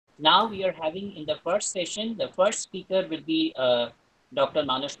Now we are having in the first session, the first speaker will be Dr.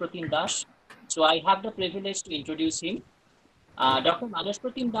 Manashpratim Das. So I have the privilege to introduce him. Dr.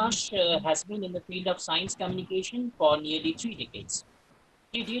 Manashpratim Das has been in the field of science communication for nearly 3 decades.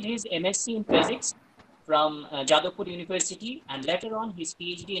 He did his MSc in physics from Jadavpur University and later on his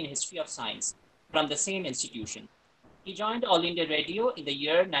PhD in history of science from the same institution. He joined All India Radio in the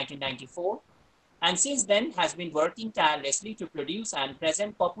year 1994 and since then has been working tirelessly to produce and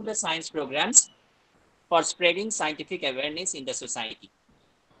present popular science programs for spreading scientific awareness in the society.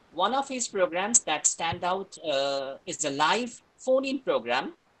 One of his programs that stand out is a live phone-in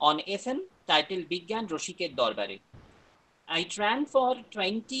program on FM titled Bigyan Roshike Dorbare. It ran for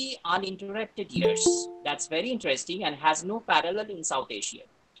 20 uninterrupted years. That's very interesting and has no parallel in South Asia.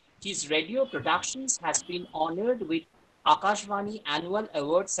 His radio productions has been honored with Akashvani Annual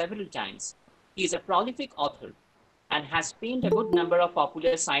Award several times. He is a prolific author and has penned a good number of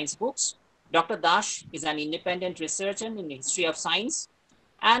popular science books. Dr. Dash is an independent researcher in the history of science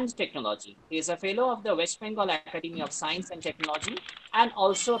and technology. He is a fellow of the West Bengal Academy of Science and Technology and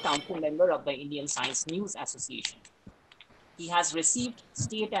also a council member of the Indian Science News Association. He has received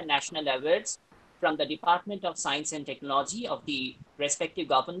state and national awards from the Department of Science and Technology of the respective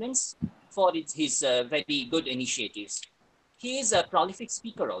governments for his very good initiatives. He is a prolific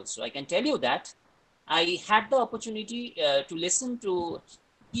speaker also. I can tell you that. I had the opportunity to listen to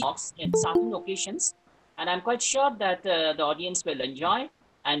his talks in certain occasions, and I'm quite sure that the audience will enjoy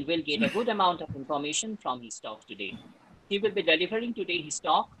and will get a good amount of information from his talk today. He will be delivering today his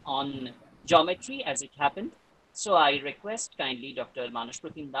talk on geometry as it happened. So I request kindly Dr.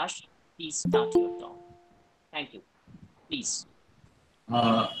 Manashpratim Das, please start your talk. Thank you. Please.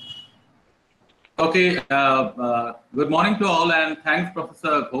 Good morning to all, and thanks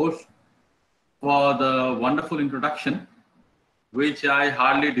Professor Ghosh for the wonderful introduction, which I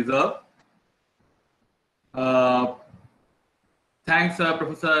hardly deserve. Thanks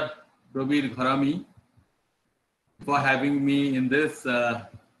Professor Robir Gharami for having me in this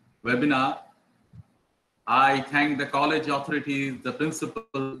webinar. I thank the college authorities, the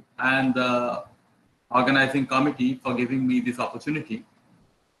principal, and the organizing committee for giving me this opportunity.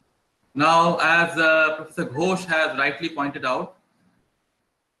 Now, as Professor Ghosh has rightly pointed out,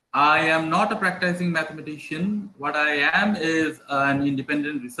 I am not a practicing mathematician. What I am is an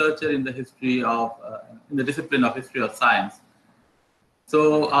independent researcher in the history of, in the discipline of history of science.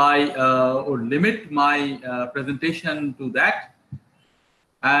 So I would limit my presentation to that.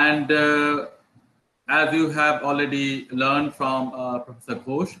 And as you have already learned from Professor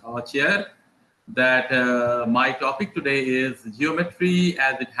Ghosh, our chair, that my topic today is geometry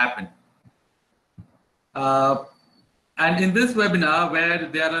as it happened. And in this webinar, where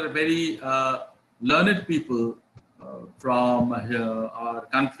there are very learned people from our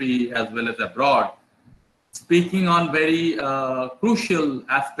country as well as abroad, speaking on very crucial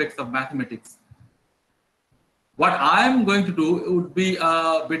aspects of mathematics, what I'm going to do would be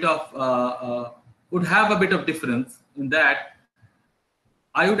a bit of would have a bit of difference in that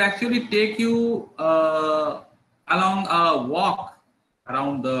I would actually take you along a walk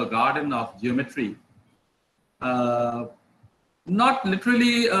around the garden of geometry. Not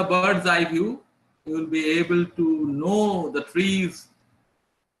literally a bird's eye view. You will be able to know the trees,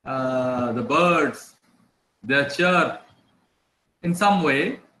 the birds, their chirp in some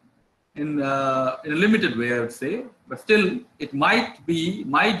way, in a limited way, I would say. But still, it might be,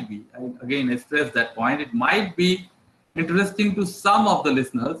 again, I stress that point, it might be interesting to some of the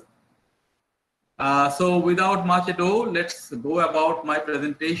listeners. So without much ado, let's go about my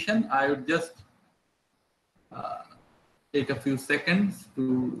presentation. I would just take a few seconds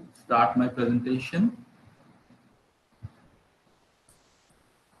to start my presentation.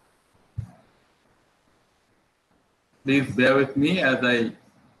 Please bear with me as I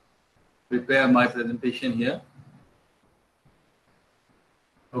prepare my presentation here.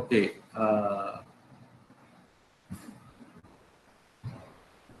 Okay.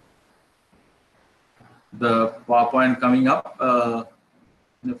 The PowerPoint coming up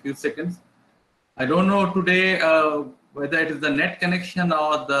in a few seconds. I don't know today whether it is the net connection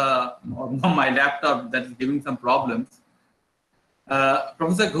or my laptop that is giving some problems.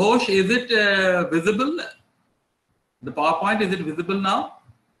 Professor Ghosh, is it visible? The PowerPoint, is it visible now?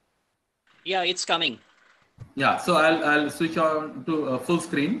 Yeah, it's coming. Yeah, so I'll switch on to full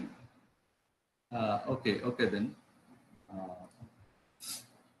screen. Okay then.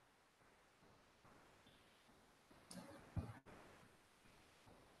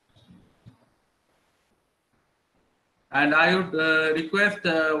 And I would request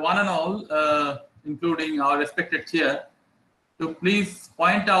one and all, including our respected chair, to please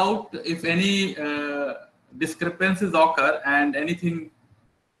point out if any discrepancies occur and anything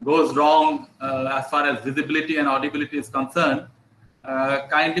goes wrong as far as visibility and audibility is concerned.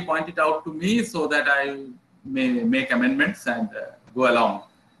 Kindly point it out to me so that I may make amendments and go along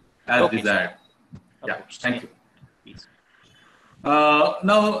as desired. Yeah, thank you. Please.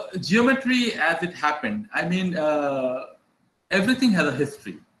 Now, geometry as it happened, I mean, everything has a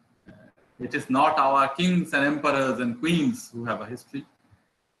history. It is not our kings and emperors and queens who have a history.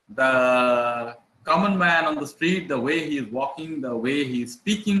 The common man on the street, the way he is walking, the way he is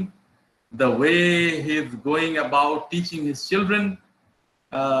speaking, the way he is going about teaching his children,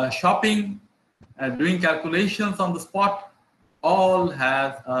 shopping, doing calculations on the spot, all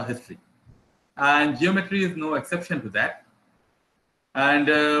has a history. And geometry is no exception to that.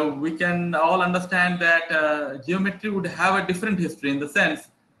 And we can all understand that geometry would have a different history in the sense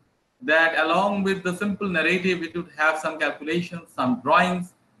that along with the simple narrative, it would have some calculations, some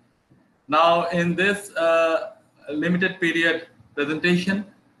drawings. Now, in this limited period presentation,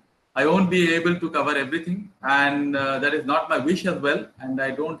 I won't be able to cover everything, and that is not my wish as well. And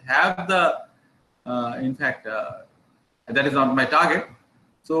I don't have the, in fact, that is not my target.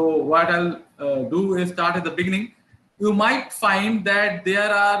 So what I'll do is start at the beginning. You might find that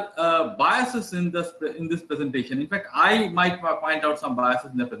there are biases in this presentation. In fact, I might point out some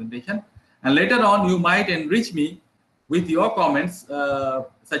biases in the presentation, and later on you might enrich me with your comments,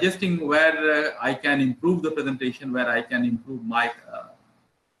 suggesting where I can improve the presentation, where I can improve my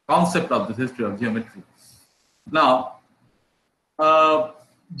concept of the history of geometry. Now,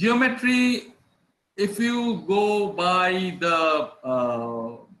 geometry, if you go by the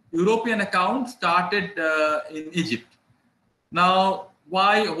European account, started in Egypt. Now,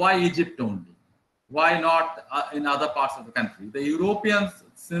 why Egypt only? Why not in other parts of the country? The Europeans,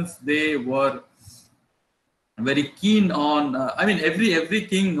 since they were very keen on, I mean, every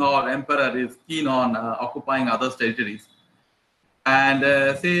king or emperor is keen on occupying others' territories. And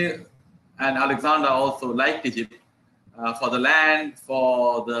and Alexander also liked Egypt for the land,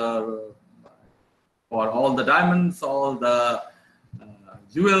 for all the diamonds, all the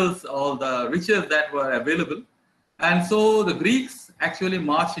jewels, all the riches that were available. And so the Greeks actually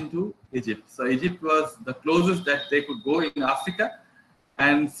marched into Egypt. So Egypt was the closest that they could go in Africa.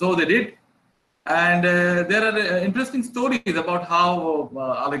 And so they did. And there are interesting stories about how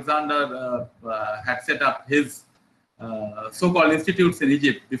Alexander had set up his so-called institutes in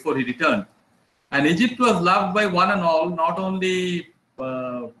Egypt before he returned. And Egypt was loved by one and all, not only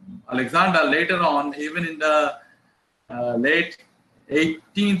Alexander, later on, even in the late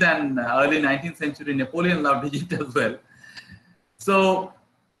 18th and early 19th century, Napoleon loved Egypt as well. So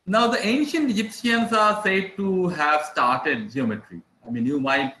now the ancient Egyptians are said to have started geometry. I mean, you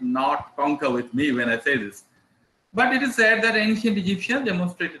might not concur with me when I say this, but it is said that ancient Egyptians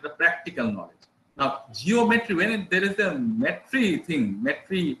demonstrated a practical knowledge. Now, geometry, when there is a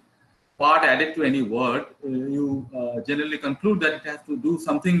metry part added to any word, you generally conclude that it has to do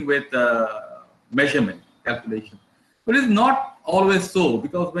something with measurement, calculation. But it is not always so,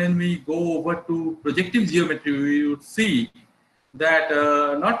 because when we go over to projective geometry, we would see that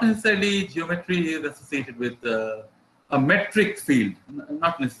not necessarily geometry is associated with a metric field,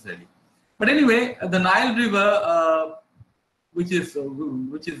 not necessarily. But anyway, the Nile River, which is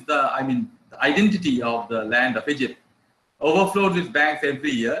the identity of the land of Egypt, overflows its banks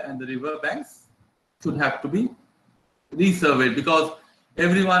every year, and the river banks should have to be resurveyed because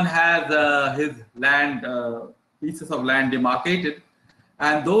everyone has his land, pieces of land demarcated,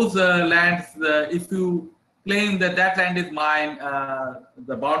 and those lands, if you claim that that land is mine,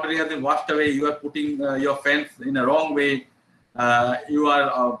 the boundary has been washed away, you are putting your fence in a wrong way, you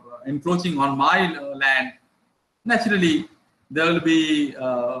are encroaching on my land, naturally there will be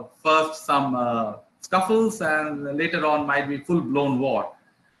first some scuffles and later on might be full-blown war.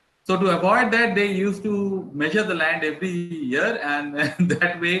 So to avoid that, they used to measure the land every year, and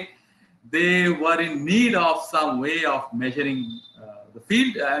that way they were in need of some way of measuring the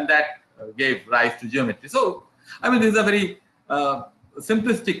field, and that gave rise to geometry. So, I mean, this is a very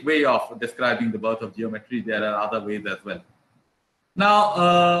simplistic way of describing the birth of geometry. There are other ways as well.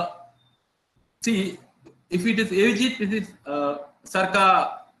 Now, see, if it is Egypt, it is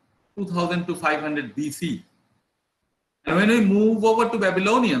circa 2000 to 500 BC. And when we move over to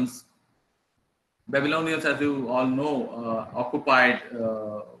Babylonians, as you all know, occupied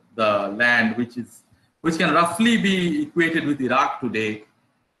the land which can roughly be equated with Iraq today.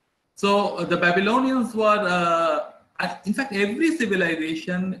 So the Babylonians were, in fact, every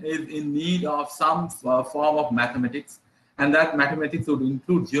civilization is in need of some form of mathematics, and that mathematics would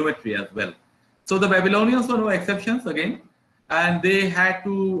include geometry as well. So the Babylonians were no exceptions again, and they had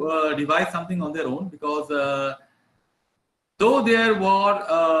to devise something on their own, because though there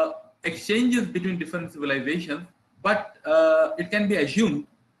were exchanges between different civilizations, but it can be assumed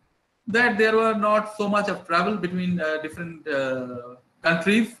that there were not so much of travel between different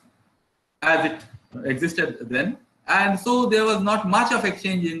countries as it existed then, and so there was not much of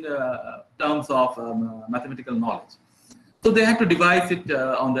exchange in terms of mathematical knowledge. So they had to devise it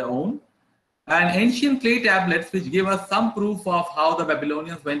on their own. And ancient clay tablets, which give us some proof of how the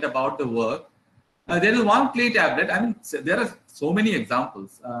Babylonians went about the work. There is one clay tablet. I mean, there are so many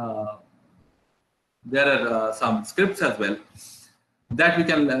examples. There are some scripts as well that we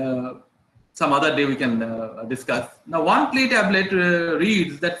can, some other day we can discuss. Now, one clay tablet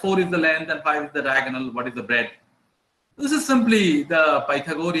reads that 4 is the length and 5 is the diagonal, what is the breadth. This is simply the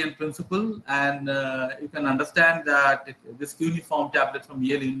Pythagorean principle, and you can understand that this cuneiform tablet from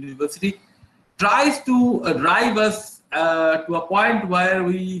Yale University tries to drive us to a point where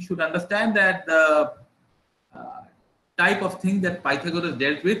we should understand that the type of thing that Pythagoras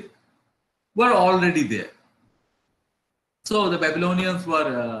dealt with were already there. So the Babylonians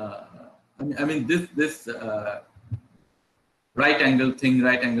were, I mean, this right angle thing,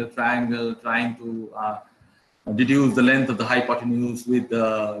 right angle triangle, trying to deduce the length of the hypotenuse with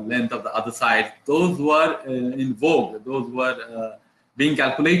the length of the other side. Those were in vogue. Those were being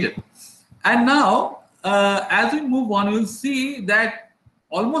calculated. And now, as we move on, you'll see that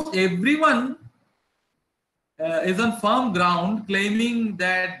almost everyone is on firm ground, claiming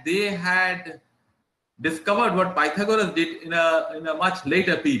that they had discovered what Pythagoras did in a much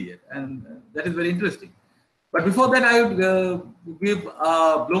later period, and that is very interesting. But before that, I would give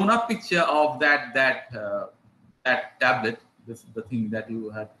a blown-up picture of that tablet. This is the thing that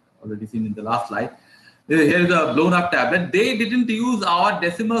you had already seen in the last slide. Here is a blown-up tablet. They didn't use our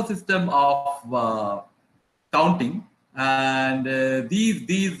decimal system of counting, and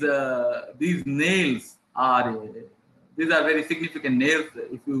these nails are very significant nails.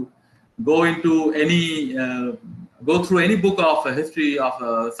 If you go into any go through any book of history of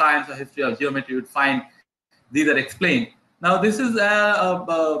science or history of geometry, you would find these are explained. Now, this is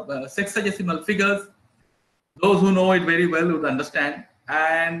sexagesimal figures. Those who know it very well would understand.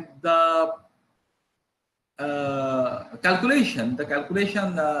 And the calculation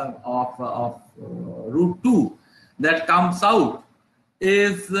of root 2 that comes out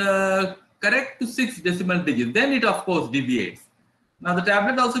is correct to 6 decimal digits. Then it, of course, deviates. Now, the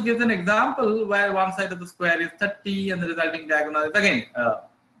tablet also gives an example where one side of the square is 30 and the resulting diagonal is again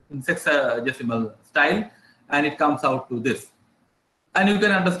in sexagesimal style, and it comes out to this. And you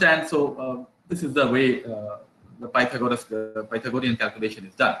can understand, so this is the way the Pythagorean calculation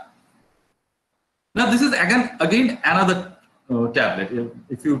is done. Now, this is again another tablet.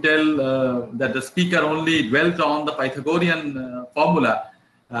 If you tell that the speaker only dwelt on the Pythagorean formula,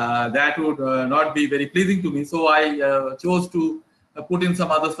 that would not be very pleasing to me. So I chose to put in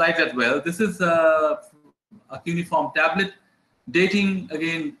some other slides as well. This is a cuneiform tablet dating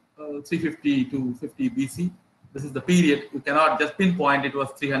again 350 to 50 BC. This is the period. You cannot just pinpoint it was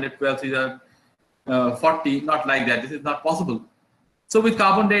 312, 340, not like that. This is not possible. So with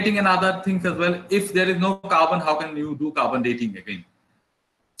carbon dating and other things as well, if there is no carbon, how can you do carbon dating again?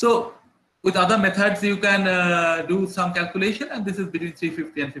 So with other methods, you can do some calculation, and this is between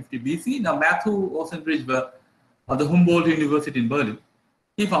 350 and 50 BC. Now, Matthew Osenbridge of the Humboldt University in Berlin,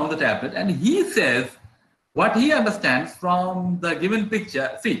 he found the tablet, and he says what he understands from the given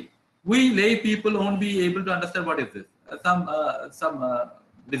picture. See, we lay people won't be able to understand what is this. Some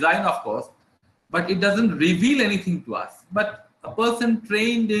design, of course, but it doesn't reveal anything to us. But a person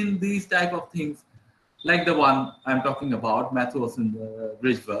trained in these type of things, like the one I'm talking about, Matthew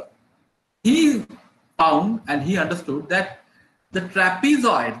Osenbridge, he found and he understood that the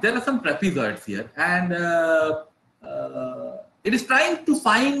trapezoid, there are some trapezoids here, and it is trying to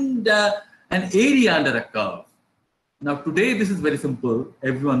find an area under a curve. Now, today, this is very simple.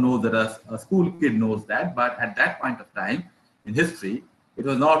 Everyone knows that a school kid knows that, but at that point of time in history, it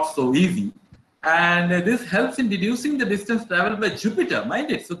was not so easy. And this helps in deducing the distance traveled by Jupiter,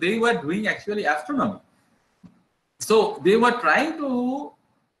 mind it. So they were doing actually astronomy. So they were trying to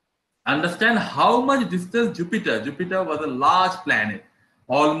understand how much distance Jupiter was a large planet.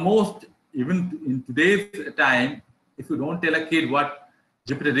 Almost, even in today's time, if you don't tell a kid what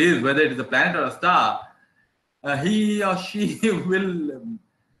Jupiter is, whether it is a planet or a star, he or she will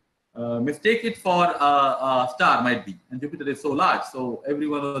mistake it for a star, might be. And Jupiter is so large, so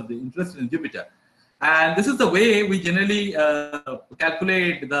everyone was interested in Jupiter. And this is the way we generally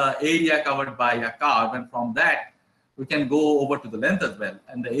calculate the area covered by a curve, and from that we can go over to the length as well.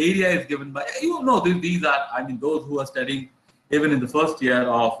 And the area is given by, these are, I mean, those who are studying even in the first year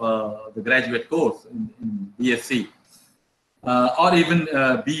of the graduate course in BSc, or even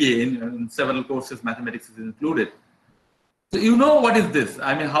BA in several courses, mathematics is included. So you know what is this?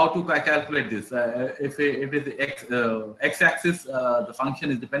 I mean, how to calculate this? If it is x-axis, the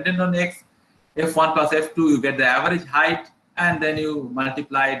function is dependent on x. F1 plus F2, you get the average height, and then you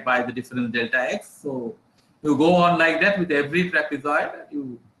multiply it by the difference delta x. So you go on like that with every trapezoid.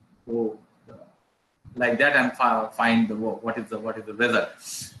 You go like that and find what is the result.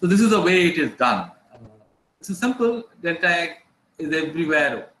 So this is the way it is done. This is simple. Delta x is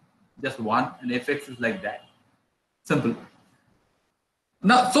everywhere just 1, and fx is like that. Simple.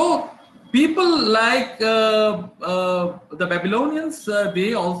 Now, so people like the Babylonians,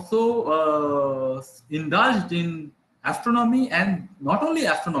 they also indulged in astronomy, and not only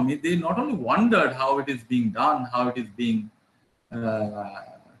astronomy, they not only wondered how it is being done, how it is being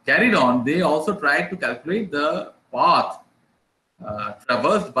carried on, they also tried to calculate the path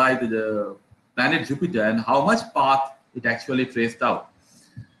traversed by the planet Jupiter and how much path it actually traced out.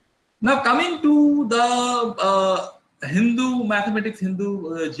 Now, coming to the Hindu mathematics,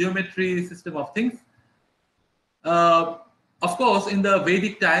 Hindu geometry system of things. Of course, in the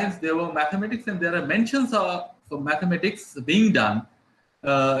Vedic times, there were mathematics, and there are mentions of mathematics being done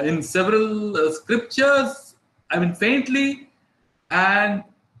in several scriptures, I mean, faintly, and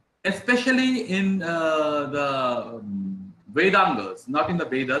especially in the Vedangas, not in the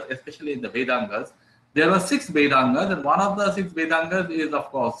Vedas, especially in the Vedangas. There were 6 Vedangas, and one of the 6 Vedangas is,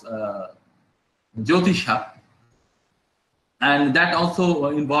 of course, Jyotisha. And that also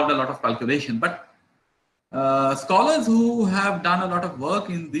involved a lot of calculation. But scholars who have done a lot of work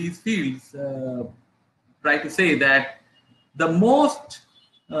in these fields try to say that the most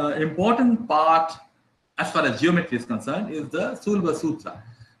important part as far as geometry is concerned is the Sulba Sutra.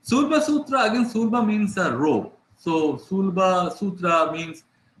 Sulba Sutra, again, Sulba means a rope. So Sulba Sutra means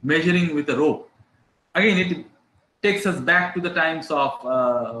measuring with a rope. Again, it takes us back to the times of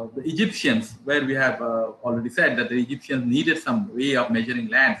the Egyptians, where we have already said that the Egyptians needed some way of measuring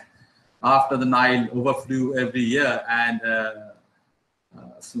lands after the Nile overflew every year and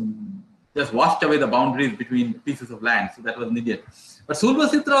just washed away the boundaries between pieces of land. So that was needed. But Sulba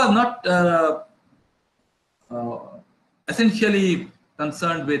Sutra was not essentially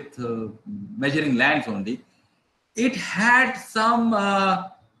concerned with measuring lands only. It had some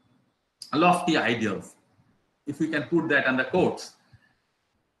lofty ideals, if we can put that under quotes.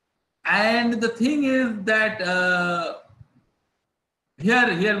 And the thing is that here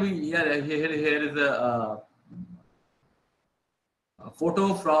is a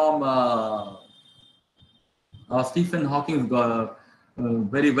photo from Stephen Hawking's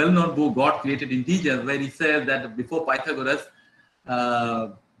very well-known book, God Created Integers, where he says that before Pythagoras,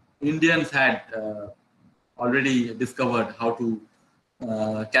 Indians had already discovered how to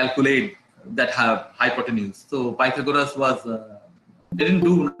calculate that have hypotenuse. So Pythagoras was didn't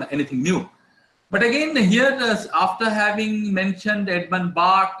do anything new. But again, here after having mentioned Edmund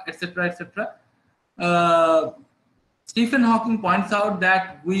Burke, etc., Stephen Hawking points out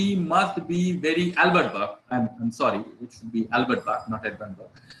that we must be very Albert Burke. I'm sorry, it should be Albert Burke, not Edmund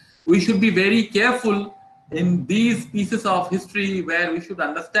Burke. We should be very careful in these pieces of history where we should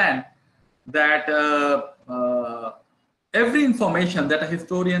understand that every information that a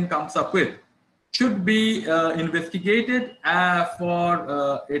historian comes up with should be investigated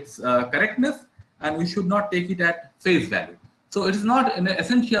for its correctness, and we should not take it at face value. So it is not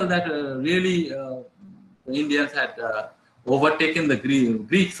essential that really the Indians had overtaken the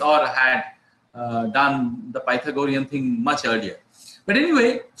Greeks or had done the Pythagorean thing much earlier. But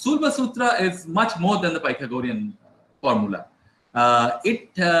anyway, Sulba Sutra is much more than the Pythagorean formula.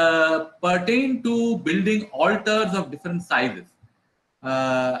 It pertained to building altars of different sizes.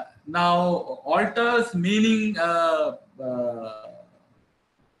 Now, altars meaning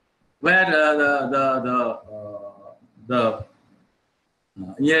where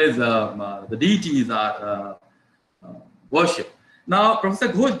the deities are worshipped. Now, Professor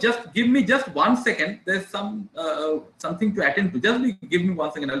Ghosh, just give me just 1 second. There's something to attend to. Just give me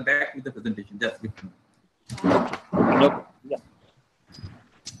 1 second. I'll back with the presentation. Just give me. No. Yeah.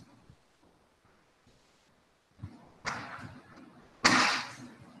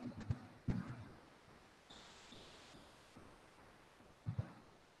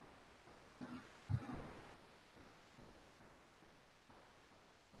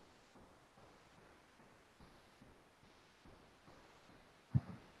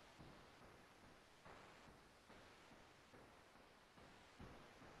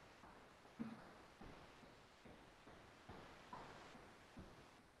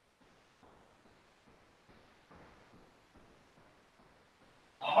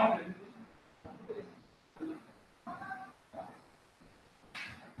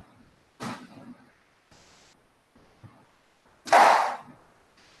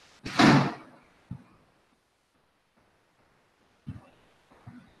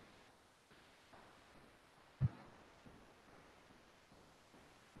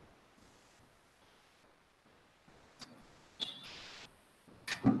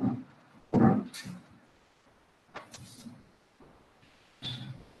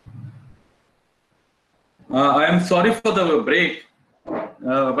 I am sorry for the break,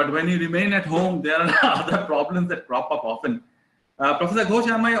 but when you remain at home, there are other problems that crop up often. Professor Ghosh,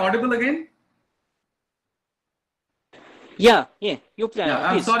 am I audible again? Yeah, you Yeah, plan.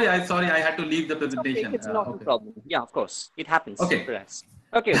 I'm Please. sorry. I had to leave the It's okay. presentation. It's not a Okay. problem. Yeah, of course. It happens. Okay. Perhaps.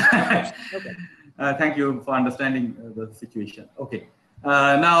 Okay. Of course. Okay. Thank you for understanding the situation. Okay.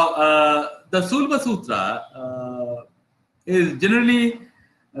 The Sulba Sutra is generally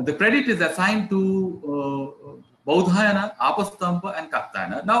the credit is assigned to Bodhayana, Apastamba, and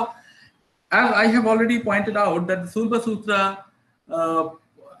Katyayana. Now, as I have already pointed out, that the Sulba Sutra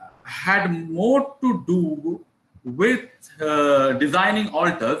had more to do with designing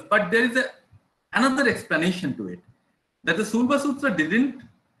altars, but there is another explanation to it, that the Sulba Sutra didn't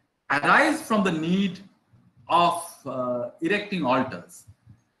arise from the need of erecting altars.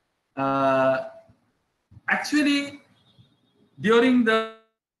 Actually, during the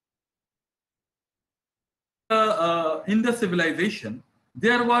Indus civilization,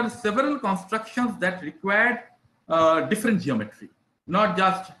 there were several constructions that required different geometry, not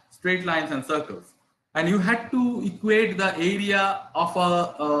just straight lines and circles. And you had to equate the area of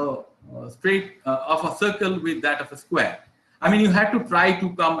of a circle with that of a square. I mean, you had to try to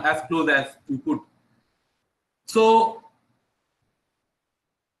come as close as you could. So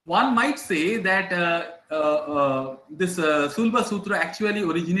one might say that this Sulba Sutra actually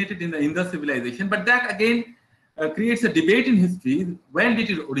originated in the Indus civilization, but that again creates a debate in history. When did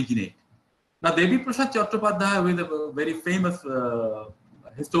it originate? Now, Devi Prasad Chattopadhyay, who is a very famous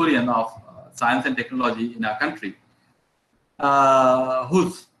historian of science and technology in our country,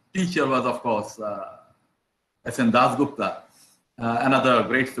 whose teacher was, of course, S.N. Dasgupta, another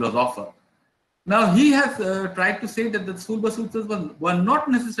great philosopher. Now, he has tried to say that the Sulba Sutras were not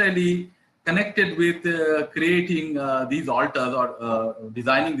necessarily connected with creating these altars or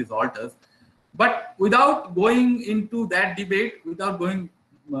designing these altars. But without going into that debate, without going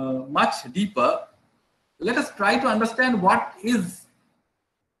much deeper, let us try to understand what is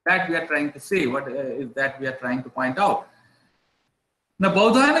that we are trying to say, what is that we are trying to point out. Now,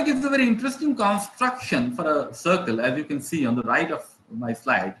 Bodhayana gives a very interesting construction for a circle, as you can see on the right of my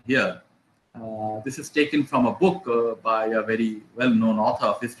slide here. This is taken from a book by a very well-known author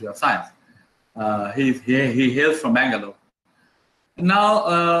of history of science. He hails from Bangalore.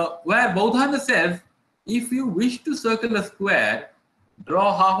 Now, where Bodhayana says, if you wish to circle a square,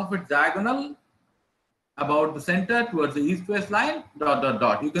 draw half of its diagonal about the center towards the east-west line, ...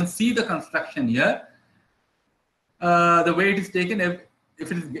 You can see the construction here. The way it is taken,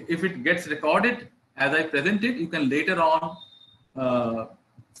 if it gets recorded as I present it, you can later on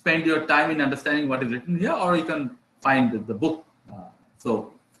spend your time in understanding what is written here, or you can find the book.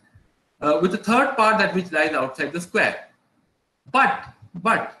 With the third part, that which lies outside the square.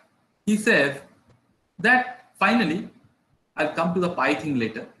 But he says that finally, I'll come to the pi thing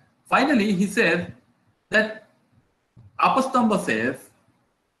later. Finally, he says that Apastamba says,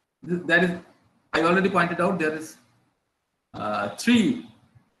 that is, I already pointed out, there is three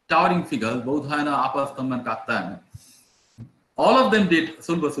towering figures, Bodhayana, Apastamba, and Katyayana. All of them did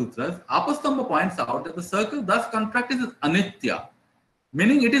Sulba Sutras. Apastamba points out that the circle thus constructed is anitya,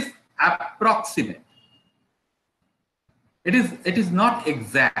 meaning it is approximate. It is not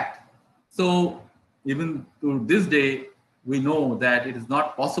exact. So even to this day, we know that it is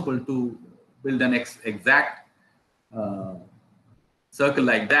not possible to build an exact circle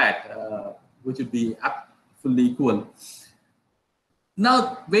like that, which would be fully equal.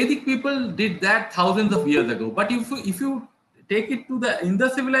 Now, Vedic people did that thousands of years ago. But if you take it to the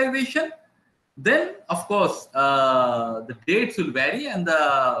Indus civilization, then of course the dates will vary, and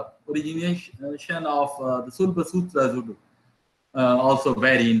the origination of the Sulba Sutras would also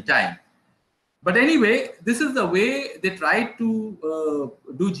vary in time. But anyway, this is the way they try to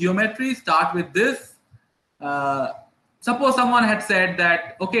do geometry. Start with this. Suppose someone had said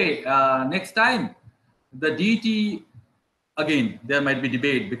that, okay, next time the deity, again, there might be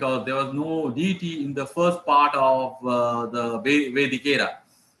debate because there was no deity in the first part of the Vedic era.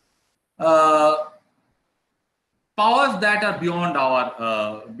 Powers that are beyond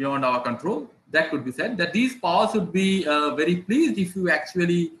our control, that could be said, that these powers would be very pleased if you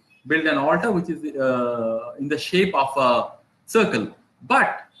actually build an altar which is in the shape of a circle.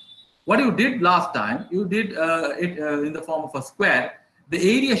 But what you did last time, you did it in the form of a square. The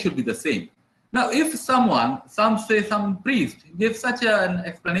area should be the same. Now, if some priest gives such an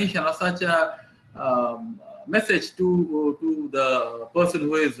explanation or such a message to the person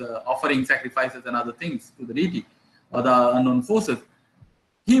who is offering sacrifices and other things to the deity or the unknown forces,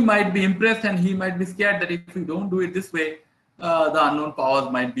 he might be impressed and he might be scared that if we don't do it this way, the unknown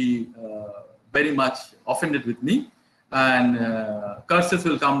powers might be very much offended with me, and curses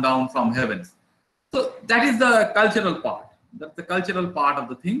will come down from heavens. So that is the cultural part. That's the cultural part of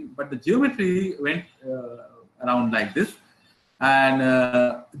the thing. But the geometry went around like this, and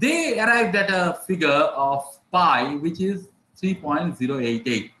they arrived at a figure of pi, which is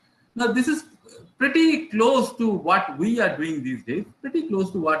 3.088. Now this is pretty close to what we are doing these days, pretty close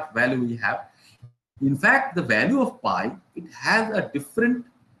to what value we have. In fact, the value of pi, it has a different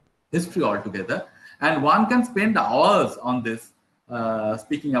history altogether, and one can spend hours on this,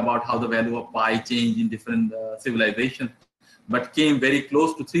 speaking about how the value of pi changed in different civilizations, but came very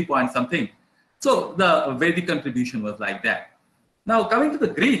close to 3 point something. So the Vedic contribution was like that. Now coming to the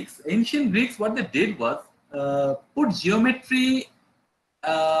Greeks, ancient Greeks, what they did was put geometry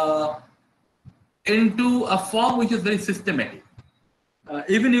into a form which is very systematic.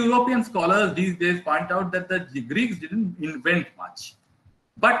 Even European scholars these days point out that the Greeks didn't invent much.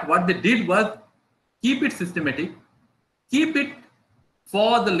 But what they did was keep it systematic, keep it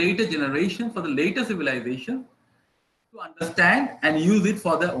for the later generation, for the later civilization to understand and use it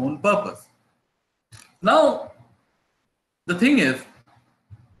for their own purpose. Now, the thing is,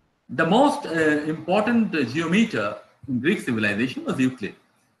 the most important geometer in Greek civilization was Euclid.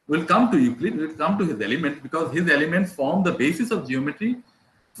 We'll come to Euclid, we'll come to his elements, because his elements form the basis of geometry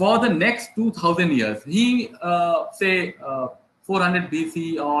for the next 2000 years. He, say, 400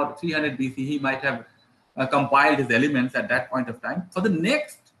 BC or 300 BC, he might have compiled his elements at that point of time. For the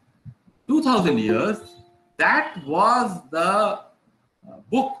next 2000 years, that was the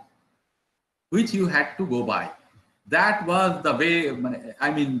book which you had to go by. That was the way,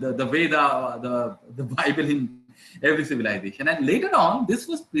 I mean, the Veda, the Bible in every civilization. And later on, this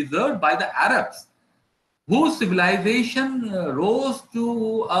was preserved by the Arabs, whose civilization rose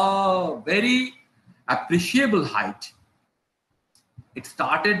to a very appreciable height. It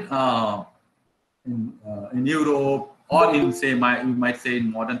started in Europe, or in, say, you might say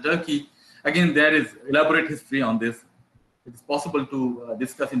in modern Turkey. Again, there is elaborate history on this. It's possible to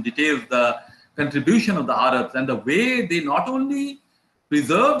discuss in details the contribution of the Arabs and the way they not only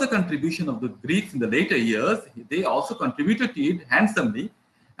preserved the contribution of the Greeks in the later years, they also contributed to it handsomely,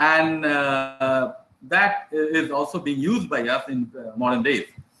 and that is also being used by us in modern days.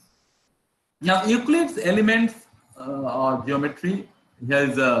 Now, Euclid's elements or geometry, here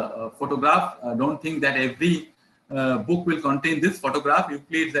is a photograph. I don't think that every book will contain this photograph.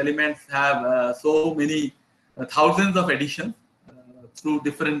 Euclid's elements have so many thousands of editions through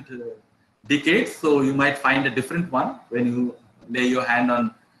different decades, so you might find a different one when you lay your hand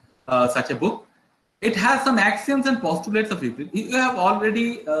on such a book. It has some axioms and postulates of Euclid. You have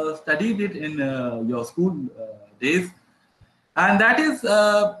already studied it in your school days, and that is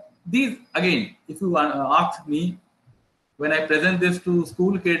these. Again, if you ask me, when I present this to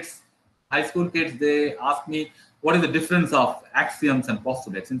school kids, high school kids, they ask me what is the difference of axioms and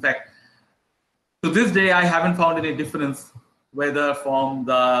postulates. In fact, to this day, I haven't found any difference, whether from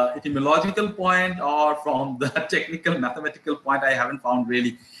the etymological point or from the technical mathematical point. I haven't found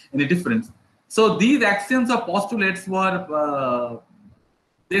really any difference. So these axioms or postulates were,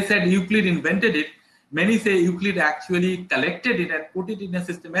 they said Euclid invented it. Many say Euclid actually collected it and put it in a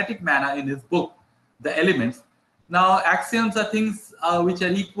systematic manner in his book, The Elements. Now, axioms are things which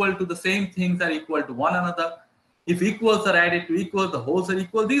are equal to the same things are equal to one another. If equals are added to equals, the wholes are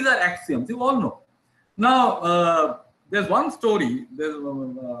equal. These are axioms, you all know. Now, there's one story,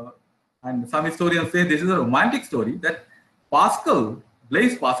 and some historians say this is a romantic story, that Pascal,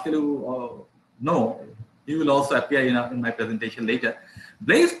 Blaise Pascal, who know, he will also appear in my presentation later.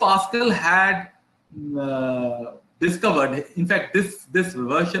 Blaise Pascal had discovered, in fact, this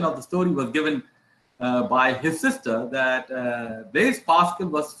version of the story was given by his sister, that Blaise Pascal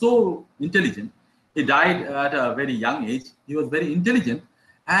was so intelligent. He died at a very young age. He was very intelligent,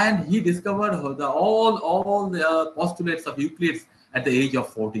 and he discovered all the postulates of Euclid at the age of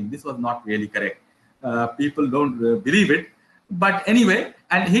 14. This was not really correct. People don't believe it. But anyway,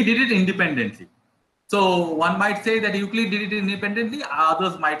 and he did it independently. So one might say that Euclid did it independently.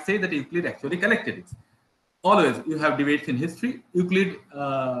 Others might say that Euclid actually collected it. always you have debates in history. Euclid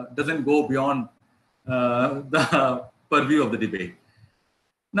doesn't go beyond the purview of the debate.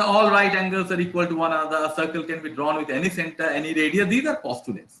 Now, all right angles are equal to one another. A circle can be drawn with any center, any radius. These are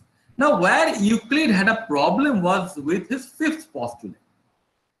postulates. Now, where Euclid had a problem was with his fifth postulate.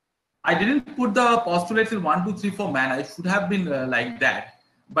 I didn't put the postulates in 1, 2, 3, 4 manner. It should have been like that.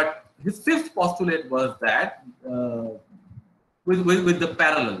 But his fifth postulate was that with the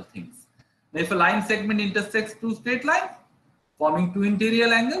parallel things. Now, if a line segment intersects two straight lines, forming two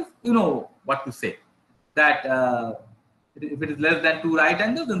interior angles, you know what to say. That if it is less than two right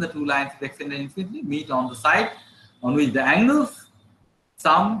angles, then the two lines extended infinitely meet on the side on which the angles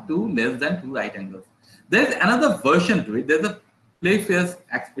sum to less than two right angles. There is another version to it. There's a Playfair's,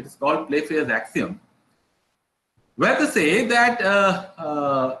 it is called Playfair's axiom, where they say that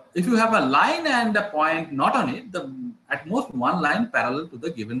if you have a line and a point not on it, at most one line parallel to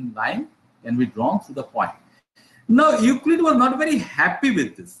the given line can be drawn through the point. Now, Euclid was not very happy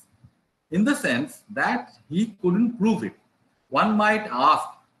with this, in the sense that he couldn't prove it. One might ask,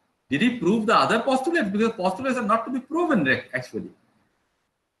 did he prove the other postulates? Because postulates are not to be proven actually.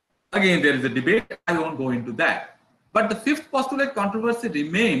 Again, there is a debate. I won't go into that. But the fifth postulate controversy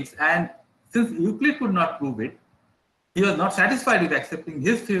remains, and since Euclid could not prove it, he was not satisfied with accepting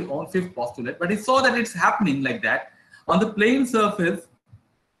his own fifth postulate, but he saw that it's happening like that. On the plane surface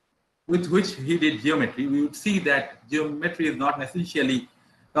with which he did geometry, we would see that geometry is not necessarily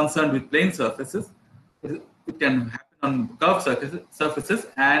concerned with plane surfaces. It can happen on curved surfaces,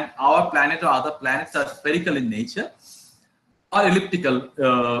 and our planet or other planets are spherical in nature, or elliptical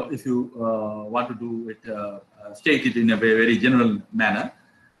if you want to do it, state it in a very, very general manner.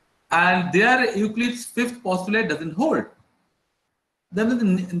 And there Euclid's fifth postulate doesn't hold. Then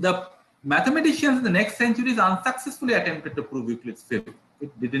the mathematicians in the next centuries unsuccessfully attempted to prove Euclid's fifth.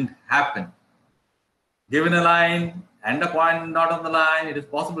 It didn't happen. Given a line and a point not on the line, it is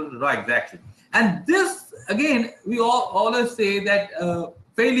possible to draw exactly. And this, again, we always say that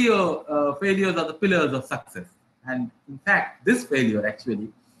failures are the pillars of success. And in fact, this failure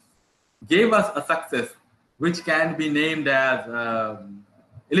actually gave us a success which can be named as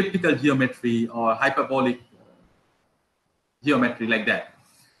elliptical geometry or hyperbolic geometry, like that.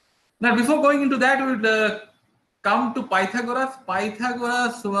 Now, before going into that, we would come to Pythagoras.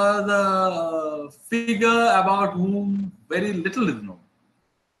 Pythagoras was a figure about whom very little is known.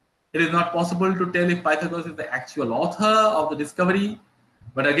 It is not possible to tell if Pythagoras is the actual author of the discovery,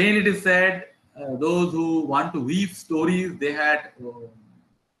 but again it is said those who want to weave stories, they had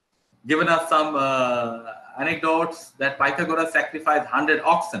given us some anecdotes that Pythagoras sacrificed 100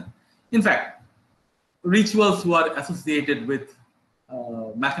 oxen. In fact, rituals were associated with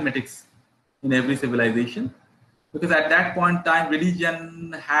mathematics in every civilization, because at that point in time,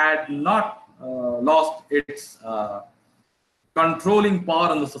 religion had not lost its controlling power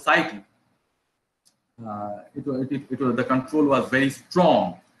on the society. The control was very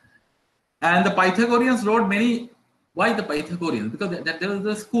strong. And the Pythagoreans wrote many. Why the Pythagoreans? Because there was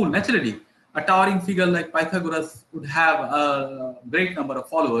a school. Naturally, a towering figure like Pythagoras would have a great number of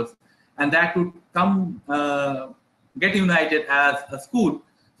followers, and that would come get united as a school.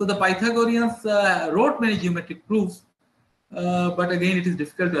 So the Pythagoreans wrote many geometric proofs, but again, it is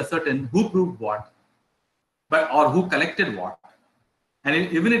difficult to ascertain who proved what, or who collected what. And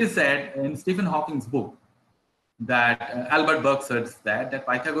even it is said in Stephen Hawking's book that Albert Berg says that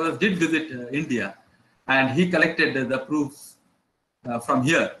Pythagoras did visit India, and he collected the proofs from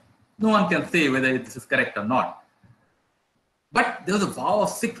here. No one can say whether this is correct or not. But there was a vow of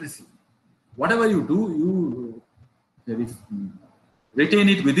secrecy. Whatever you do, you retain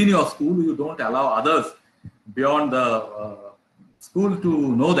it within your school. You don't allow others beyond the school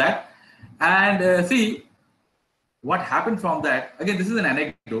to know that. And see what happened from that. Again, this is an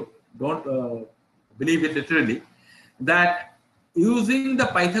anecdote. Don't believe it literally. That using the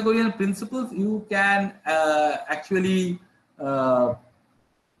Pythagorean principles, you can actually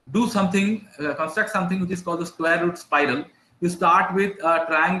do something, construct something which is called the square root spiral. You start with a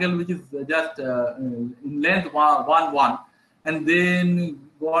triangle which is just in length 1, 1, and then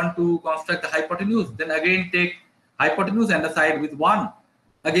go on to construct the hypotenuse. Then again take hypotenuse and the side with 1.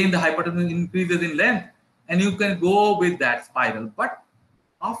 Again, the hypotenuse increases in length, and you can go with that spiral. But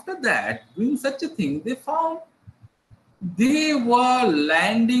after that, doing such a thing, they found they were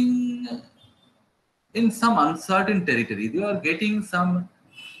landing in some uncertain territory. They were getting some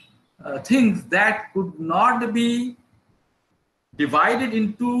things that could not be divided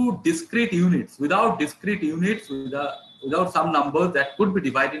into discrete units. Without discrete units, without some numbers that could be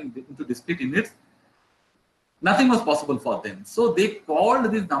divided into discrete units, nothing was possible for them. So they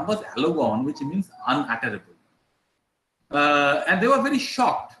called these numbers allogon, which means unutterable. And they were very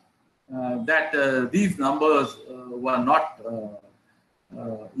shocked that these numbers were not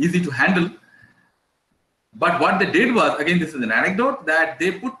easy to handle. But what they did was, again, this is an anecdote, that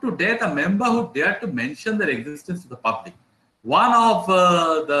they put to death a member who dared to mention their existence to the public. One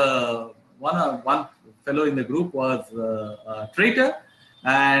fellow in the group was a traitor,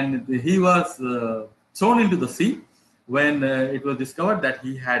 and he was thrown into the sea when it was discovered that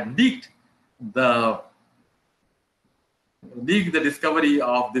he had leaked the discovery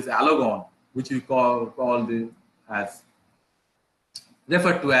of this allogon, which we referred to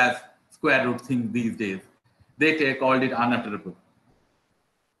as square root thing these days. They called it unutterable.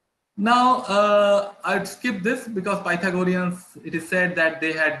 Now, I'd skip this because Pythagoreans, it is said that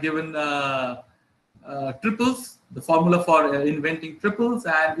they had given triples, the formula for inventing triples,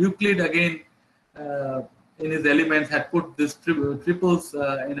 and Euclid again in his elements had put this triples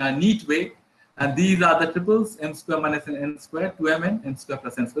in a neat way. And these are the triples: m square minus n square, 2mn, n square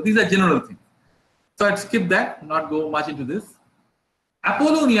plus n square. These are general things. So I'd skip that, not go much into this.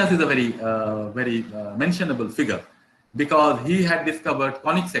 Apollonius is a very mentionable figure because he had discovered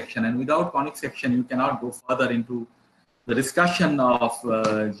conic section, and without conic section you cannot go further into the discussion of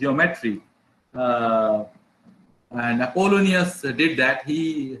geometry. And Apollonius did that.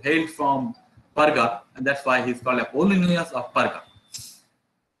 He hailed from Perga, and that's why he's called Apollonius of Perga.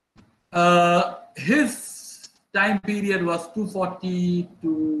 His time period was 240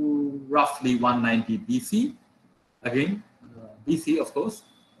 to roughly 190 BC. Again, BC, of course.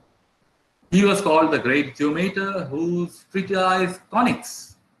 He was called the great geometer who treatise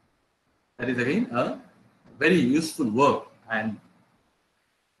conics. That is again a very useful work. And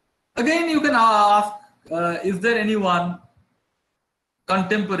again, you can ask, is there anyone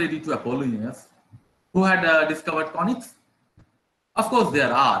contemporary to Apollonius who had discovered conics? Of course,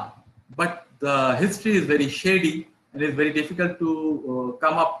 there are, but the history is very shady and it's very difficult to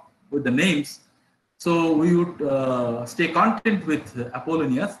come up with the names. So we would stay content with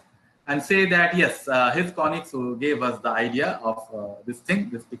Apollonius and say that yes, his conics gave us the idea of this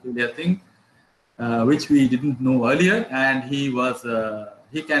peculiar thing, which we didn't know earlier, and he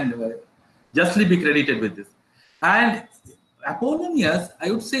can justly be credited with this. And Apollonius, I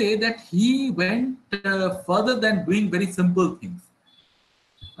would say that he went further than doing very simple things.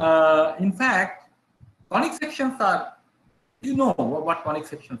 In fact, conic sections are, you know what conic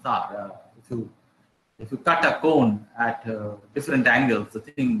sections are. If you cut a cone at different angles, the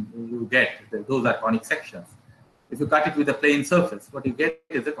thing you get, those are conic sections. If you cut it with a plane surface, what you get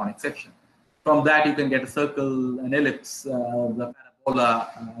is a conic section. From that, you can get a circle, an ellipse, the parabola,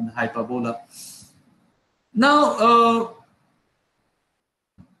 and hyperbola. Now,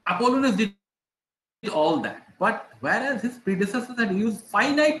 Apollonius did all that, but whereas his predecessors had used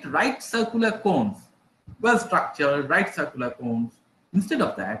finite right circular cones, well-structured right circular cones, instead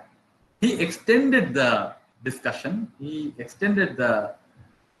of that, he extended the discussion, he extended the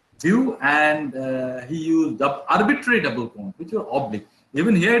view, and he used arbitrary double cones, which were oblique.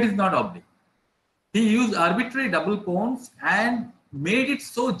 Even here it is not oblique. He used arbitrary double cones and made it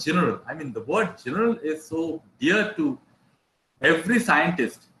so general. I mean, the word general is so dear to every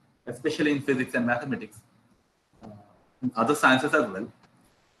scientist, especially in physics and mathematics, in other sciences as well.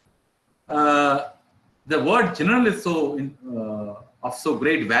 The word general is so of so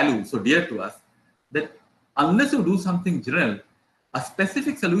great value, so dear to us, that unless you do something general, a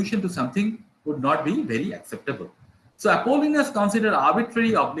specific solution to something would not be very acceptable. So Apollonius considered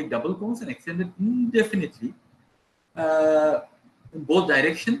arbitrary oblique double cones and extended indefinitely in both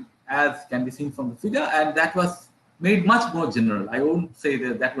directions, as can be seen from the figure, and that was made much more general. I won't say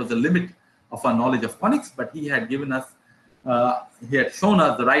that was the limit of our knowledge of conics, but he had given us, he had shown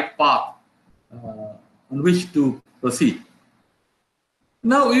us the right path on which to proceed.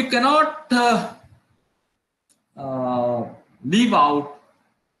 Now, you cannot leave out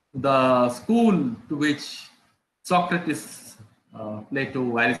the school to which Socrates,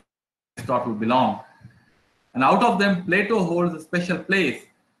 Plato, Aristotle belong. And out of them, Plato holds a special place.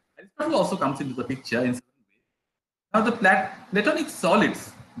 Aristotle also comes into the picture in certain ways. Now, the Platonic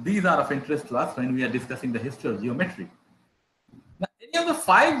solids, these are of interest to us when we are discussing the history of geometry. Now, any of the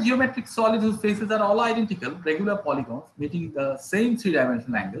 5 geometric solids whose faces are all identical, regular polygons, meeting the same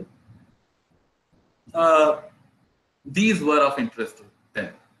 3-dimensional angle, these were of interest to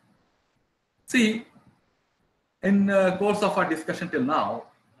them. See, in the course of our discussion till now,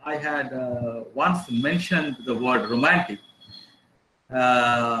 I had once mentioned the word romantic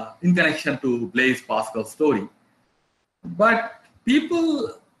in connection to Blaise Pascal's story. But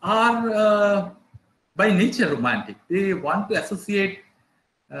people are by nature romantic. They want to associate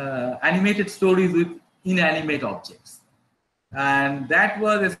animated stories with inanimate objects. And that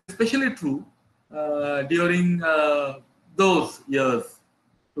was especially true during those years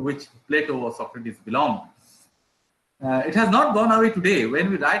to which Plato or Socrates belonged. It has not gone away today. When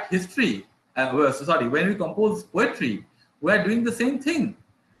we write history, when we compose poetry, we are doing the same thing.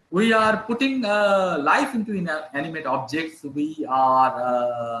 We are putting life into inanimate objects. We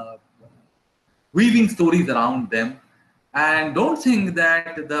are weaving stories around them. And don't think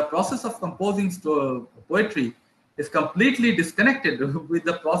that the process of composing poetry is completely disconnected with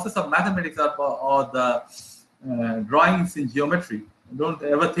the process of mathematics or the drawings in geometry. Don't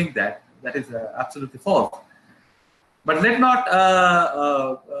ever think that. That is absolutely false. But let not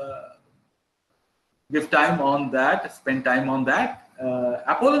give time on that, spend time on that.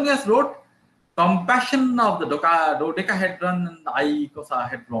 Apollonius wrote compassion of the dodecahedron and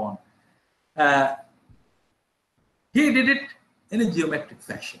icosahedron. He did it in a geometric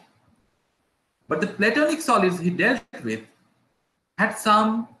fashion. But the Platonic solids he dealt with had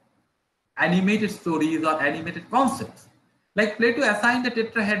some animated stories or animated concepts. Like Plato assigned the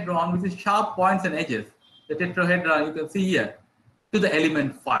tetrahedron with its sharp points and edges, the tetrahedron you can see here, to the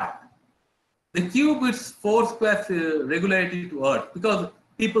element fire. The cube with four squares regularity to Earth, because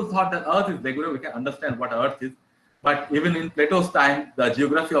people thought that Earth is regular. We can understand what Earth is, but even in Plato's time, the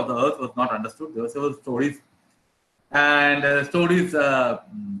geography of the Earth was not understood. There were several stories, and stories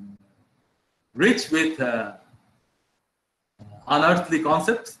rich with unearthly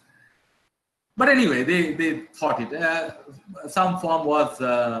concepts. But anyway, they thought it. Some form was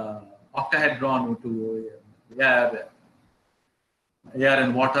octahedron to air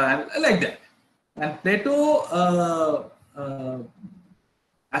and water, and like that. And Plato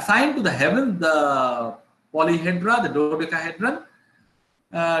assigned to the heavens the polyhedra, the dodecahedron,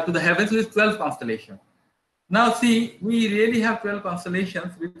 to the heavens with 12 constellations. Now see, we really have 12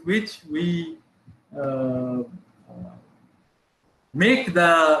 constellations with which we make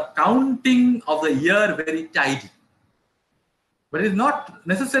the counting of the year very tidy. But it's not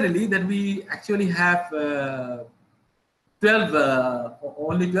necessarily that we actually have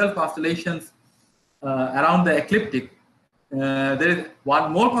only 12 constellations around the ecliptic. There is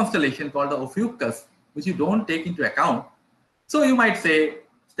one more constellation called the Ophiuchus, which you don't take into account. So you might say,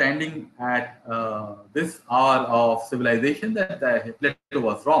 standing at this hour of civilization, that Plato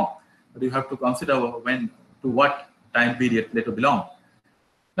was wrong. But you have to consider to what time period Plato belonged.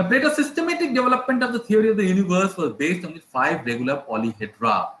 Now, Plato's systematic development of the theory of the universe was based on the 5 regular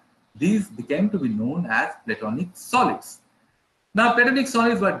polyhedra. These became to be known as Platonic solids. Now, Platonic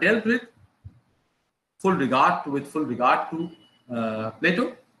solids were dealt with full regard to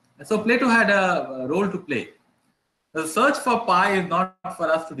Plato. So Plato had a role to play. The search for pi is not for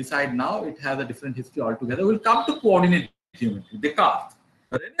us to decide now. It has a different history altogether. We'll come to coordinate geometry. Descartes.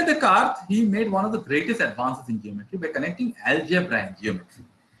 René Descartes, he made one of the greatest advances in geometry by connecting algebra and geometry.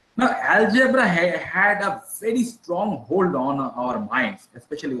 Now, algebra had a very strong hold on our minds,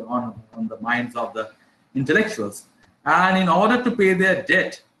 especially on the minds of the intellectuals. And in order to pay their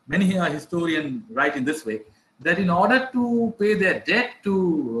debt, many historians write in this way, that in order to pay their debt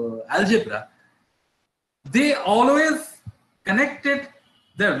to algebra, they always connected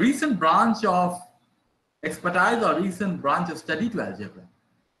the recent branch of expertise or recent branch of study to algebra.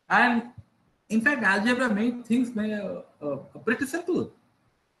 And in fact, algebra made things pretty simple.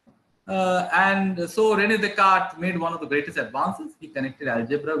 And so René Descartes made one of the greatest advances. He connected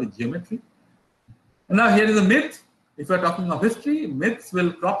algebra with geometry. And now here is a myth. If you are talking of history, myths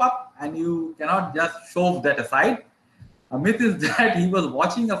will crop up and you cannot just shove that aside. A myth is that he was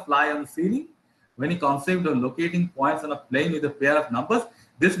watching a fly on the ceiling when he conceived of locating points on a plane with a pair of numbers.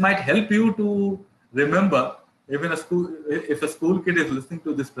 This might help you to remember, even if a school kid is listening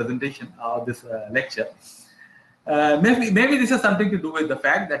to this presentation or this lecture. Maybe this has something to do with the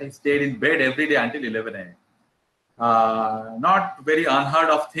fact that he stayed in bed every day until 11 a.m. Not very unheard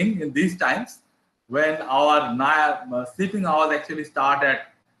of thing in these times, when our sleeping hours actually start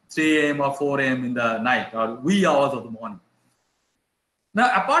at 3 a.m. or 4 a.m. in the night, or wee hours of the morning. Now,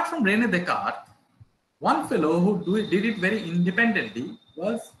 apart from René Descartes, one fellow who did it very independently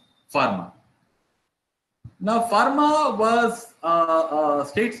was Fermat. Now, Fermat was a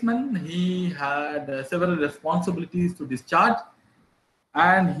statesman. He had several responsibilities to discharge,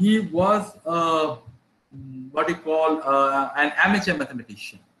 and he was what you call an amateur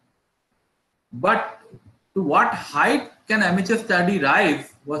mathematician. But to what height can amateur study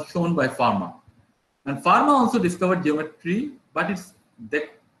rise was shown by Fermat. And Fermat also discovered geometry, but it's the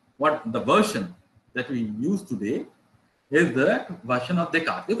version that we use today is the version of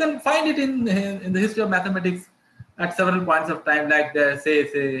Descartes. You can find it in the history of mathematics at several points of time, like say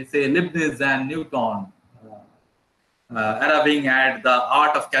Leibniz and Newton. arriving at the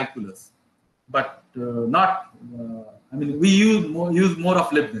art of calculus, but not. I mean, we use more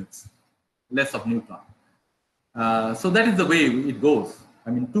of Leibniz, less of Newton. So that is the way it goes. I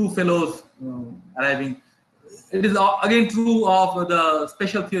mean, two fellows arriving. It is again true of the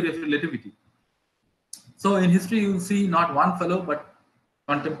special theory of relativity. So in history, you see not one fellow, but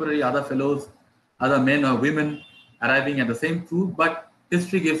contemporary other fellows, other men or women arriving at the same truth. But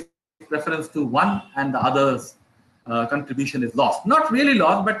history gives preference to one, and the other's contribution is lost. Not really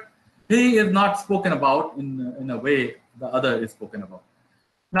lost, but he is not spoken about in a way the other is spoken about.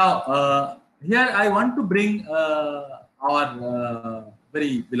 Now, here I want to bring our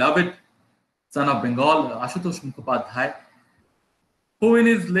very beloved son of Bengal, Ashutosh Mukhopadhyay, who in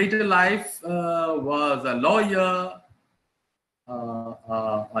his later life was a lawyer,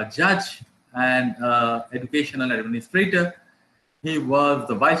 a judge, and educational administrator. He was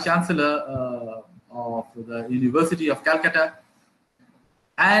the vice chancellor of the University of Calcutta,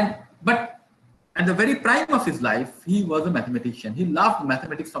 but at the very prime of his life, he was a mathematician. He loved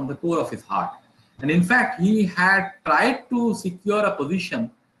mathematics from the core of his heart, and in fact, he had tried to secure a position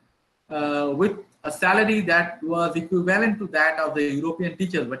with a salary that was equivalent to that of the European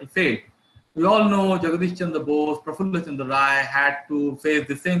teachers, but he failed. We all know Jagadish Chandra Bose, Prafulla Chandra Rai had to face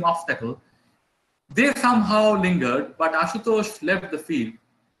the same obstacle. They somehow lingered, but Ashutosh left the field.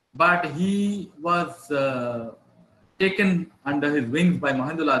 But he was taken under his wings by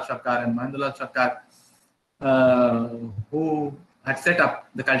Mahendrlal Sarkar, and Mahendrlal Sarkar, who had set up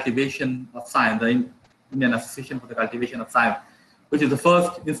the cultivation of science, the Indian Association for the Cultivation of Science, which is the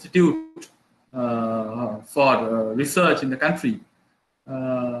first institute for research in the country,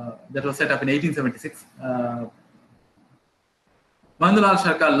 that was set up in 1876. Mahendrlal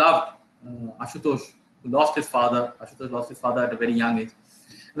Sarkar loved Ashutosh, who lost his father. Ashutosh lost his father at a very young age.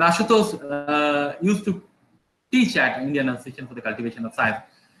 And Ashutosh used to teach at Indian Association for the Cultivation of Science.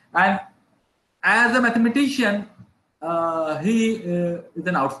 And as a mathematician, he is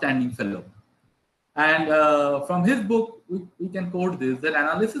an outstanding fellow. And from his book, we can quote this, that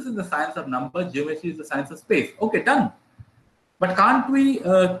analysis is the science of numbers, geometry is the science of space. Okay, done. But can't we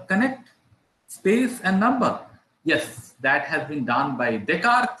connect space and number? Yes, that has been done by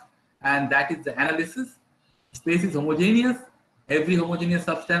Descartes, and that is the analysis. Space is homogeneous. Every homogeneous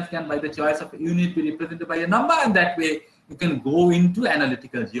substance can, by the choice of a unit, be represented by a number, and that way you can go into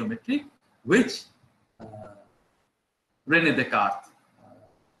analytical geometry, which René Descartes,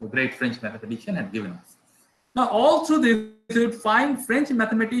 the great French mathematician, had given us. Now, all through this, you would find French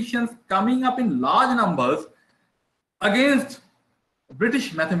mathematicians coming up in large numbers against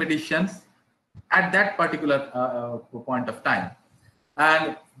British mathematicians at that particular point of time.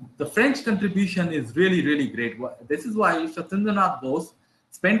 And the French contribution is really, really great. This is why Satyendranath Bose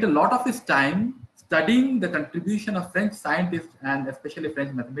spent a lot of his time studying the contribution of French scientists and especially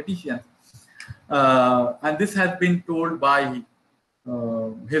French mathematicians. And this has been told by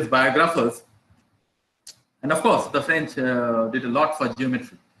his biographers. And of course, the French did a lot for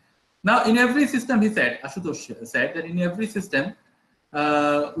geometry. Now, in every system, he said, Ashutosh said that in every system,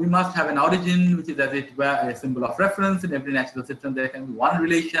 we must have an origin, which is as it were a symbol of reference. In every natural system, there can be one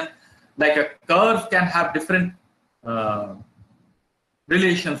relation. Like a curve can have different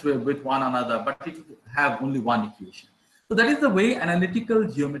relations with one another, but it will have only one equation. So that is the way analytical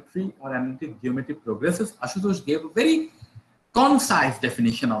geometry or analytic geometry progresses. Ashutosh gave a very concise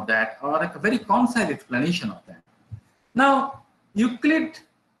definition of that, or like a very concise explanation of that. Now, Euclid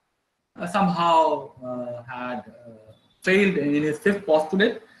somehow had failed in his fifth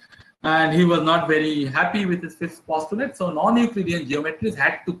postulate, and he was not very happy with his fifth postulate. So non-Euclidean geometries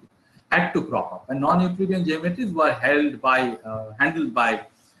had to crop up, and non-Euclidean geometries were handled by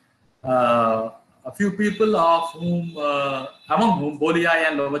a few people, among whom Bolyai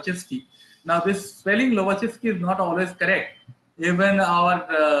and Lobachevsky. Now, this spelling Lobachevsky is not always correct. Even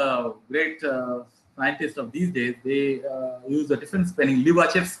our great scientists of these days, they use a different spelling,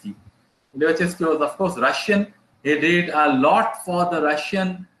 Lobachevsky. Lobachevsky was, of course, Russian. He did a lot for the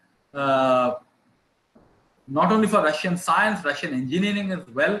Russian, not only for Russian science, Russian engineering as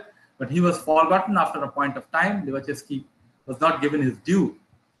well, but he was forgotten after a point of time. Lobachevsky was not given his due.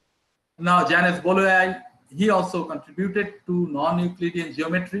 Now, Janus Bolyai, he also contributed to non-Euclidean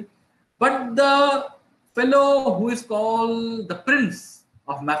geometry, but the fellow who is called the Prince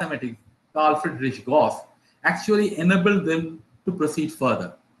of Mathematics, Carl Friedrich Gauss, actually enabled them to proceed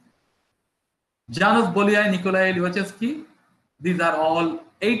further. Janus Bolyai, Nikolai Lobachevsky, these are all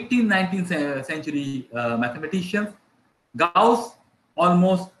 18th, 19th century mathematicians. Gauss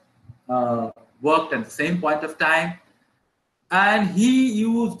almost worked at the same point of time, and he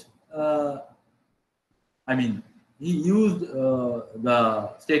used, he used the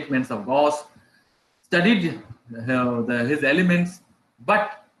statements of Gauss, studied his elements,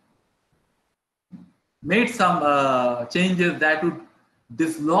 but made some changes that would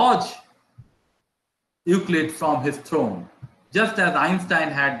dislodge Euclid from his throne. Just as Einstein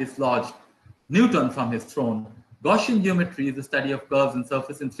had dislodged Newton from his throne, Gaussian geometry is the study of curves and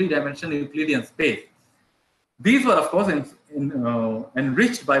surfaces in three-dimensional Euclidean space. These were, of course,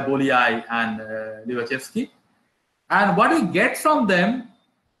 enriched by Bolyai and Lobachevsky. And what we get from them,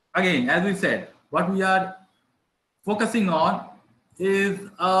 again, as we said, what we are focusing on is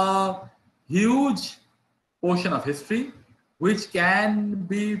a huge portion of history, which can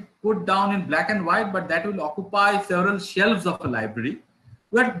be put down in black and white, but that will occupy several shelves of a library.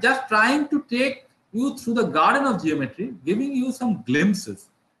 We're just trying to take you through the garden of geometry, giving you some glimpses,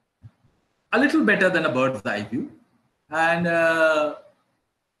 a little better than a bird's eye view. And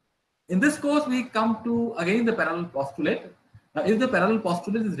in this course, we come to, again, the parallel postulate. Now, if the parallel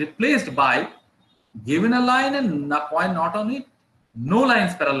postulate is replaced by given a line and a point not on it, no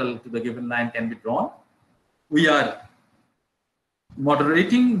lines parallel to the given line can be drawn. We are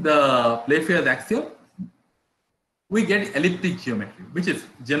moderating the Playfair's axiom. We get elliptic geometry, which is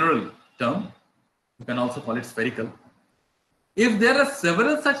general term. You can also call it spherical. If there are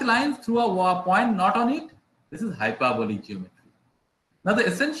several such lines through a point not on it, this is hyperbolic geometry. Now, the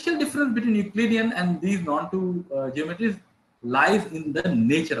essential difference between Euclidean and these non-two geometries lies in the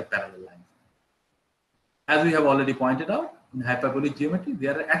nature of parallel lines. As we have already pointed out, in hyperbolic geometry,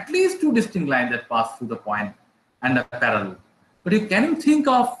 there are at least two distinct lines that pass through the point and are parallel. But you can think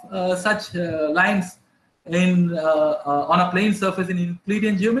of such lines on a plane surface in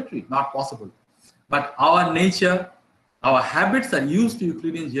Euclidean geometry? Not possible. But our nature, our habits are used to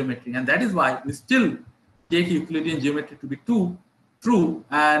Euclidean geometry, and that is why we still take Euclidean geometry to be true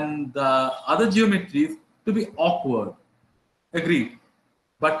and the other geometries to be awkward. Agreed.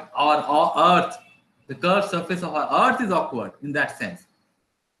 But our Earth, the curved surface of our Earth is awkward in that sense.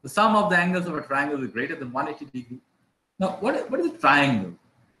 The sum of the angles of a triangle is greater than 180 degrees. Now, what is a triangle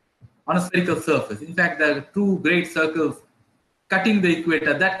on a spherical surface? In fact, there are two great circles cutting the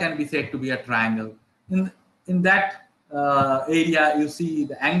equator. That can be said to be a triangle. In that area, you see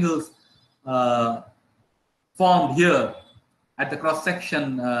the angles formed here at the cross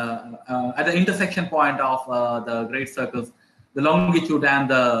section, at the intersection point of the great circles. The longitude and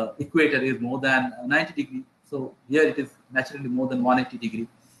the equator is more than 90 degrees. So here it is naturally more than 180 degrees.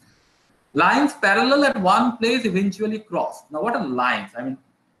 Lines parallel at one place eventually cross. Now, what are lines? I mean,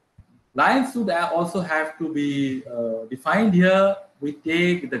 lines should also have to be defined here. We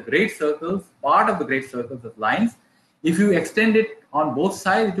take the great circles, part of the great circles as lines. If you extend it on both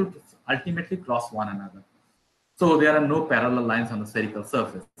sides, it would ultimately cross one another. So there are no parallel lines on the spherical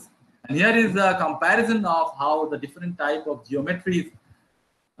surface. And here is a comparison of how the different type of geometries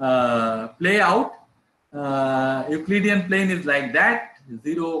play out. Euclidean plane is like that,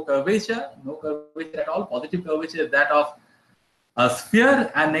 zero curvature, no curvature at all. Positive curvature is that of a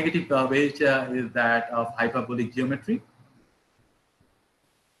sphere, and negative curvature is that of hyperbolic geometry.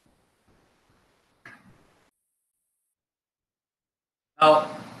 Now,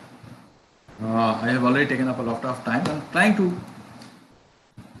 I have already taken up a lot of time. I'm trying to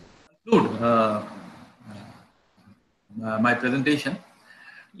conclude my presentation.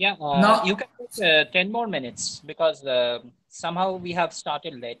 Yeah, now you can take 10 more minutes because somehow we have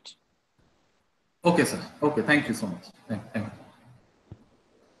started late. Okay, sir. Okay, thank you so much. Thank you.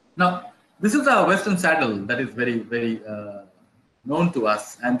 Now, this is a Western saddle that is very, very known to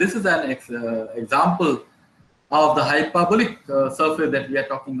us. And this is an example of the hyperbolic surface that we are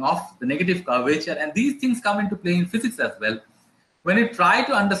talking of, the negative curvature. And these things come into play in physics as well. When you try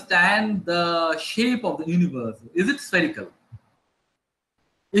to understand the shape of the universe, is it spherical?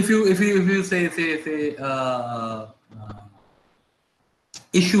 If you say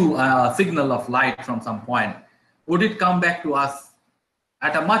issue a signal of light from some point, would it come back to us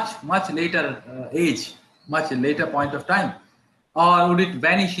at a much later age, much later point of time, or would it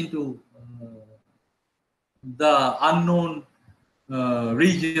vanish into the unknown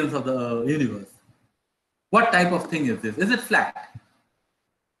regions of the universe? What type of thing is this? Is it flat?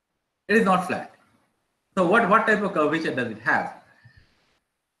 It is not flat. So what type of curvature does it have?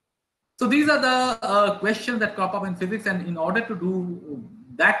 So these are the questions that crop up in physics, and in order to do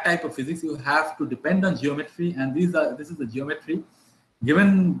that type of physics, you have to depend on geometry, and this is the geometry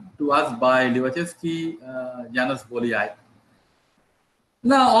given to us by Lobachevsky, Janusz Bolyai.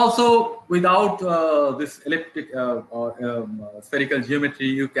 Now, also without this elliptic or spherical geometry,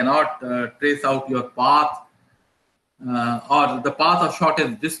 you cannot trace out your path or the path of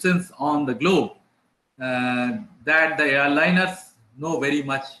shortest distance on the globe. that the airliners know very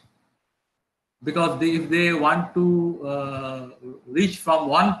much, because if they want to reach from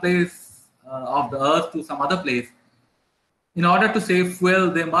one place of the earth to some other place, in order to save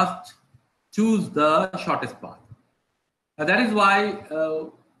fuel, they must choose the shortest path. That is why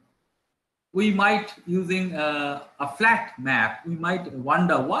we might, using a flat map, we might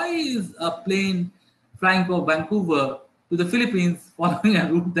wonder why is a plane flying from Vancouver to the Philippines following a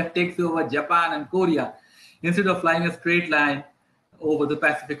route that takes you over Japan and Korea instead of flying a straight line over the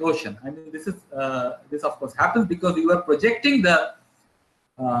Pacific Ocean. I mean, this of course happens because you are projecting the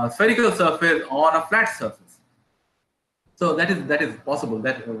spherical surface on a flat surface. So that is possible.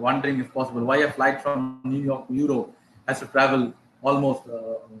 That wondering is possible. Why a flight from New York to Europe has to travel almost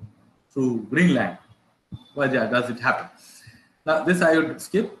through Greenland? Why does it happen? Now, this I would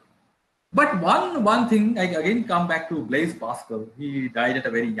skip. But one thing, I again come back to Blaise Pascal. He died at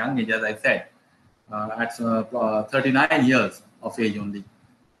a very young age, as I said, at 39 years of age only.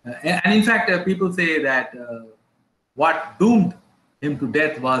 And in fact, people say that what doomed him to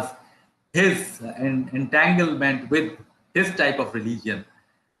death was his entanglement with his type of religion.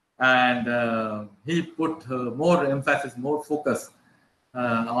 And he put more emphasis, more focus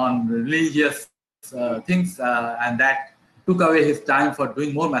on religious things, and that took away his time for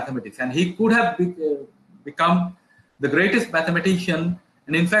doing more mathematics. And he could have become the greatest mathematician,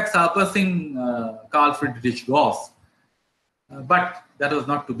 and in fact surpassing Carl Friedrich Gauss. But that was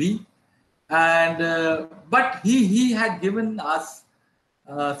not to be. And but he had given us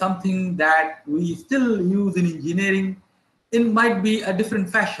something that we still use in engineering in might be a different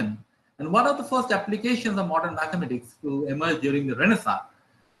fashion. And one of the first applications of modern mathematics to emerge during the Renaissance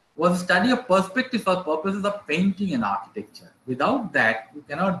was the study of perspective for purposes of painting and architecture. Without that, you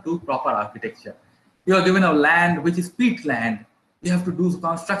cannot do proper architecture. You are given a land which is peat land. You have to do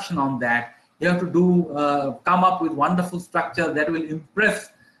construction on that. You have to do come up with wonderful structure that will impress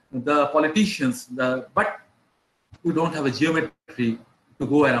the politicians. But you don't have a geometry to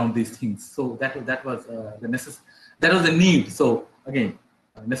go around these things. So that was the necessity. That was the need. So again,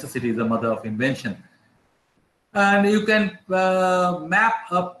 necessity is the mother of invention. And you can map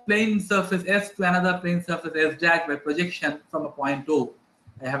a plane surface S to another plane surface S dash by projection from a point O.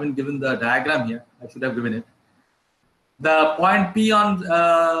 I haven't given the diagram here. I should have given it. The point P on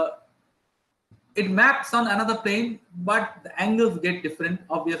it maps on another plane, but the angles get different.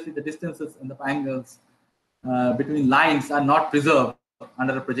 Obviously, the distances and the angles between lines are not preserved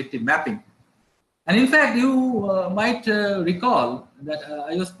under a projective mapping. And in fact, you might recall that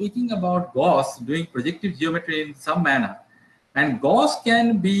I was speaking about Gauss doing projective geometry in some manner. And Gauss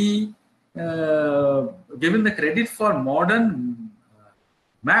can be given the credit for modern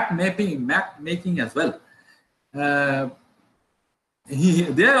map making as well. There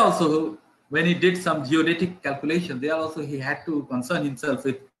also, when he did some geodetic calculation, there also he had to concern himself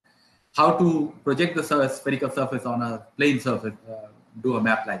with how to project the spherical surface on a plane surface, do a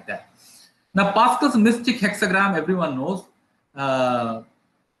map like that. Now, Pascal's mystic hexagram, everyone knows.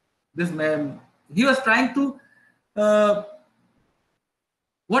 This man, he was trying to,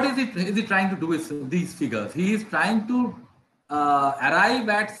 what is he trying to do with these figures? He is trying to arrive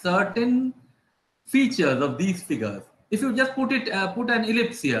at certain features of these figures. If you just put an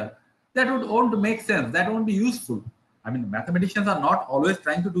ellipse here, that won't make sense. That won't be useful. I mean, mathematicians are not always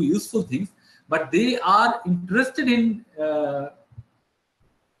trying to do useful things, but they are interested in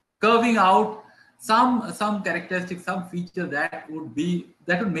curving out some characteristics, some feature that would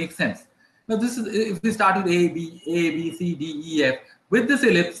make sense. Now, this is if we start with A, B, C, D, E, F. With this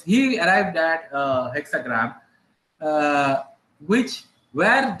ellipse, he arrived at a hexagram,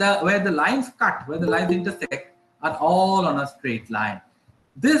 where the lines cut, where the lines intersect, are all on a straight line.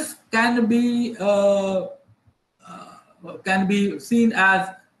 This can be seen as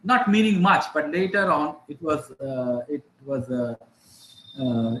not meaning much, but later on it was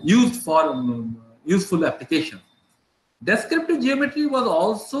used for useful application. Descriptive geometry was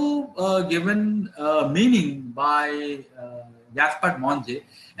also given meaning by Gaspard Monge,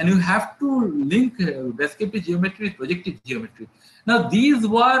 and you have to link descriptive geometry with projective geometry. Now, these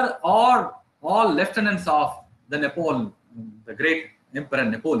were all lieutenants of the Napoleon, the great Emperor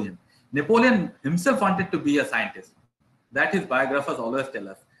Napoleon. Napoleon himself wanted to be a scientist. That his biographers always tell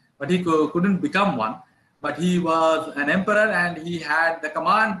us. But he couldn't become one. But he was an emperor, and he had the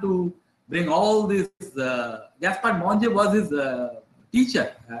command to bring all this. Gaspard Monge was his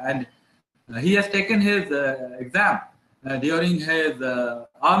teacher, and he has taken his exam during his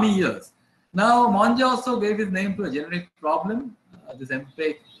army years. Now, Monge also gave his name to a generic problem, this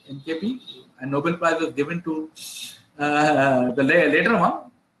MKP, and Nobel Prize was given to the later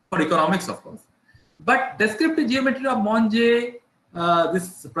one for economics, of course. But descriptive geometry of Monge,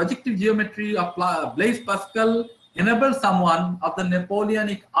 this projective geometry of Blaise Pascal enabled someone of the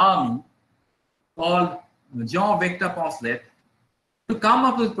Napoleonic army called Jean-Victor Poncelet to come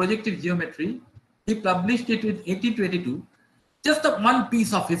up with projective geometry. He published it in 1822. Just one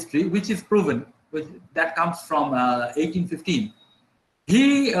piece of history which is proven, that comes from 1815.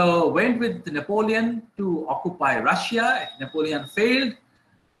 He went with Napoleon to occupy Russia. Napoleon failed.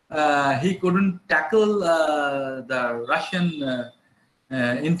 He couldn't tackle the Russian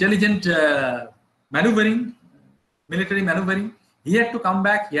intelligent maneuvering, military maneuvering. He had to come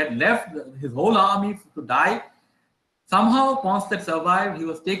back. He had left his whole army to die. Somehow Poncelet survived. He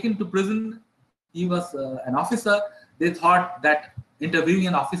was taken to prison. He was an officer. They thought that interviewing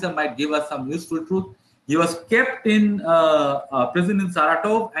an officer might give us some useful truth. He was kept in a prison in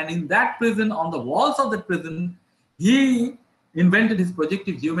Saratov, and in that prison, on the walls of that prison, he invented his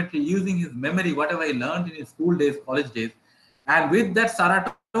projective geometry using his memory, whatever he learned in his school days, college days. And with that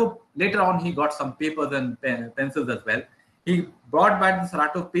Saratov, later on, he got some papers and pencils as well. He brought back the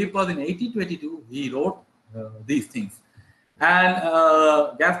Saratov papers in 1822. He wrote these things. And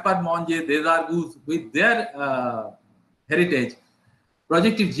Gaspard Monge, Desargues, with their heritage,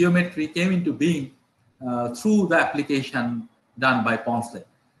 projective geometry came into being through the application done by Poncelet.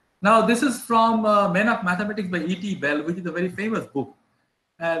 Now, this is from Men of Mathematics by E.T. Bell, which is a very famous book.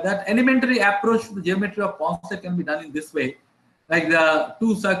 That elementary approach to the geometry of Poncelet can be done in this way, like the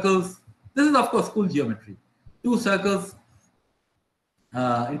two circles. This is, of course, school geometry. Two circles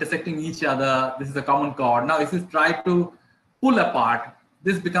intersecting each other. This is a common chord. Now, if you try to pull apart,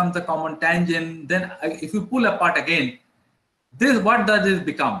 this becomes a common tangent. Then, if you pull apart again, what does this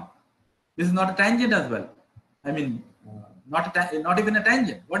become? This is not a tangent as well. I mean, not even a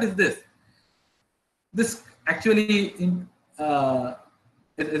tangent. What is this? This actually is a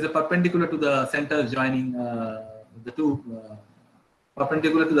perpendicular to the centers joining the two,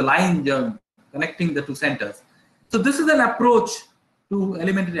 perpendicular to the line connecting the two centers. So this is an approach to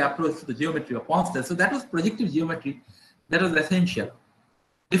elementary approach to the geometry of Poncelet. So that was projective geometry. That was essential.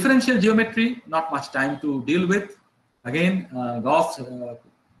 Differential geometry, not much time to deal with. Again, Gauss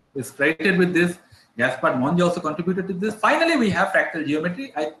is credited with this. Gaspard Monge also contributed to this. Finally, we have fractal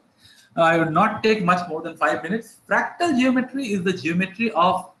geometry. I would not take much more than 5 minutes. Fractal geometry is the geometry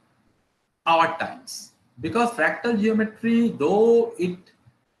of our times. Because fractal geometry, though it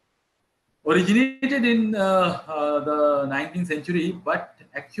originated in the 19th century, but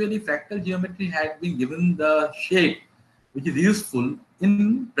actually fractal geometry had been given the shape which is useful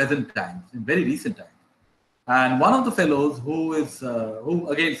in present times, in very recent times. And one of the fellows who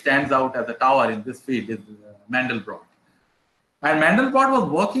again stands out as a tower in this field is Mandelbrot. And Mandelbrot was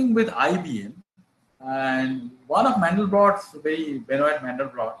working with IBM. And one of Mandelbrot's, Benoit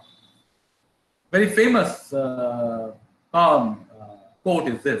Mandelbrot, very famous quote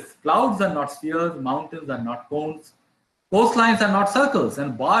is this: clouds are not spheres, mountains are not cones, coastlines are not circles,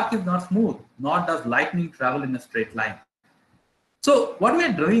 and bark is not smooth, nor does lightning travel in a straight line. So what we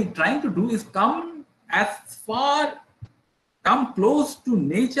are trying to do is come close to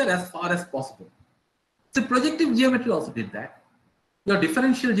nature as far as possible. So projective geometry also did that. Your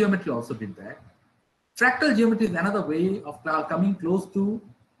differential geometry also did that. Fractal geometry is another way of coming close to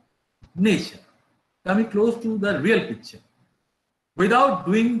nature, coming close to the real picture, without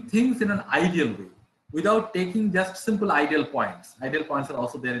doing things in an ideal way, without taking just simple ideal points. Ideal points are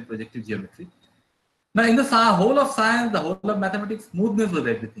also there in projective geometry. Now, in the whole of science, the whole of mathematics, smoothness was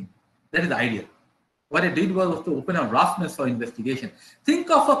everything. That is ideal. What it did was to open a roughness for investigation.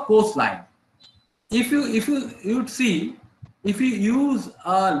 Think of a coastline. If you'd see, if you use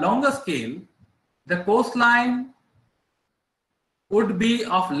a longer scale, the coastline would be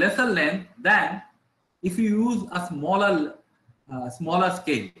of lesser length than if you use a smaller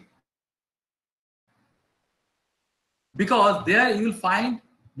scale. Because there you will find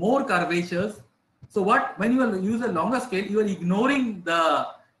more curvatures. So when you use a longer scale, you are ignoring the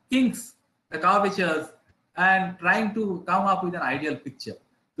kinks, the curvatures, and trying to come up with an ideal picture.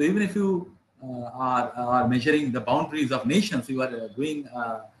 So even if you are measuring the boundaries of nations, you are doing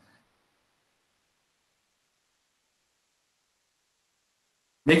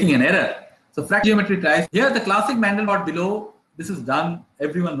making an error. So fractal geometry tries. Here the classic Mandelbrot below. This is done.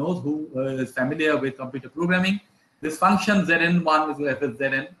 Everyone knows who is familiar with computer programming. This function Zn1 is f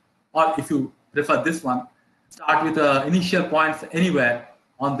Zn, or if you prefer this one, start with initial points anywhere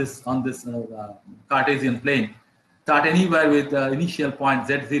on this Cartesian plane. Start anywhere with initial point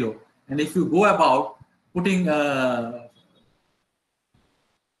z0, and if you go about putting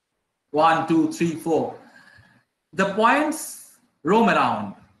 1, 2, 3, 4, the points roam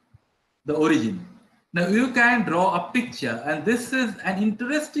around the origin. Now you can draw a picture, and this is an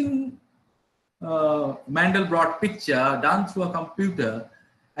interesting Mandelbrot picture done through a computer,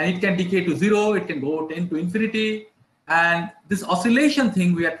 and it can decay to 0, it can go 10 to infinity, and this oscillation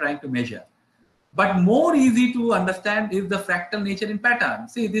thing we are trying to measure. But more easy to understand is the fractal nature in pattern.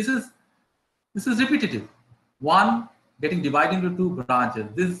 See, this is repetitive. One getting divided into 2 branches.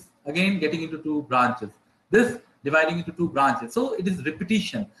 This again getting into 2 branches. This dividing into 2 branches. So it is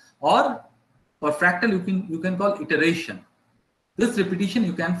repetition, or for fractal you can call iteration. This repetition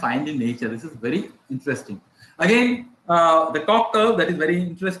you can find in nature. This is very interesting. Again, the Koch curve, that is very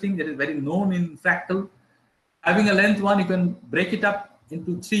interesting, that is very known in fractal. Having a length 1, you can break it up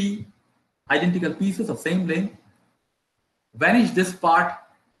into 3 identical pieces of same length. Vanish this part,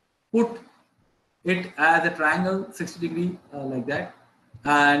 put it as a triangle 60 degree like that,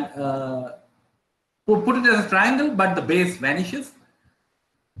 and put it as a triangle, but the base vanishes.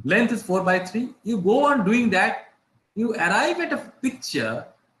 Length is 4 by 3. You go on doing that, you arrive at a picture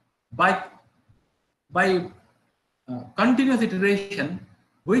by continuous iteration,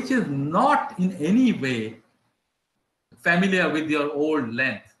 which is not in any way familiar with your old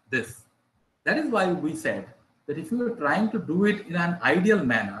length. That is why we said that if you are trying to do it in an ideal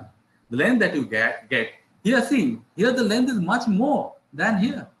manner, the length that you get here, see, here the length is much more than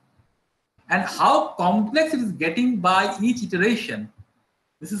here. And how complex it is getting by each iteration.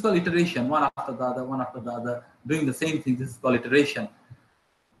 This is called iteration, one after the other, doing the same thing. This is called iteration.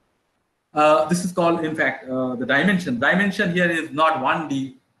 This is called, in fact, the dimension. Dimension here is not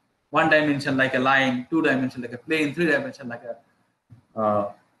 1D, 1 dimension like a line, 2 dimension like a plane, 3 dimension like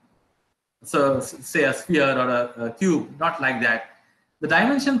a, so say a sphere or a cube, not like that. The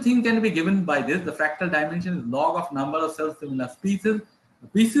dimension thing can be given by this. The fractal dimension is log of number of self-similar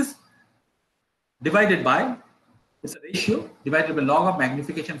pieces divided by, it's a ratio, divided by log of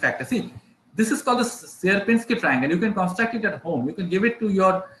magnification factor. See, this is called the Sierpinski triangle. You can construct it at home. You can give it to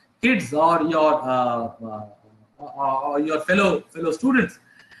your kids or your fellow students.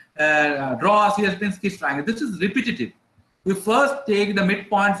 Draw a Sierpinski triangle. This is repetitive. You first take the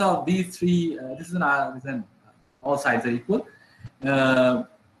midpoints of these 3. This is all sides are equal.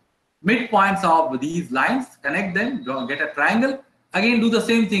 Midpoints of these lines, connect them, get a triangle. Again, do the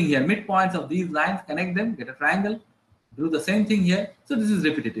same thing here. Midpoints of these lines, connect them, get a triangle. Do the same thing here. So this is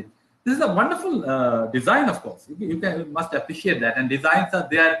repetitive. This is a wonderful design, of course. You must appreciate that. And designs are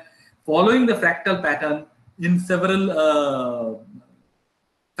there following the fractal pattern in several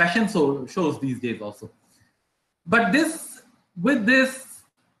fashion shows these days also. But with this,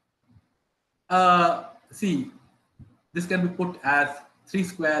 see, this can be put as 3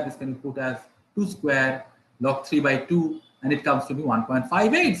 square, this can be put as 2 square, log 3 by 2, and it comes to be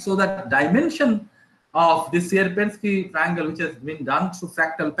 1.58. So that dimension of this Sierpinski triangle, which has been done through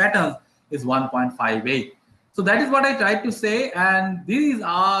fractal patterns, is 1.58. So that is what I tried to say, and these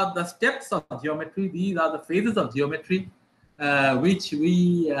are the steps of geometry. These are the phases of geometry, which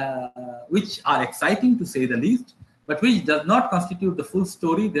are exciting to say the least, but which does not constitute the full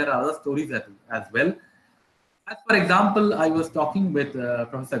story. There are other stories as well. As for example, I was talking with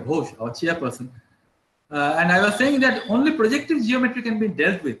Professor Ghosh, our chairperson, and I was saying that only projective geometry can be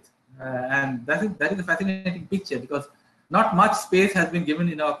dealt with, and that is a fascinating picture, because not much space has been given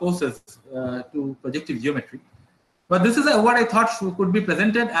in our courses to projective geometry. But this is what I thought could be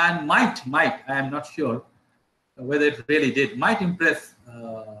presented, and might, I am not sure whether it really did, might impress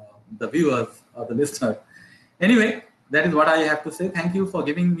the viewers or the listener. Anyway, that is what I have to say. Thank you for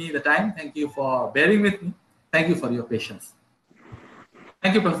giving me the time. Thank you for bearing with me. Thank you for your patience.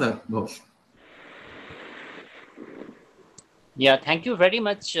 Thank you, Professor Ghosh. Yeah, thank you very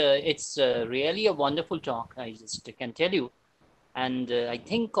much. It's really a wonderful talk, I just can tell you. And I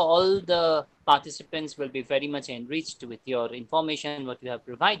think all the participants will be very much enriched with your information, what you have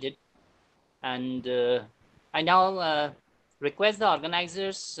provided. And I now request the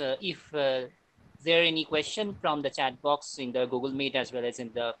organizers, if there are any question from the chat box in the Google Meet as well as in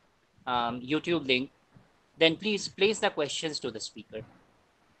the YouTube link, then please place the questions to the speaker.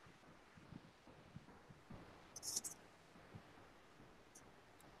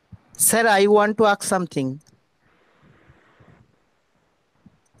 Sir, I want to ask something.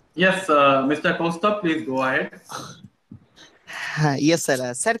 Yes, Mr. Costa, please go ahead. Yes,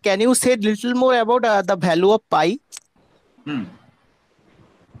 sir. Sir, can you say a little more about the value of pi?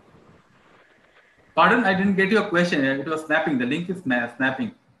 Pardon, I didn't get your question. It was snapping. The link is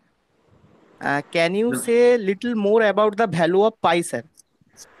snapping. Can you say a little more about the value of pi, sir?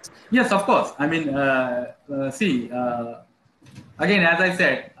 Yes, of course. I mean, see, again, as I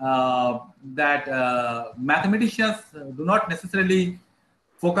said, that mathematicians do not necessarily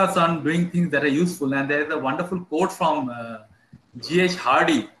focus on doing things that are useful. And there is a wonderful quote from G.H.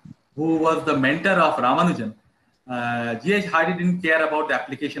 Hardy, who was the mentor of Ramanujan. G.H. Hardy didn't care about the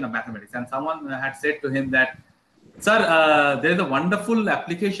application of mathematics, and someone had said to him that, "Sir, there is a wonderful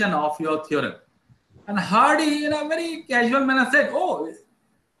application of your theorem." And Hardy, in a very casual manner, said, "Oh,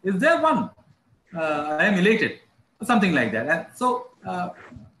 is there one? I am elated," something like that. And so,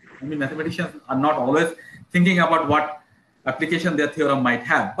 I mean, mathematicians are not always thinking about what application their theorem might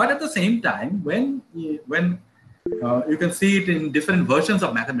have. But at the same time, when you can see it in different versions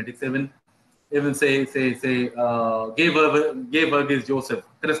of mathematics, even say Gay Verghese Joseph,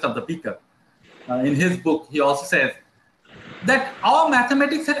 Crest of the Peaker, in his book, he also says that our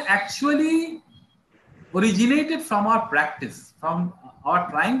mathematics had actually originated from our practice, from our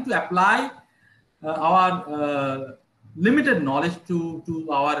trying to apply our limited knowledge to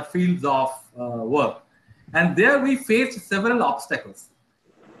our fields of work. And there we faced several obstacles.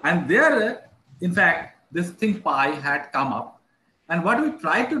 And there, in fact, this thing pi had come up. And what we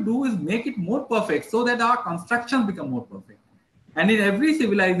tried to do is make it more perfect so that our constructions become more perfect. And in every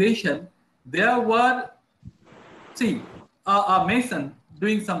civilization, there were, see, a mason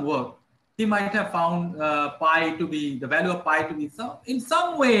doing some work, he might have found the value of pi to be in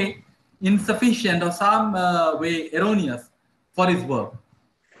some way insufficient or some way erroneous for his work.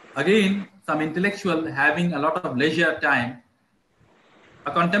 Again, some intellectual having a lot of leisure time,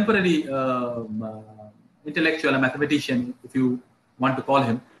 a contemporary intellectual, a mathematician, if you want to call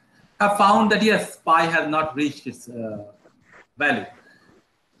him, have found that yes, pi has not reached its value.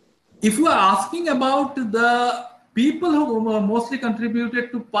 If you are asking about the people who mostly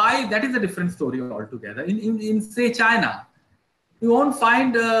contributed to pi, that is a different story altogether. In say China, you won't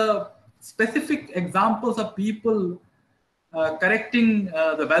find specific examples of people correcting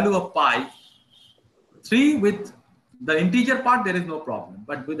the value of pi. 3 with the integer part, there is no problem.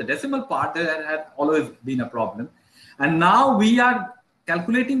 But with the decimal part, there has always been a problem. And now we are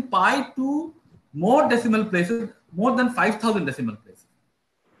calculating pi to more decimal places, more than 5,000 decimal places.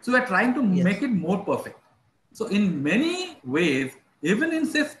 So we are trying to make it more perfect. So in many ways, even in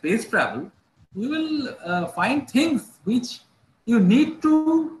say space travel, you will find things which you need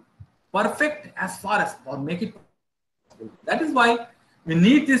to perfect as far as, or make it possible. That is why we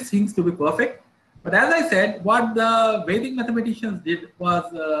need these things to be perfect. But as I said, what the Vedic mathematicians did was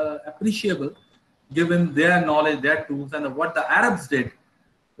appreciable, given their knowledge, their tools, and what the Arabs did,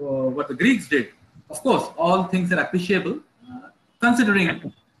 what the Greeks did. Of course, all things are appreciable,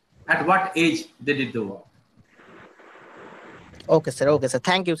 considering at what age they did the work. Okay, sir. Okay, sir.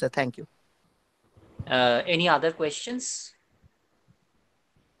 Thank you, sir. Thank you. Any other questions?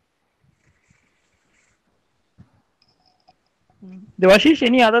 Devashish,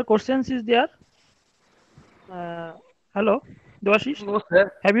 any other questions is there? Hello, Devashish. No,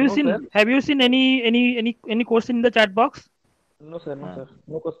 sir. Have you No, seen? sir. Have you seen any question in the chat box? No, sir. No, sir.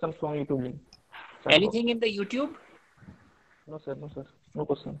 No questions from YouTube. Anything in the YouTube? No, sir. No, sir. No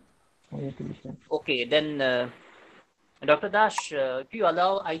question from YouTube. Okay, then Dr. Dash, if you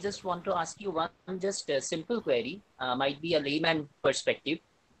allow, I just want to ask you one just simple query, might be a layman perspective.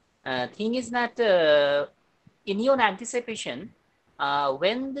 Thing is that in your anticipation,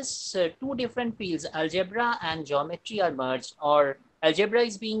 when this two different fields, algebra and geometry, are merged, or algebra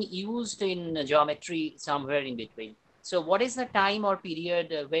is being used in geometry somewhere in between. So what is the time or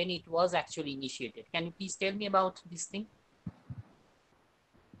period when it was actually initiated? Can you please tell me about this thing?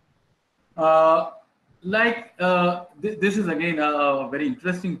 This is again a very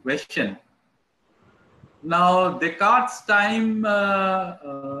interesting question. Now, Descartes' time,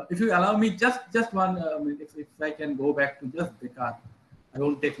 if you allow me just one, if I can go back to just Descartes, I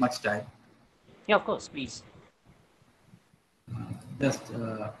won't take much time. Yeah, of course, please. Just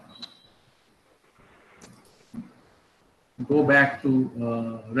go back to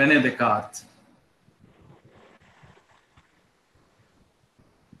René Descartes.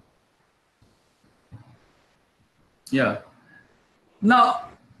 Yeah. Now,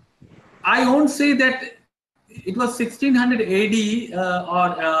 I won't say that it was 1600 AD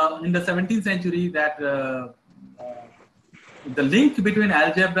or in the 17th century that the link between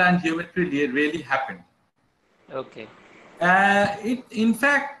algebra and geometry really happened. Okay. It, in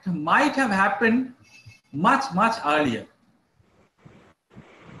fact, might have happened much earlier.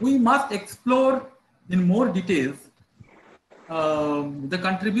 We must explore in more details the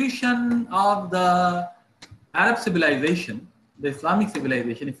contribution of the Arab civilization, the Islamic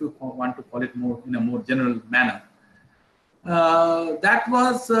civilization, if you want to call it more in a more general manner. That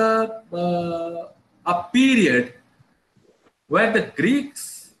was a period where the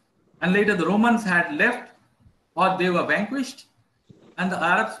Greeks and later the Romans had left, or they were vanquished, and the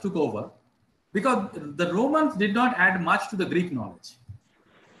Arabs took over, because the Romans did not add much to the Greek knowledge.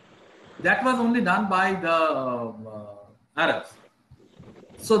 That was only done by the Arabs.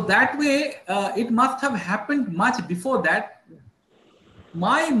 So that way, it must have happened much before that.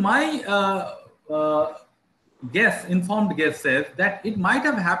 My informed guess says that it might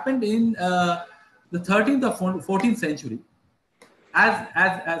have happened in the 13th or 14th century.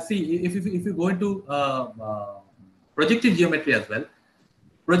 As see, if you go into projective geometry as well,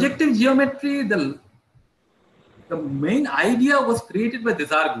 projective geometry, the main idea was created by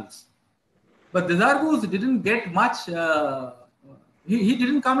Desargues, but Desargues didn't get much. He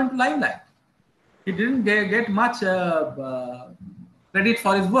didn't come into limelight. He didn't get much credit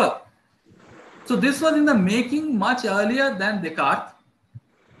for his work. So this was in the making much earlier than Descartes.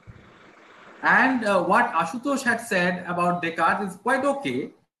 And what Ashutosh had said about Descartes is quite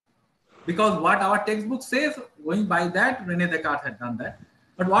okay, because what our textbook says, going by that, René Descartes had done that.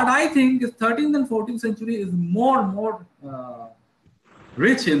 But what I think is 13th and 14th century is more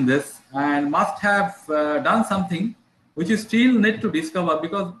rich in this, and must have done something which is still need to discover,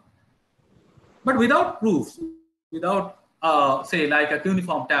 but without proofs, without say like a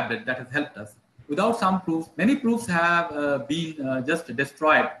cuneiform tablet that has helped us, without some proofs, many proofs have been just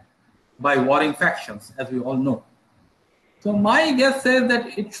destroyed by warring factions, as we all know. So my guess says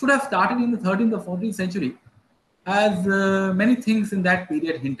that it should have started in the 13th or 14th century, as many things in that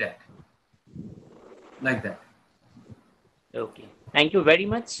period hint at, like that. Okay, thank you very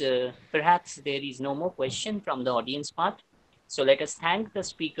much. Perhaps there is no more question from the audience part. So let us thank the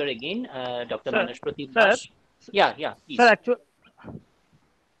speaker again, Dr. Manashpratim Das. Yeah, please. Sir, actually,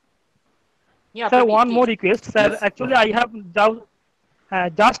 yeah, sir, Pratik, one please. more request, sir. Yes. Actually, I have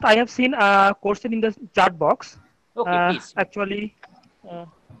just I have seen a question in the chat box. Okay, please. Actually,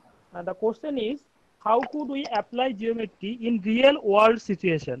 the question is, how could we apply geometry in real world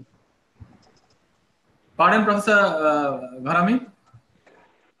situation? Pardon, Professor Gharami?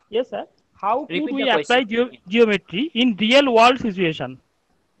 Yes, sir. How could Repeat we the apply geometry in real world situation?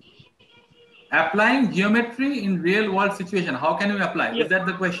 Applying geometry in real world situation, how can we apply? Yes. Is that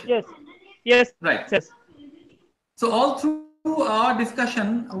the question? Yes. Right. Yes. So all through our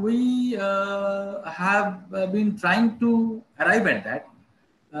discussion, we have been trying to arrive at that.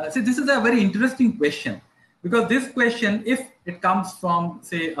 See, this is a very interesting question, because this question, if it comes from,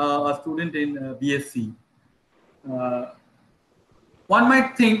 say, a student in BSc, one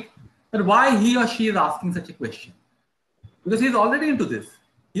might think that why he or she is asking such a question, because he is already into this.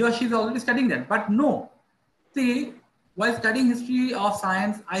 He or she is already studying that. But no, see, while studying history of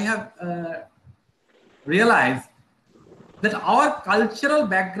science, I have realized that our cultural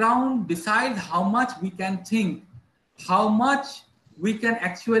background decides how much we can think, how much we can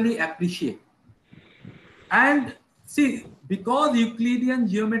actually appreciate. And see, because Euclidean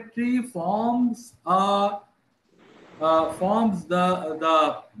geometry forms the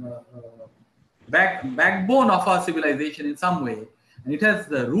backbone of our civilization in some way, and it has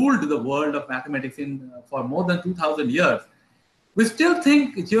ruled the world of mathematics for more than 2,000 years, we still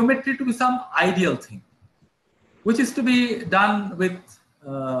think geometry to be some ideal thing, which is to be done with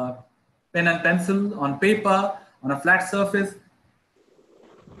pen and pencil on paper, on a flat surface.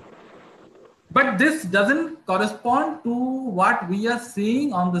 But this doesn't correspond to what we are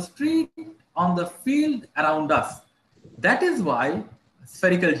seeing on the street, on the field around us. That is why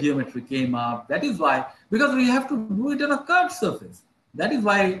spherical geometry came up. That is why, because we have to do it on a curved surface. That is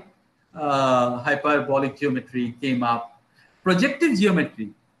why hyperbolic geometry came up. Projective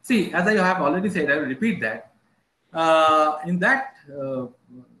geometry. See, as I have already said, I will repeat that. In that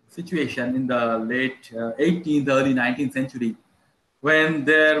situation, in the late 18th, early 19th century, when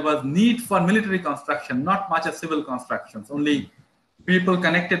there was need for military construction, not much of civil constructions, only people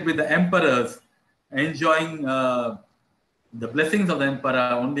connected with the emperors, enjoying the blessings of the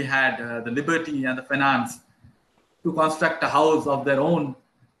emperor, only had the liberty and the finance to construct a house of their own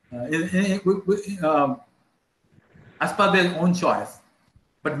as per their own choice.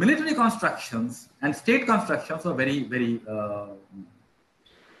 But military constructions and state constructions were very, very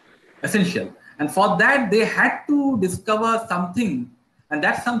essential. And for that, they had to discover something. And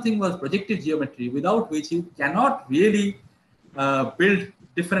that something was projective geometry, without which you cannot really build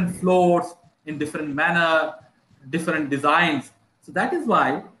different floors in different manner, different designs. So that is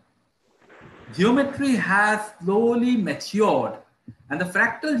why geometry has slowly matured. And the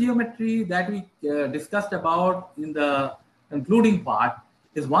fractal geometry that we discussed about in the concluding part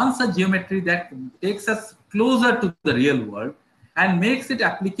is one such geometry that takes us closer to the real world and makes it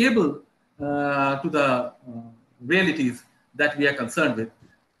applicable to the realities that we are concerned with.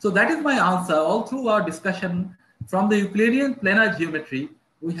 So that is my answer. All through our discussion, From the Euclidean planar geometry,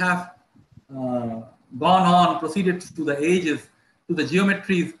 we have proceeded to the edges, to the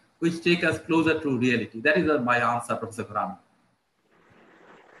geometries which take us closer to reality. That is my answer, Professor Gharami.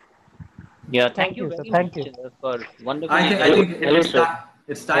 Yeah, thank you sir. very Thank much you. for wonderful. I think Hello, sir.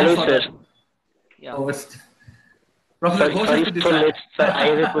 it's time Hello, for sir. the. Yeah. Oh, Professor Ghosh Sorry has to for late, decide. sir. I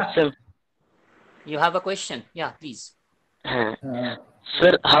have a question. You have a question? Yeah, please.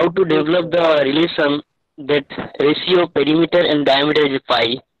 Sir, how to develop the relation that ratio perimeter and diameter is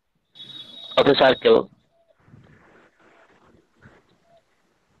pi of a circle?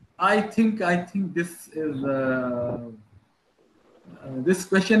 I think this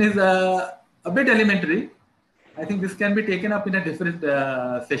question is a bit elementary. I think this can be taken up in a different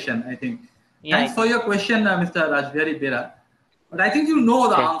session. I think. Yeah, Thanks for your question, Mr. Rajbihari Bera. But I think you know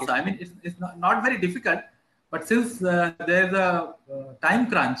the Thank you. answer. I mean, it's not very difficult. But since there's a time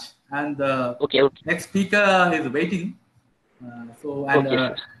crunch and the Okay. next speaker is waiting, Okay,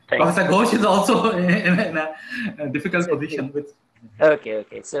 sir. Thank Professor Ghosh is also in a difficult position with.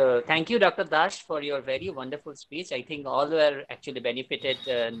 Okay. So thank you, Dr. Dash, for your very wonderful speech. I think all were actually benefited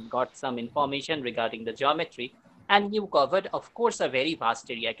and got some information regarding the geometry. And you covered, of course, a very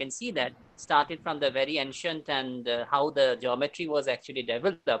vast area. I can see that started from the very ancient and how the geometry was actually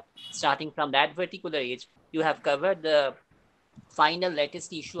developed. Starting from that particular age, you have covered the final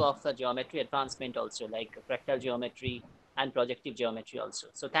latest issue of the geometry advancement also, like fractal geometry and projective geometry also.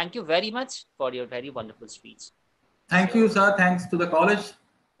 So thank you very much for your very wonderful speech. Thank you, sir. Thanks to the college,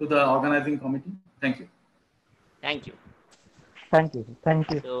 to the organizing committee. Thank you. Thank you. Thank you.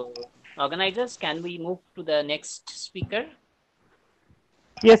 Thank you. So, organizers, can we move to the next speaker?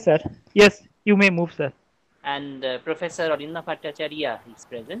 Yes, sir. Yes, you may move, sir. And Professor Rtdmms Bhattacharya is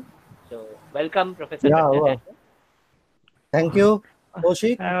present. So, welcome, Professor Yeah, Bhattacharya. thank you,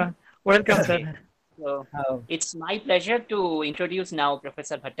 Kaushik. Welcome, sir. Okay. So, Uh, it's my pleasure to introduce now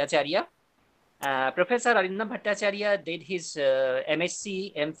Professor Bhattacharya. Professor Rtdmms Bhattacharya did his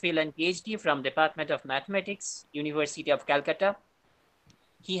MSc, MPhil and PhD from Department of Mathematics, University of Calcutta.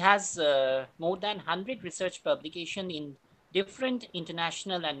 He has more than 100 research publications in different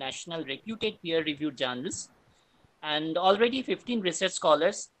international and national reputed peer-reviewed journals, and already 15 research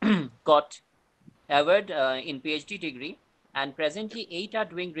scholars got award in PhD degree, and presently 8 are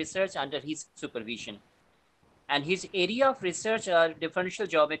doing research under his supervision. And his area of research are differential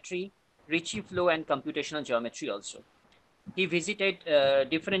geometry, Ricci flow, and computational geometry also. He visited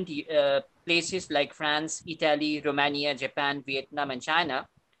different places like France, Italy, Romania, Japan, Vietnam, and China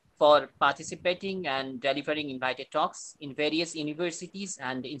for participating and delivering invited talks in various universities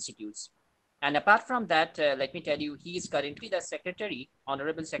and institutes. And apart from that, let me tell you, he is currently the secretary,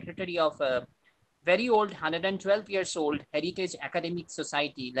 honorable secretary of a very old, 112 years old heritage academic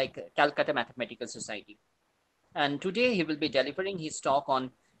society like Calcutta Mathematical Society. And today he will be delivering his talk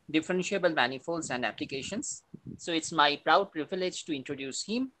on differentiable manifolds and applications. So it's my proud privilege to introduce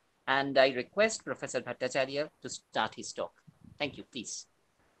him, and I request Professor Bhattacharya to start his talk. Thank you, please.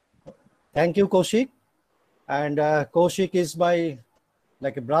 Thank you, Kaushik. And Kaushik is my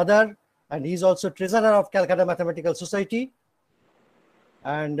a brother, and he's also treasurer of Calcutta Mathematical Society.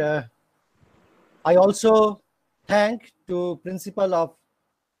 And I also thank to principal of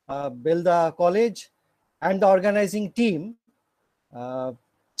Belda College and the organizing team,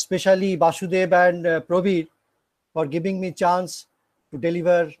 especially Basudev and Probir, for giving me chance to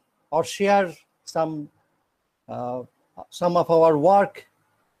deliver or share some of our work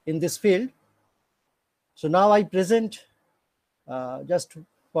in this field. So now I present just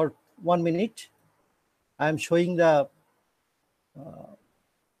for 1 minute. I am showing the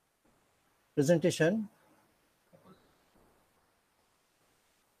presentation.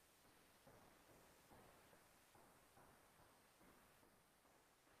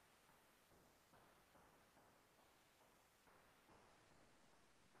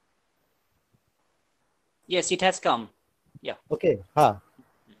 Yes, it has come. Yeah. Okay.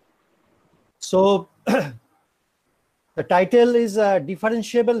 So the title is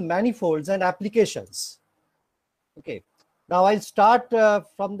Differentiable Manifolds and Applications. Okay. Now I'll start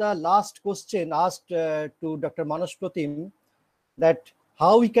from the last question asked to Dr. Manashpratim, that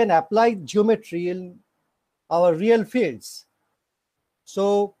how we can apply geometry in our real fields.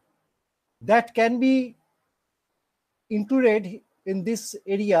 So that can be included in this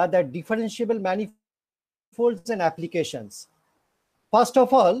area, that differentiable manifolds and applications. First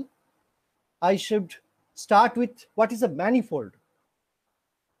of all, I should start with what is a manifold.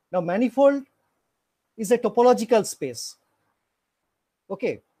 Now, manifold is a topological space.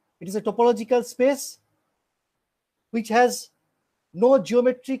 Okay, it is a topological space which has no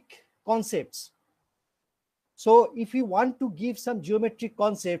geometric concepts. So if you want to give some geometric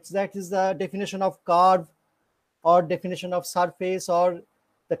concepts, that is the definition of curve or definition of surface or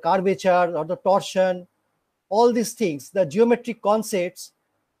the curvature or the torsion, all these things, the geometric concepts,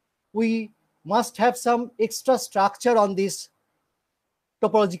 we must have some extra structure on this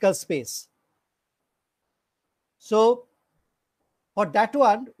topological space. So for that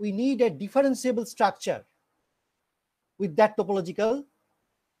one, we need a differentiable structure with that topological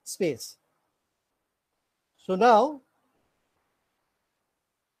space. So now,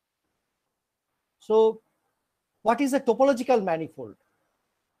 what is a topological manifold?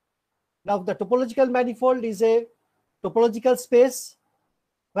 Now, the topological manifold is a topological space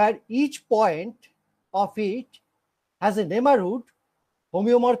where each point of it has a neighborhood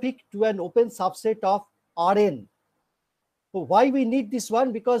homeomorphic to an open subset of Rn. So why we need this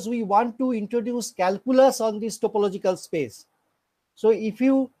one? Because we want to introduce calculus on this topological space. So if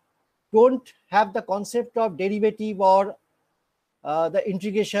you don't have the concept of derivative or the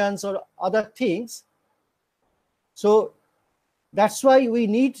integrations or other things, so that's why we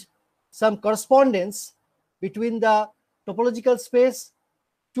need some correspondence between the topological space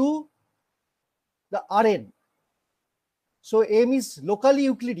to the Rn. So M is locally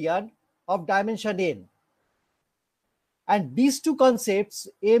Euclidean of dimension n. And these two concepts,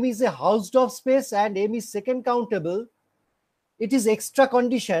 M is a Hausdorff space and M is second countable, it is extra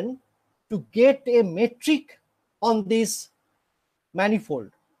condition to get a metric on this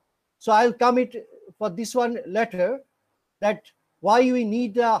manifold. So I'll come it for this one later, that why we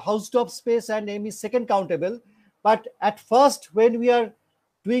need a Hausdorff space and M is second countable. But at first, when we are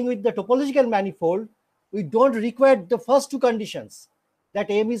doing with the topological manifold, we don't require the first two conditions, that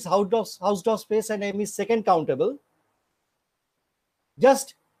M is Hausdorff space and M is second countable.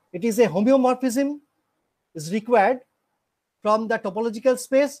 Just it is a homeomorphism is required from the topological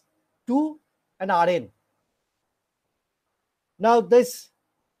space to an Rn. Now the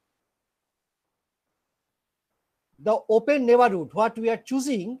open neighborhood, what we are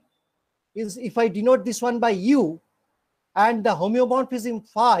choosing is, if I denote this one by U and the homeomorphism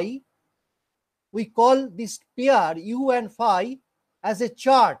phi, we call this pair U and phi as a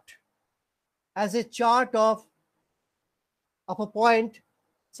chart of a point.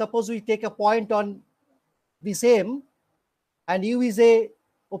 Suppose we take a point on this M and U is a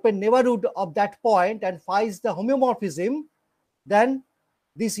open neighborhood of that point and phi is the homeomorphism, then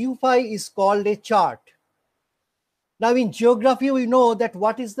this U phi is called a chart. Now in geography, we know that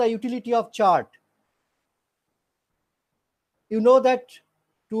what is the utility of chart. You know that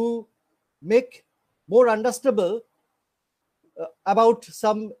to make more understandable about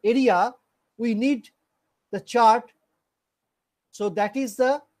some area, we need the chart. So that is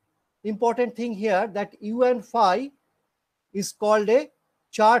the important thing here, that U and phi is called a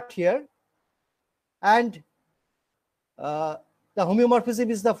chart here, and the homeomorphism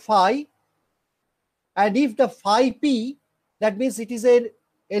is the phi. And if the phi p, that means it is an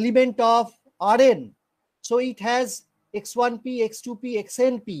element of Rn. So it has x1p, x2p,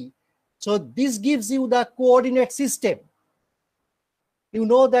 xnp. So this gives you the coordinate system. You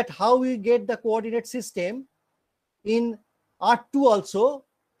know that how we get the coordinate system. In R2 also,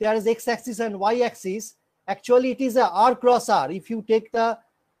 there is x-axis and y-axis. Actually, it is a R cross R. If you take the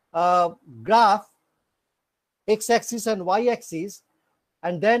graph, x-axis and y-axis,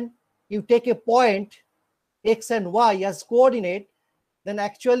 and then you take a point x and y as coordinate, then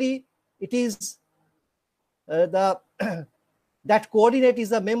actually it is that coordinate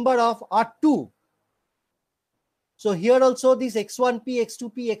is a member of R2. So here also this x1p,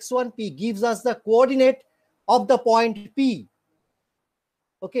 x2p, x1p gives us the coordinate of the point P.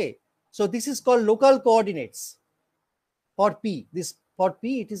 Okay, so this is called local coordinates for P. This for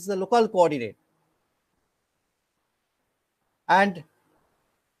P, it is the local coordinate. And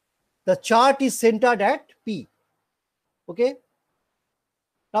the chart is centered at P. Okay.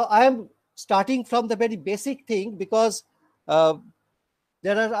 Now I am starting from the very basic thing, because Probir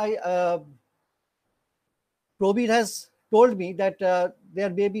has told me that there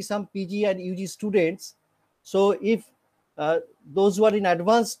may be some PG and UG students. So if those who are in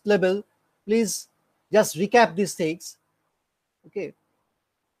advanced level, please just recap these things. Okay.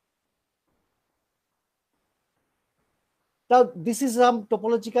 Now this is some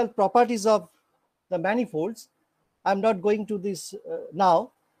topological properties of the manifolds. I'm not going to this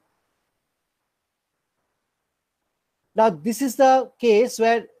now. Now this is the case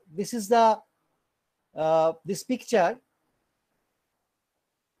where this is the this picture.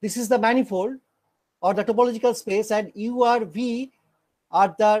 This is the manifold or the topological space, and U or V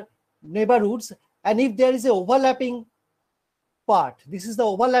are the neighborhoods. And if there is a overlapping part, this is the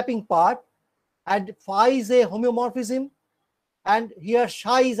overlapping part, and phi is a homeomorphism, and here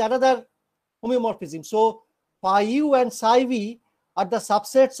psi is another homeomorphism. So phi u and psi v are the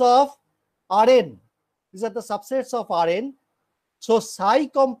subsets of Rn. These are the subsets of Rn. So psi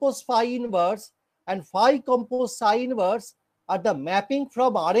compose phi inverse and phi compose psi inverse are the mapping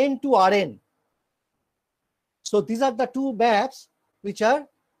from Rn to Rn. So these are the two maps which are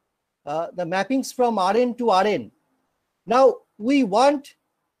the mappings from Rn to Rn. Now we want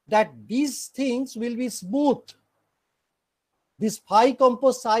that these things will be smooth. This phi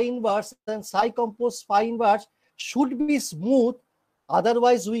compose psi inverse and psi compose phi inverse should be smooth,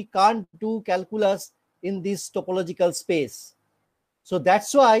 otherwise we can't do calculus in this topological space. So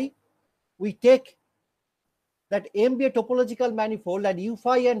that's why we take that M be a topological manifold and U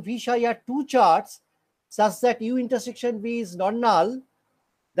phi and V psi are two charts such that U intersection V is non-null.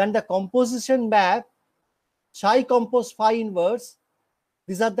 Then the composition map psi compose phi inverse,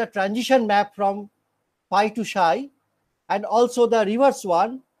 these are the transition map from phi to psi, and also the reverse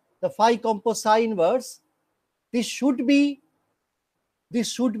one, the phi compose psi inverse. This should be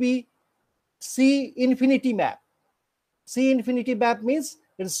C infinity map. C infinity map means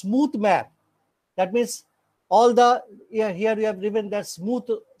it's smooth map. That means all the here we have given that smooth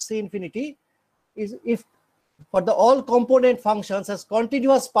C infinity is if for the all component functions has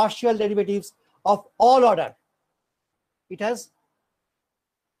continuous partial derivatives of all order. It has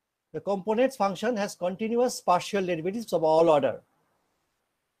the components function has continuous partial derivatives of all order.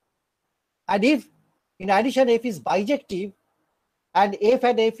 And if in addition f is bijective and f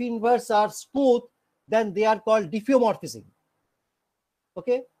and f inverse are smooth, then they are called diffeomorphism.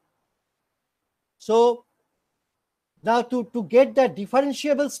 Okay. So now to get the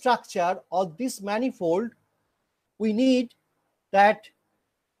differentiable structure of this manifold, we need that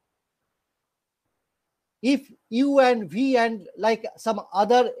if U and V and like some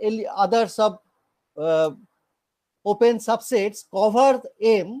other sub open subsets cover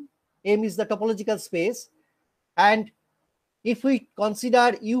M is the topological space, and if we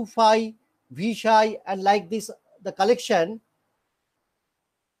consider U phi, V psi and like this the collection,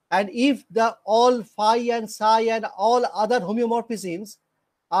 and if the all phi and psi and all other homeomorphisms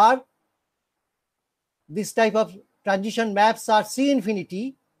are this type of transition maps are C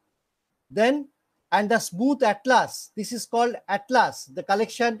infinity, then and the smooth atlas, this is called atlas, the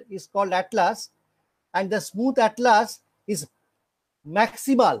collection is called atlas, and the smooth atlas is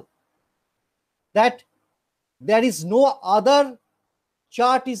maximal, that there is no other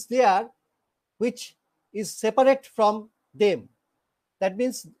chart is there which is separate from them. That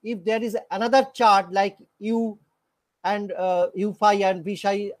means if there is another chart like U and U phi and V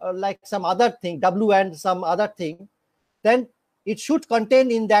psi like some other thing, W and some other thing, then it should contain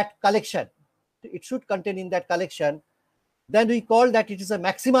in that collection. It should contain in that collection. Then we call that it is a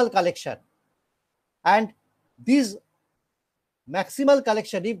maximal collection. And this maximal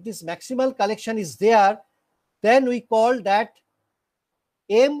collection, if this maximal collection is there, then we call that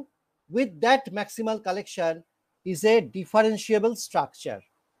M with that maximal collection is a differentiable structure.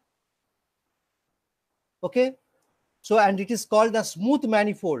 Okay. So, and it is called the smooth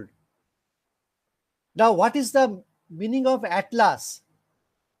manifold. Now, what is the meaning of atlas?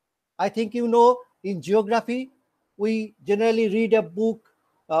 I think you know in geography, we generally read a book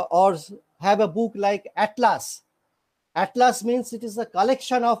or have a book like atlas. Atlas means it is a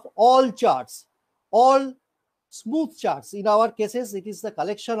collection of all charts, all smooth charts. In our cases, it is the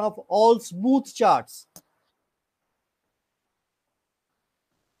collection of all smooth charts.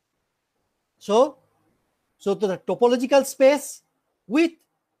 So to the topological space with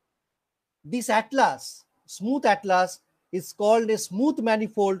this atlas, smooth atlas is called a smooth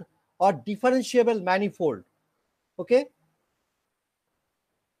manifold or differentiable manifold. Okay.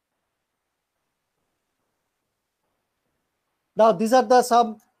 Now these are the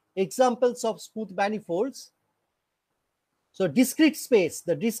some examples of smooth manifolds. So discrete space,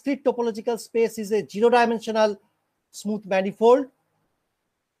 the discrete topological space is a zero-dimensional smooth manifold.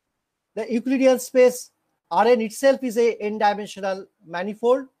 The Euclidean space Rn itself is a n-dimensional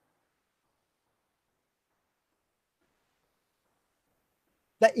manifold.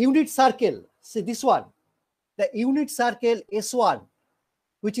 The unit circle, see this one, the unit circle S1,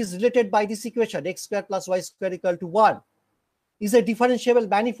 which is related by this equation x square plus y square equal to 1, is a differentiable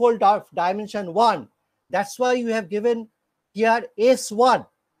manifold of dimension 1. That's why you have given here S1.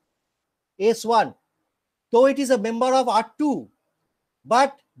 S1, though it is a member of R2,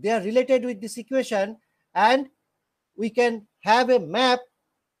 but they are related with this equation, and we can have a map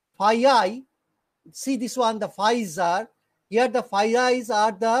phi I. See this one, the phi's are here, the phi i's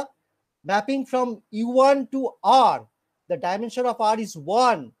are the mapping from U1 to R. The dimension of R is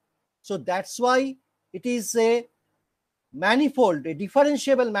 1. So that's why it is a manifold, a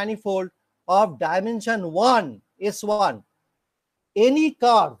differentiable manifold of dimension 1, S1. Any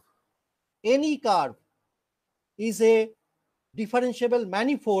curve is a differentiable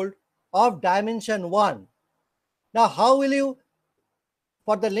manifold of dimension 1. Now, how will you,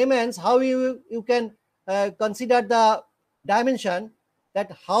 for the layman's, how you can consider the dimension,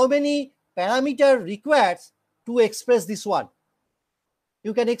 that how many parameter requires to express this one?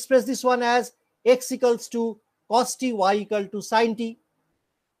 You can express this one as x equals to cos t, y equal to sin t.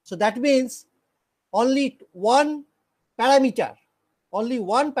 So that means only one parameter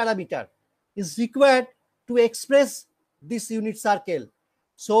is required to express this unit circle.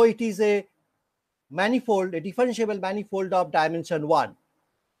 So it is a manifold, a differentiable manifold of dimension 1.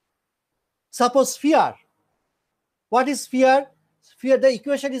 Suppose sphere. What is sphere? Sphere, the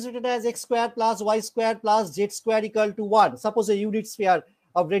equation is written as x square plus y square plus z square equal to 1. Suppose a unit sphere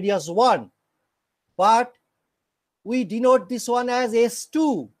of radius 1. But we denote this one as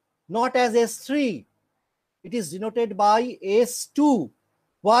S2, not as S3. It is denoted by S2.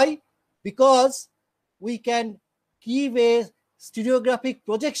 Why? Because we can give a stereographic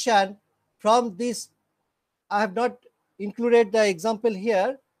projection from this. I have not included the example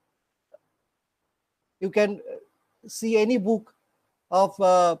here. You can see any book of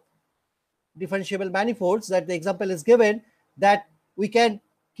differentiable manifolds that the example is given, that we can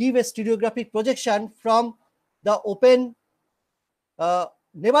give a stereographic projection from the open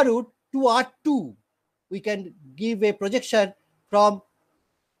neighborhood to R2. We can give a projection from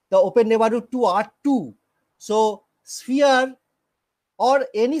the open neighborhood to R2. So sphere or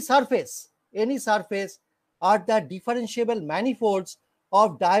any surface are the differentiable manifolds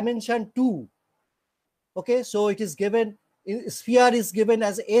of dimension 2. Okay, so it is given, sphere is given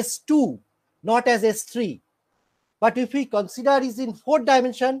as S2, not as S3. But if we consider is in 4th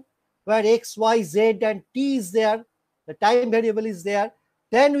dimension, where x, y, z and t is there, the time variable is there,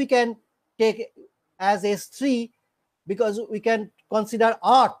 then we can take as S3, because we can consider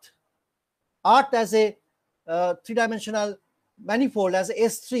Earth as a 3-dimensional manifold as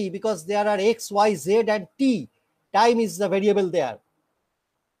S3, because there are x, y, z and t. Time is the variable there.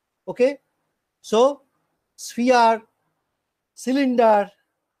 Okay, so sphere, cylinder,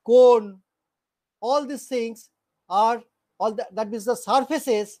 cone, all these things are that means the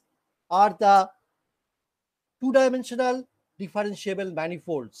surfaces are the 2-dimensional differentiable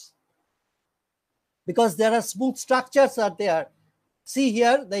manifolds, because there are smooth structures are there. See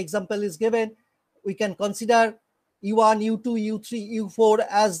here, the example is given. We can consider U1, U2, U3, U4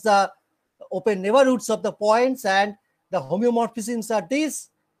 as the open neighborhoods of the points, and the homeomorphisms are this,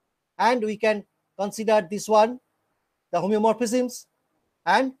 and we can consider this one, the homeomorphisms,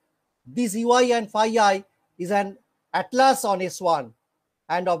 and this ui and phi I is an atlas on S1,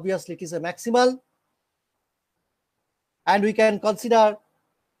 and obviously it is a maximal. And we can consider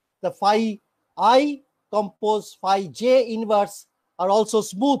the phi I compose phi j inverse are also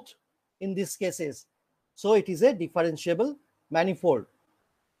smooth in these cases. So it is a differentiable manifold.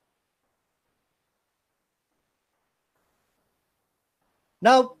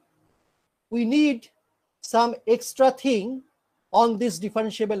 Now we need some extra thing on these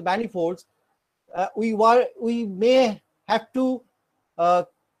differentiable manifolds. We may have to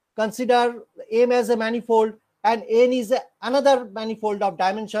consider M as a manifold, and N is another manifold of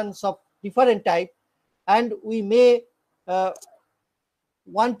dimensions of different type, and we may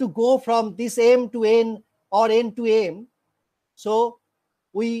want to go from this M to N or N to M. So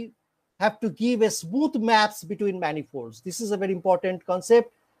we have to give a smooth maps between manifolds. This is a very important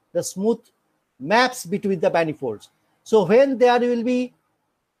concept, the smooth maps between the manifolds. So when there will be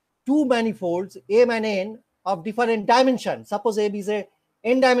two manifolds, M and N, of different dimensions, suppose M is a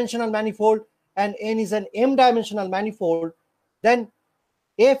n-dimensional manifold and N is an m-dimensional manifold, then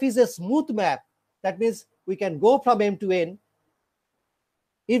F is a smooth map. That means we can go from M to N.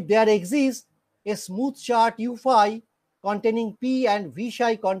 If there exists a smooth chart U phi containing P and V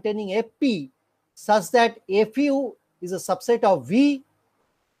psi containing Fp, such that Fu is a subset of V,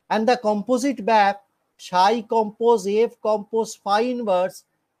 and the composite map psi compose F compose phi inverse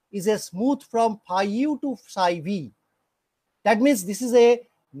is a smooth from phi U to psi V. That means this is a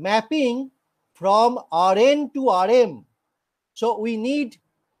mapping from Rn to Rm. So we need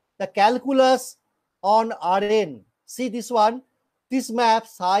the calculus on Rn. See this one, this map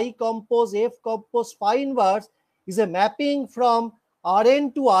psi compose F compose phi inverse is a mapping from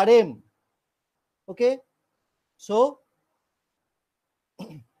Rn to Rm. Okay, so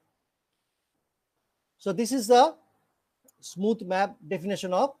this is the smooth map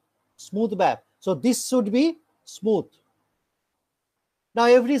definition of smooth map. So this should be smooth. Now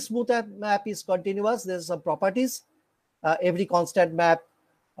every smooth map is continuous. There's some properties. Every constant map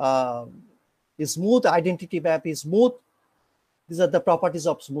is smooth. Identity map is smooth. These are the properties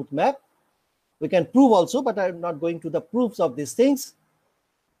of smooth map. We can prove also, but I'm not going to the proofs of these things.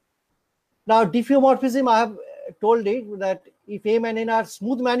 Now diffeomorphism, I have told it that if M and N are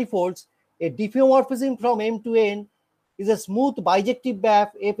smooth manifolds, a diffeomorphism from M to N is a smooth bijective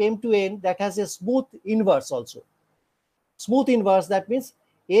map f M to N that has a smooth inverse also. Smooth inverse, that means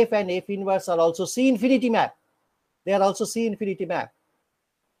F and F inverse are also C infinity map. They are also C infinity map.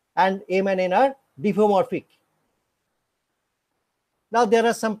 And M and N are diffeomorphic. Now there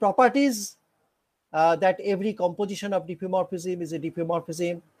are some properties that every composition of diffeomorphism is a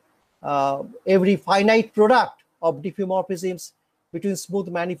diffeomorphism. Every finite product of diffeomorphisms between smooth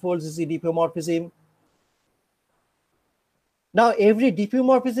manifolds is a diffeomorphism. Now every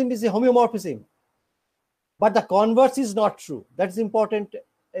diffeomorphism is a homeomorphism, but the converse is not true. That's important.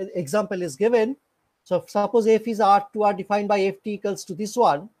 Example is given. So suppose f is R2 are defined by ft equals to this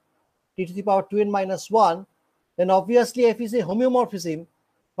one, t to the power 2n minus 1, then obviously f is a homeomorphism,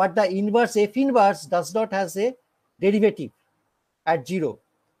 but the inverse f inverse does not has a derivative at 0.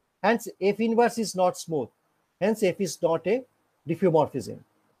 Hence f inverse is not smooth. Hence f is not a diffeomorphism.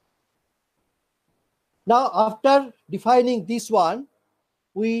 Now after defining this one,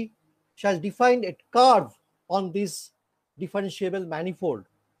 we shall define a curve on this differentiable manifold.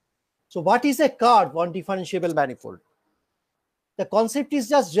 So what is a curve on differentiable manifold? The concept is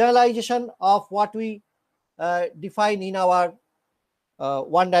just generalization of what we define in our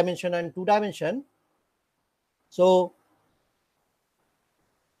 1 dimension and 2 dimension. So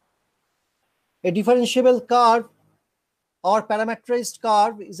a differentiable curve or parametrized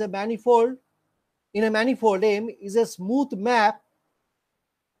curve is a manifold. In a manifold, M is a smooth map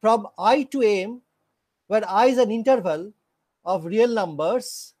from I to M, where I is an interval of real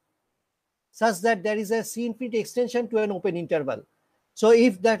numbers such that there is a C infinity extension to an open interval. So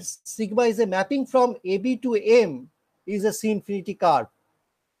if that sigma is a mapping from AB to M, is a C infinity curve,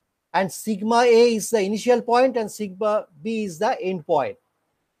 and sigma A is the initial point and sigma B is the end point.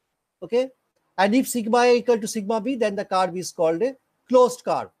 Okay, and if sigma A equal to sigma B, then the curve is called a closed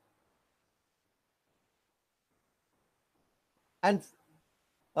curve. And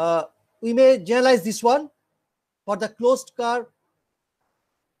we may generalize this one. For the closed curve,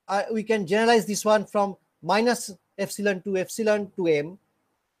 we can generalize this one from minus epsilon to M.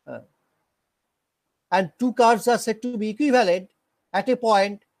 And two curves are said to be equivalent at a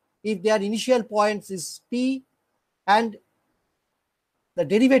point if their initial points is P and the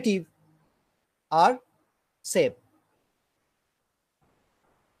derivative are same.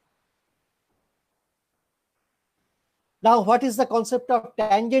 Now, what is the concept of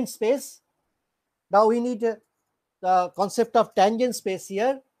tangent space? Now we need the concept of tangent space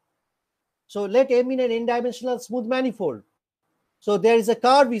here. So let M in an n-dimensional smooth manifold. So there is a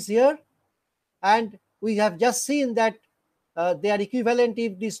curve is here, and we have just seen that they are equivalent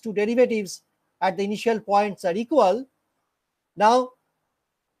if these two derivatives at the initial points are equal. Now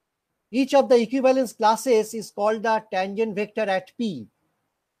each of the equivalence classes is called the tangent vector at P,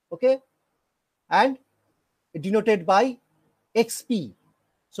 okay, and denoted by xp.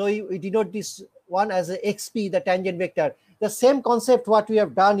 So we denote this one as a xp, the tangent vector. The same concept what we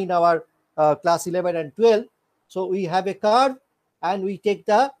have done in our class 11 and 12. So we have a curve and we take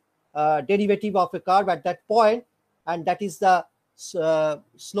the derivative of a curve at that point, and that is the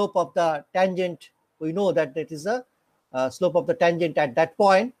slope of the tangent. We know that that is the slope of the tangent at that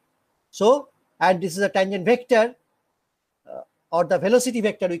point. So, and this is a tangent vector or the velocity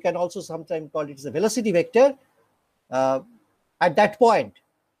vector. We can also sometimes call it as a velocity vector at that point.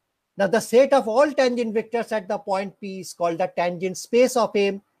 Now the set of all tangent vectors at the point P is called the tangent space of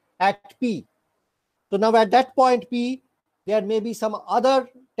M at P. So now at that point P, there may be some other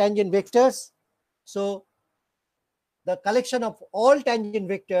tangent vectors. So the collection of all tangent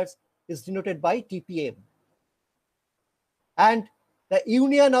vectors is denoted by TPM. And the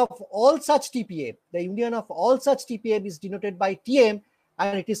union of all such TPM, is denoted by TM,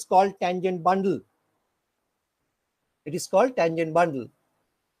 and it is called tangent bundle. It is called tangent bundle.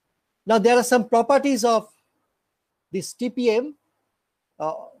 Now there are some properties of this TPM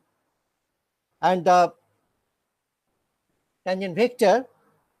and the tangent vector.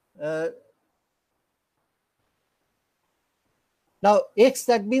 Now X,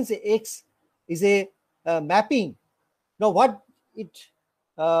 that means X is a mapping. Now what it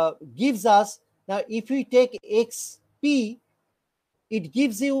gives us, now if we take xp, it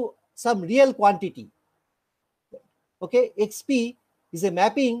gives you some real quantity. Okay, xp is a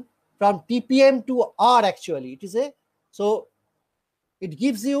mapping from TPM to R actually. It is a, so it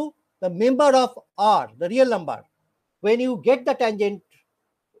gives you the member of R, the real number. When you get the tangent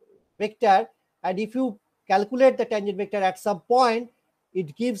vector, and if you calculate the tangent vector at some point,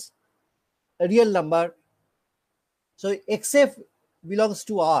 it gives a real number. So xf belongs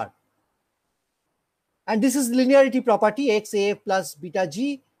to R. And this is linearity property, xaf plus beta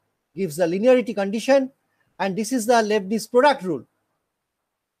g gives the linearity condition. And this is the Leibniz product rule.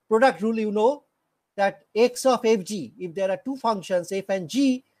 Product rule, you know that x of fg, if there are two functions f and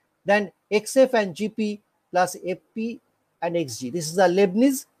g, then xf and gp plus fp and xg. This is the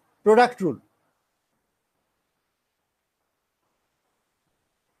Leibniz product rule.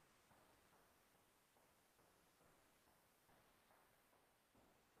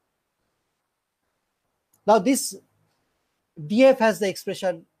 Now this df has the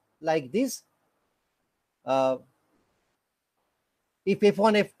expression like this. If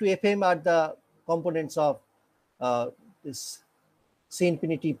f1, f2, fm are the components of this C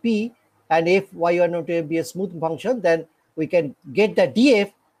infinity p, and if y1 or to be a smooth function, then we can get the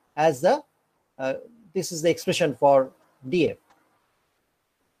df as the, this is the expression for df.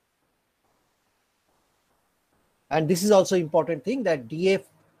 And this is also important thing, that df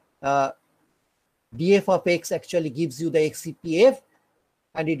of x actually gives you the xcpf,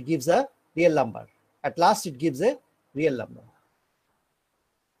 and it gives a real number. At last, it gives a real number.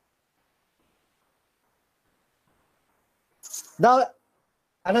 Now,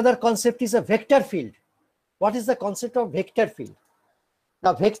 another concept is a vector field. What is the concept of vector field?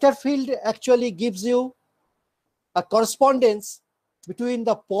 Now, vector field actually gives you a correspondence between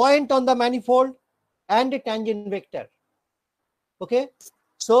the point on the manifold and a tangent vector. Okay,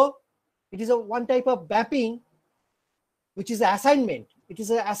 so it is a one type of mapping, which is an assignment. It is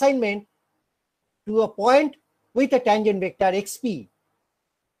an assignment to a point with a tangent vector xp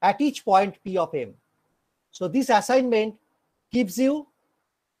at each point p of m. So this assignment gives you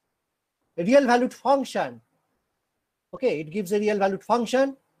a real valued function. Okay, it gives a real valued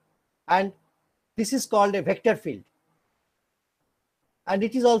function, and this is called a vector field. And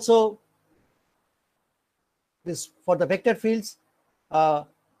it is also this for the vector fields.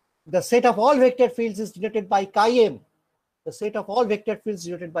 The set of all vector fields is denoted by chi m. The set of all vector fields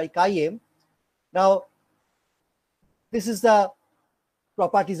denoted by chi m. Now, this is the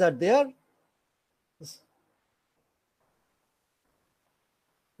properties are there.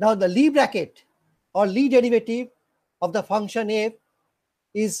 Now, the Lie bracket or Lie derivative of the function f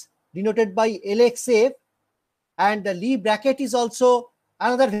is denoted by Lxf, and the Lie bracket is also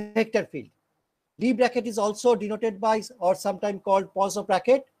another vector field. Lie bracket is also denoted by, or sometimes called Poisson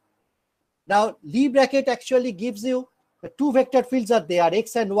bracket. Now, Lie bracket actually gives you the two vector fields are there,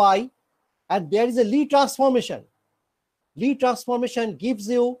 x and y, and there is a Lie transformation. Lie transformation gives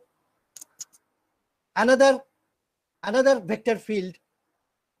you another vector field,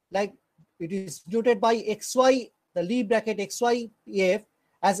 like it is denoted by xy, the Lie bracket xyf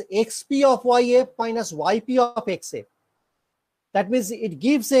as xp of yf minus yp of xf. That means it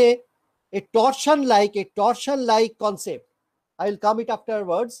gives a torsion-like concept. I will come it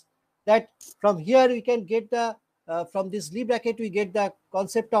afterwards. That from here we can get the from this Lie bracket we get the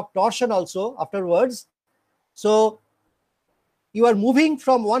concept of torsion also afterwards. So you are moving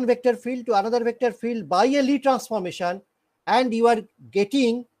from one vector field to another vector field by a Lie transformation, and you are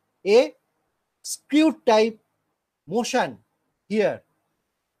getting a skewed type motion here.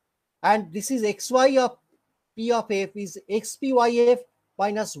 And this is xy of p of f is xpyf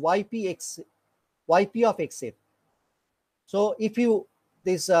minus yp of xf. So if you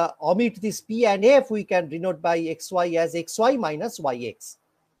omit this p and f, we can denote by xy as xy minus yx.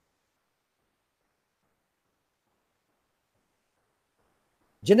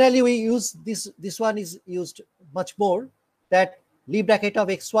 Generally, we use this one is used much more, that Lie bracket of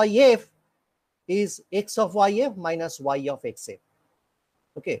xyf is x of yf minus y of xf.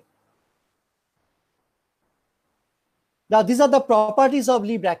 Okay. Now, these are the properties of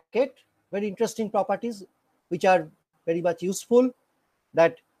Lie bracket, very interesting properties, which are very much useful,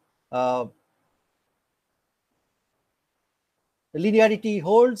 that the linearity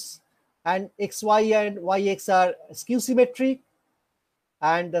holds, and xy and yx are skew symmetric,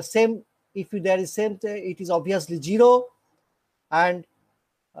 and the same, if there is same, it is obviously 0, and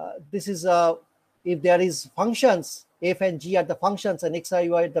this is if there is functions f and g are the functions and x, y,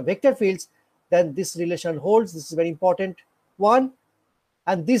 y are the vector fields, then this relation holds. This is a very important one,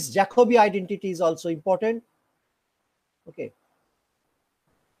 and this Jacobi identity is also important. Okay.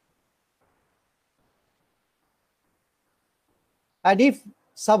 And if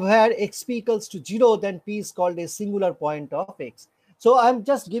somewhere xp equals to 0, then p is called a singular point of x. So I'm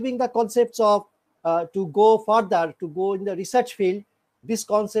just giving the concepts of to go further, to go in the research field, these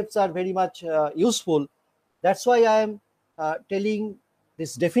concepts are very much useful. That's why I am telling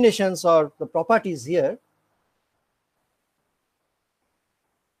these definitions or the properties here.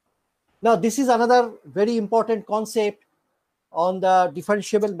 Now, this is another very important concept on the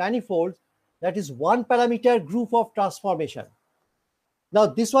differentiable manifolds, that is one parameter group of transformation. Now,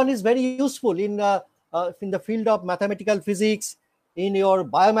 this one is very useful in the field of mathematical physics, in your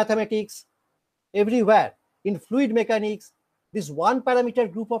biomathematics, everywhere. In fluid mechanics, this one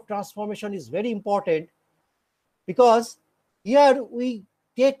parameter group of transformation is very important, because here we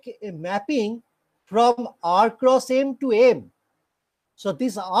take a mapping from R cross M to M. So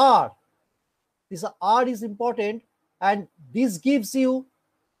this R is important, and this gives you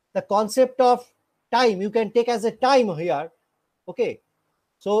the concept of time. You can take as a time here. Okay,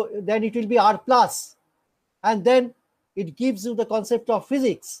 so then it will be R plus, and then it gives you the concept of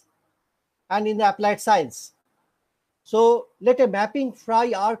physics and in the applied science. So let a mapping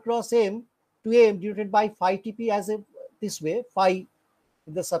phi R cross M to M denoted by phi Tp as a this way, phi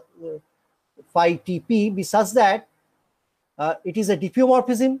in the phi Tp be such that it is a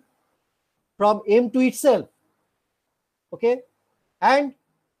diffeomorphism from M to itself. Okay, and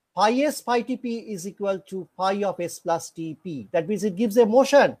phi s phi Tp is equal to phi of s plus Tp. That means it gives a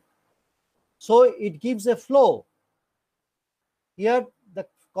motion. So it gives a flow. Here the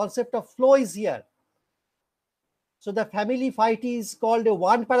concept of flow is here. So the family phi t is called a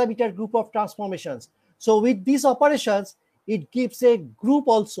one parameter group of transformations. So with these operations, it gives a group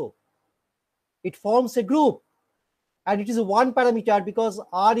also. It forms a group, and it is a one parameter because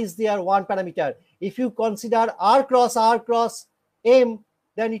R is there, one parameter. If you consider R cross M,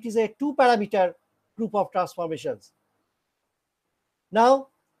 then it is a two parameter group of transformations. Now,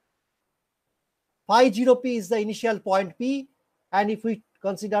 phi 0p is the initial point P, and if we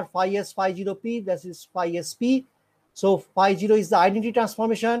consider phi s phi 0p, this is phi sp. So phi 0 is the identity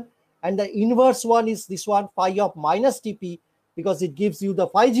transformation, and the inverse one is this one, phi of minus Tp, because it gives you the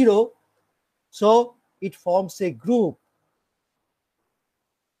phi 0. So it forms a group.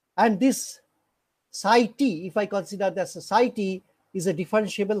 And this psi t, if I consider that psi t, is a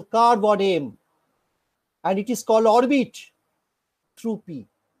differentiable curve on M, and it is called orbit through P.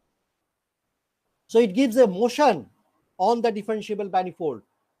 So it gives a motion on the differentiable manifold.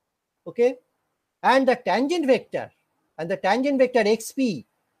 Okay, and the tangent vector xp,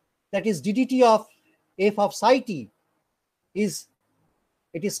 that is ddt of f of psi t, is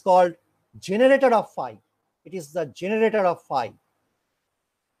called generator of phi. It is the generator of phi.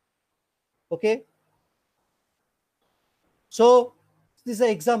 Okay, so this is an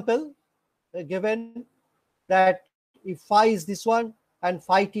example given that if phi is this one and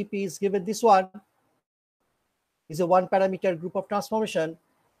phi Tp is given this one, is a one parameter group of transformation,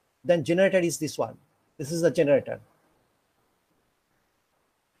 then generator is this one. This is the generator.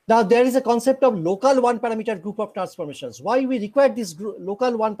 Now there is a concept of local one parameter group of transformations. Why we require this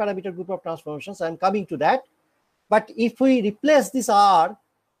local one parameter group of transformations, I am coming to that. But if we replace this R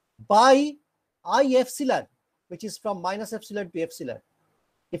by I epsilon, which is from minus epsilon to epsilon,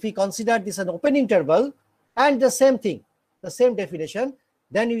 if we consider this an open interval and the same thing, the same definition,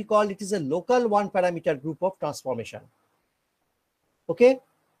 then we call it is a local one parameter group of transformation. Okay,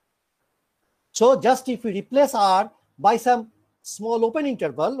 so just if we replace R by some small open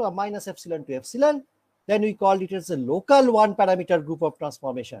interval or minus epsilon to epsilon, then we call it as a local one parameter group of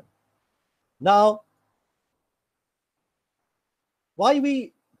transformation. Now, why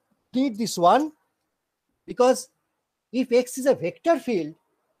we need this one? Because if X is a vector field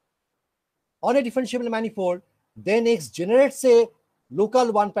on a differentiable manifold, then X generates a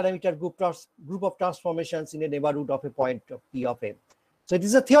local one parameter group of transformations in a neighborhood of a point of P of M. So it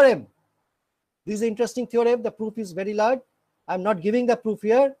is a theorem. This is an interesting theorem. The proof is very large. I'm not giving the proof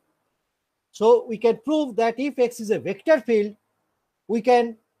here. So we can prove that if X is a vector field, we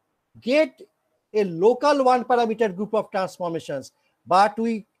can get a local one parameter group of transformations, but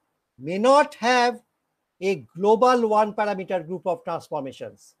we may not have a global one parameter group of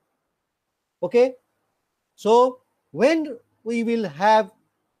transformations. Okay, so when we will have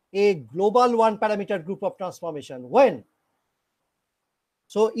a global one parameter group of transformation, when?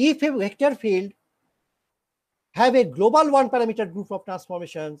 So if a vector field have a global one parameter group of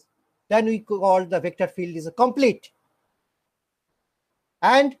transformations, then we call the vector field is a complete,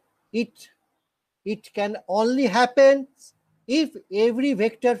 and it can only happen if every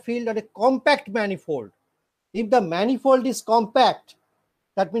vector field are a compact manifold. If the manifold is compact,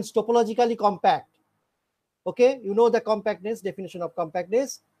 that means topologically compact. Okay, you know the compactness, definition of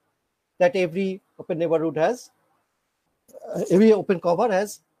compactness, that every open neighborhood has, every open cover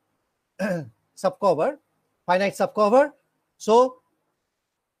has subcover, finite subcover. So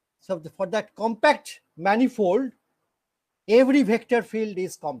So for that compact manifold, every vector field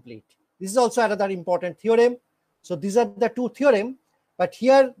is complete. This is also another important theorem. So these are the two theorems, but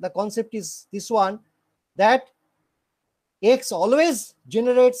here the concept is this one, that X always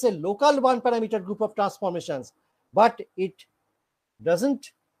generates a local one parameter group of transformations, but it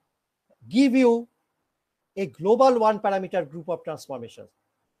doesn't give you a global one parameter group of transformations.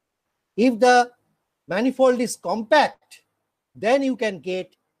 If the manifold is compact, then you can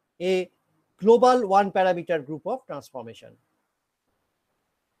get a global one parameter group of transformation.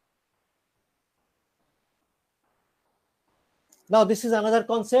 Now this is another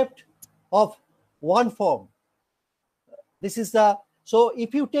concept of one form. This is the, so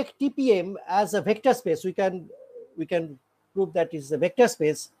if you take TPM as a vector space, we can prove that it is a vector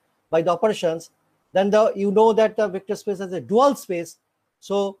space by the operations. Then you know that the vector space has a dual space.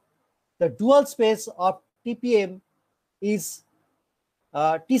 So the dual space of TPM is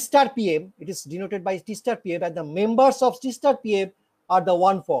T star PM. It is denoted by T star PM, and the members of T star PM are the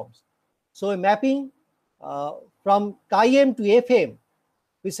one forms. So a mapping from chi-m to fm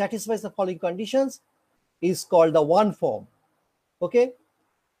which satisfies the following conditions is called the one form. Okay,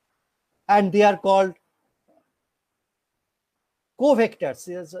 and they are called covectors,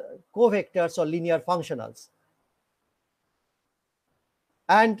 or linear functionals.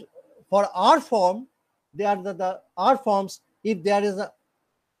 And for R form, they are the R forms if there is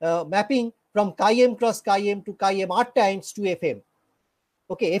a mapping from chi-m cross chi-m to chi-m r times to fm.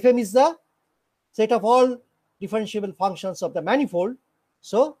 Okay, fm is the set of all differentiable functions of the manifold.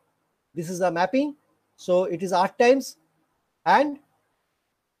 So this is the mapping. So it is R times, and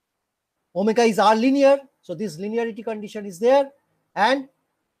omega is R linear. So this linearity condition is there, and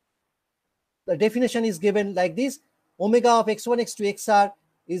the definition is given like this: omega of x1, x2, xr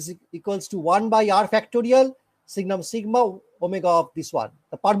is equals to 1 by R factorial signum sigma omega of this one.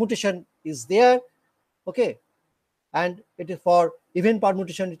 The permutation is there. Okay, and it is for even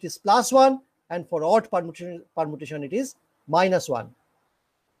permutation it is +1, and for odd permutation it is -1.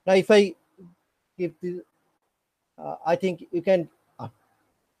 Now if I give the I think you can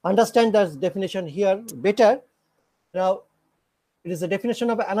understand the definition here better. Now it is the definition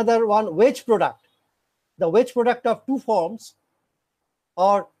of another one, wedge product. The wedge product of two forms,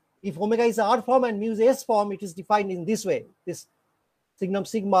 or if omega is R form and mu is S form, it is defined in this way, this signum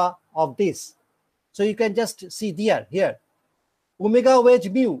sigma of this. So you can just see here omega wedge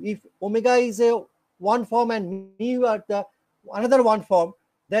mu. If omega is a one form and mu are the another one form,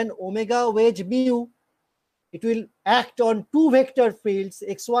 then omega wedge mu, it will act on two vector fields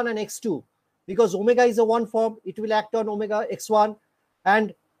x1 and x2. Because omega is a one form, it will act on omega x1,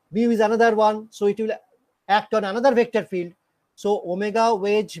 and mu is another one, so it will act on another vector field. So omega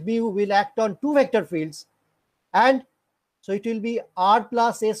wedge mu will act on two vector fields, and so it will be R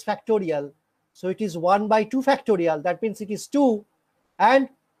plus S factorial. So it is 1 by 2 factorial. That means it is 2, and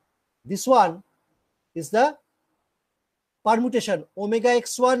this one is the permutation omega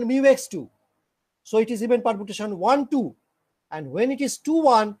x1 mu x2. So it is even permutation 1 2, and when it is 2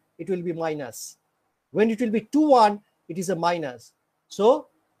 1, it will be minus. When it will be 2 1, it is a minus. So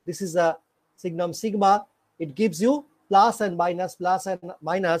this is a signum sigma. It gives you plus and minus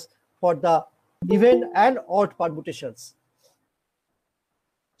for the even and odd permutations.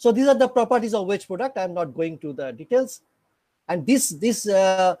 So these are the properties of wedge product. I am not going to the details. And this is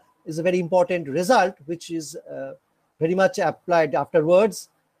a very important result, which is very much applied afterwards,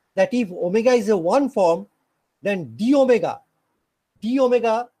 that if omega is a one form, then d omega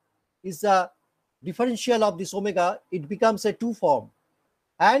is the differential of this omega. It becomes a two form,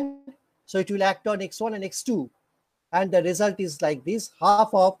 and so it will act on x1 and x2, and the result is like this: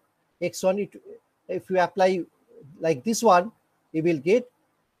 half of x1. If you apply like this one, you will get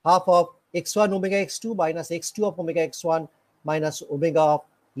half of x1 omega x2 minus x2 of omega x1 minus omega of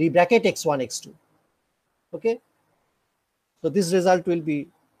leave bracket x1 x2. Okay, so this result will be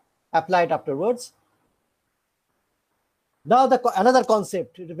applied afterwards. Now another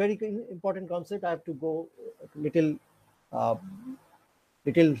concept, a very important concept. I have to go little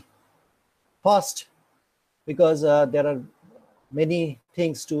fast because there are many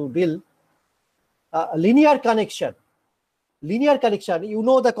things to deal. Linear connection. Linear connection. You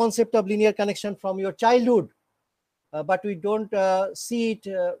know the concept of linear connection from your childhood, but we don't see it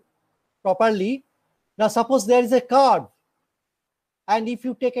properly. Now suppose there is a curve, and if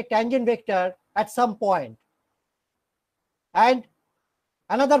you take a tangent vector at some point, and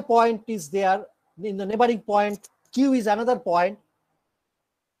another point is there in the neighboring point, Q is another point,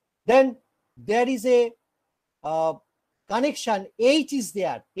 then there is a connection, H is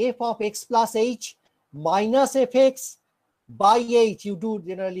there, f of x plus h minus fx by h you do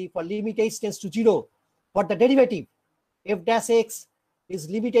generally for limit h tends to 0 for the derivative. F dash x is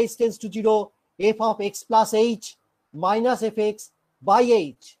limit h tends to 0, f of x plus h minus fx by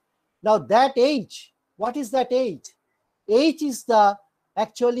h. Now that h, what is that h? H is the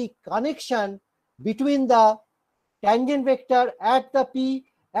actually connection between the tangent vector at the P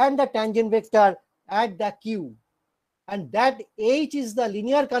and the tangent vector at the Q. And that H is the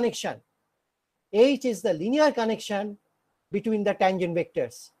linear connection. H is the linear connection between the tangent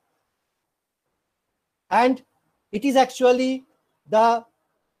vectors. And it is actually the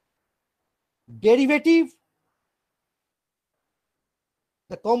derivative,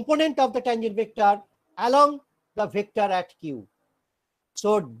 the component of the tangent vector along the vector at Q.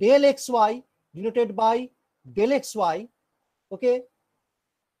 So del xy denoted by del xy, okay,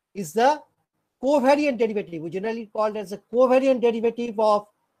 is the covariant derivative. We generally called as a covariant derivative of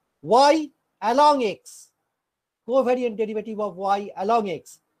y along x. Covariant derivative of y along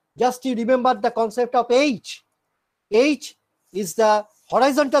x. Just you remember the concept of h. H is the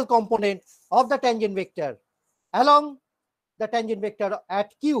horizontal component of the tangent vector along the tangent vector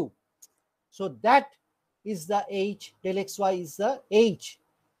at Q. So that is the h, del xy is the h.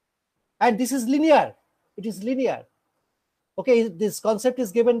 And this is linear. It is linear. Okay, this concept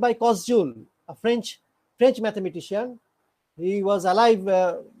is given by Cosjoule, a French mathematician. He was alive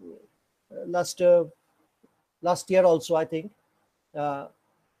last year also, I think.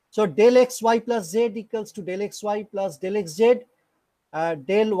 So del xy plus z equals to del xy plus del xz,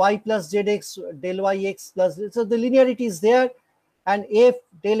 del y plus zx, del yx plus, so the linearity is there. And f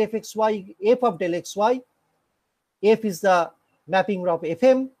del fxy, f of del xy, f is the mapping of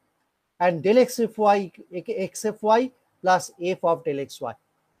fm, and del xfy, xfy plus f of del xy.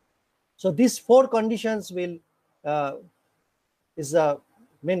 So these four conditions will is the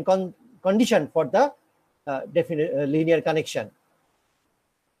main condition for the definite linear connection.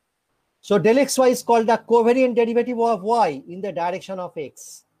 So del xy is called the covariant derivative of y in the direction of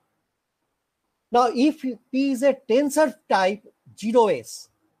x. Now, if P is a tensor type 0s,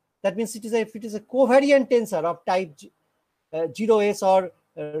 that means if it is a covariant tensor of type 0s or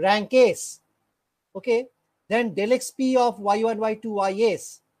rank s, okay, then del xp of y1, y2,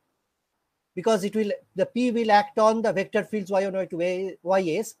 ys, because it will, the P will act on the vector fields y1, y2,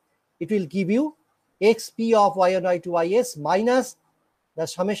 ys, it will give you xp of y1, y2, ys minus the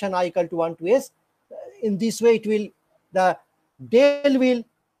summation I equal to 1 to s. In this way, it will, the del will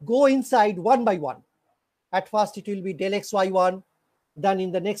go inside one by one. At first, it will be del xy1, then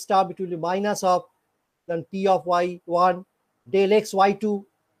in the next term, it will be minus of, then p of y1, del xy2,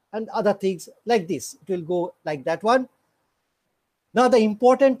 and other things like this. It will go like that one. Now, the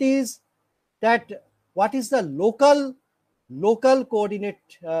important is that what is the local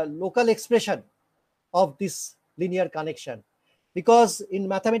coordinate, local expression of this linear connection? Because in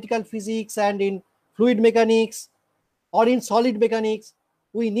mathematical physics and in fluid mechanics or in solid mechanics,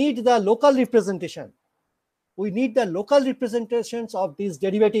 we need the local representation. We need the local representations of this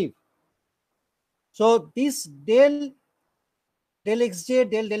derivative. So this del xj,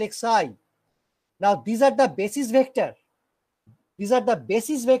 del xi. Now these are the basis vector. These are the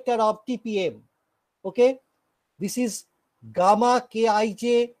basis vector of TPM. Okay, this is gamma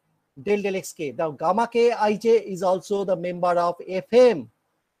kij del xk. Now gamma kij is also the member of FM,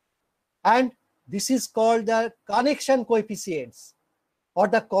 and this is called the connection coefficients or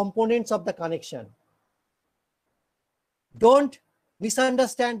the components of the connection. Don't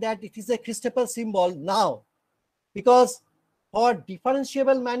misunderstand that it is a Christoffel symbol now, because for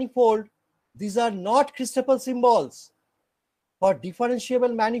differentiable manifold, these are not Christoffel symbols. For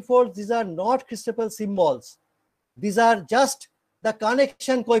differentiable manifolds, these are not Christoffel symbols. These are just the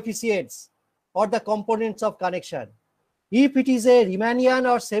connection coefficients or the components of connection. If it is a Riemannian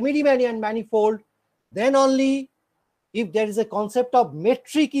or semi-Riemannian manifold, then only if there is a concept of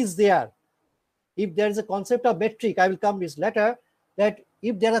metric is there. If there is a concept of metric, I will come this later, that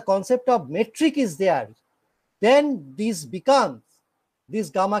if there is a concept of metric is there, then this becomes, this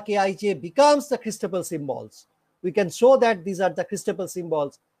gamma kij becomes the Christoffel symbols. We can show that these are the Christoffel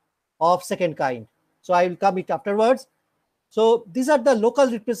symbols of second kind. So I will come it afterwards. So these are the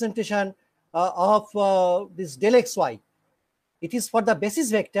local representation of this del xy. It is for the basis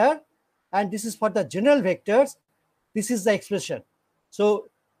vector, and this is for the general vectors. This is the expression. So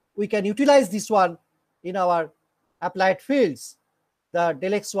we can utilize this one in our applied fields. The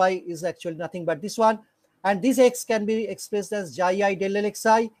del xy is actually nothing but this one, and this x can be expressed as xi del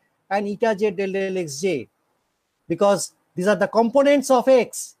xi and eta j del xj, because these are the components of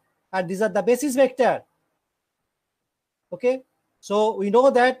x and these are the basis vector. Okay, so we know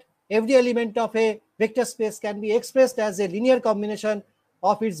that every element of a vector space can be expressed as a linear combination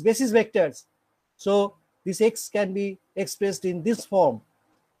of its basis vectors. So this X can be expressed in this form.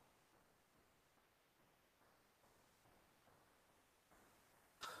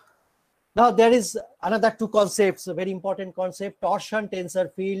 Now there is another two concepts, a very important concept, torsion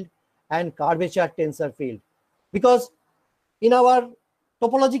tensor field and curvature tensor field. Because in our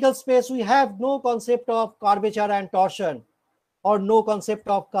topological space, we have no concept of curvature and torsion, or no concept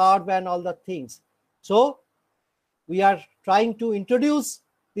of curve and all the things. So we are trying to introduce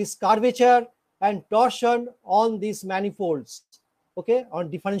this curvature and torsion on these manifolds, okay, on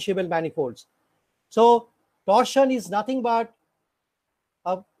differentiable manifolds. So torsion is nothing but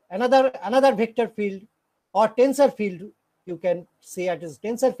another vector field or tensor field. You can say it is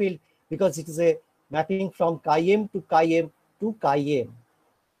tensor field because it is a mapping from chi-m to chi-m to chi-m.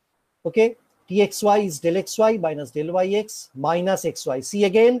 Okay, Txy is del xy minus del yx minus xy. See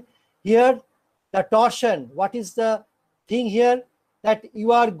again here the torsion. What is the thing here? That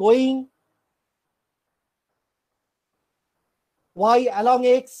you are going y along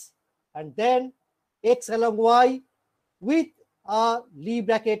x and then x along y with a Lie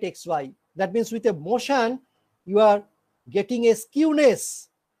bracket xy. That means with a motion you are getting a skewness.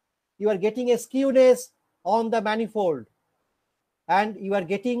 You are getting a skewness on the manifold, and you are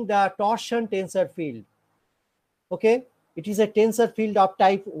getting the torsion tensor field. Okay, it is a tensor field of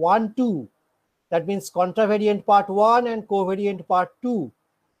type 1, 2. That means contravariant part 1 and covariant part 2.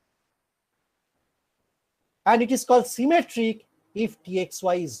 And it is called symmetric if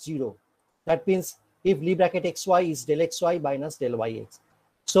Txy is 0. That means if Lie bracket xy is del xy minus del yx.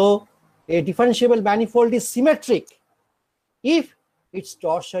 So a differentiable manifold is symmetric if its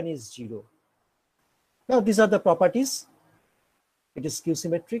torsion is 0. Now these are the properties. It is skew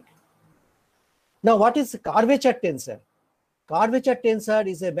symmetric. Now what is the curvature tensor? Curvature tensor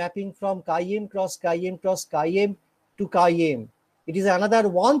is a mapping from chi-m cross chi-m cross chi-m to chi-m. It is another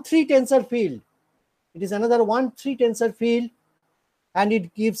 1,3 tensor field. It is another 1,3 tensor field, and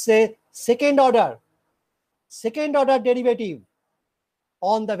it gives a second order derivative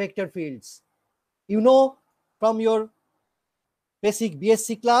on the vector fields. You know from your basic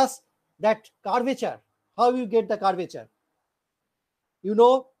BSc class that curvature, how you get the curvature. You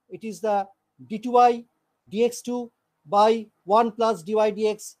know it is the d2y dx2 by 1 plus dy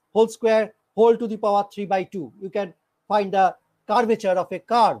dx whole square whole to the power 3 by 2. You can find the curvature of a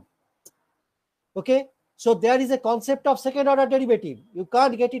curve. Okay, so there is a concept of second order derivative. You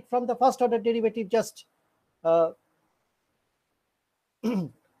can't get it from the first order derivative just.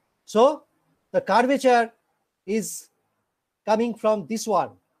 So the curvature is coming from this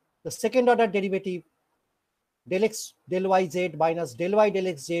one, the second order derivative del x del yz minus del y del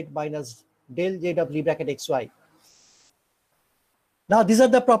xz minus del z of Lie bracket xy. Now these are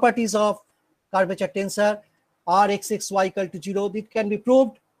the properties of curvature tensor. Rxxy equal to 0. It can be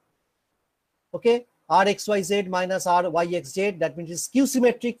proved. Okay, Rxyz minus Ryxz, that means it is skew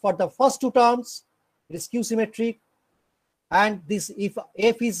symmetric for the first two terms. It is skew symmetric. And this, if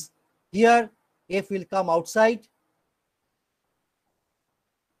f is here, f will come outside.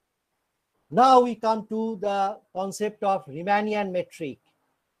 Now we come to the concept of Riemannian metric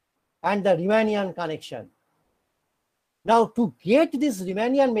and the Riemannian connection. Now to get this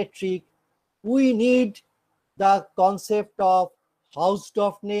Riemannian metric, we need the concept of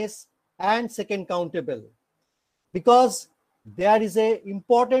Hausdorffness and second countable, because there is an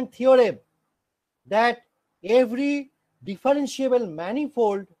important theorem that every differentiable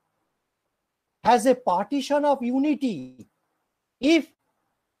manifold has a partition of unity if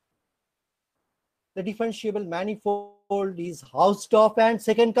the differentiable manifold is Hausdorff and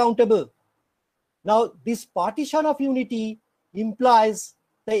second countable. Now this partition of unity implies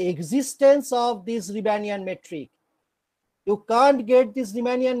the existence of this Riemannian metric. You can't get this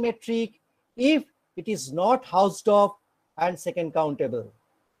Riemannian metric if it is not Hausdorff and second countable.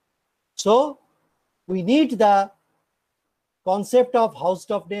 So we need the concept of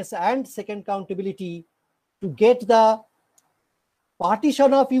Hausdorffness and second countability to get the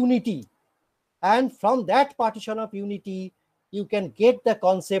partition of unity, and from that partition of unity you can get the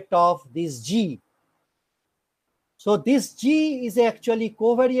concept of this G. So this G is actually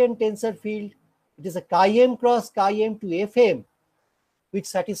covariant tensor field. It is a chi-m cross chi-m to fm which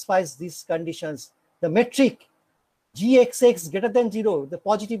satisfies these conditions. The metric Gxx greater than 0, the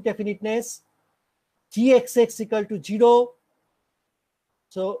positive definiteness, Gxx equal to 0.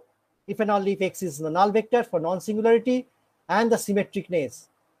 So if and only if x is the null vector for non-singularity, and the symmetricness.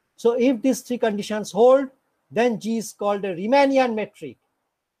 So if these three conditions hold, then G is called a Riemannian metric.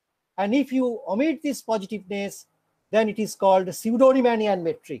 And if you omit this positiveness, then it is called a pseudo-Riemannian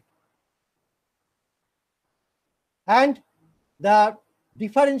metric. And the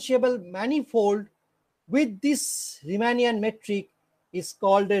differentiable manifold with this Riemannian metric is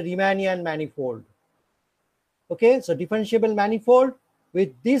called a Riemannian manifold. Okay, so differentiable manifold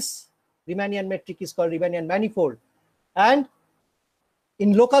with this Riemannian metric is called Riemannian manifold. And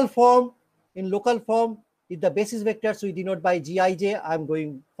in local form, if the basis vectors we denote by Gij, I'm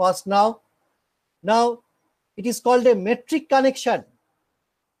going fast now. Now, it is called a metric connection.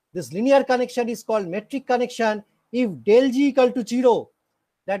 This linear connection is called metric connection if del G equal to 0.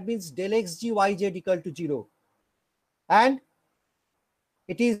 That means del Xg Yz equal to 0. And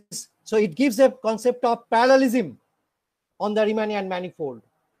it is, so it gives a concept of parallelism on the Riemannian manifold,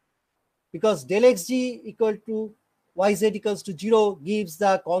 because del Xg equal to Yz equals to 0 gives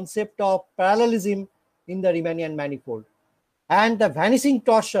the concept of parallelism in the Riemannian manifold. And the vanishing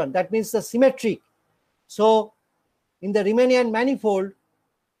torsion, that means the symmetric. So in the Riemannian manifold,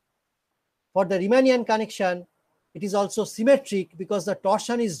 for the Riemannian connection, it is also symmetric because the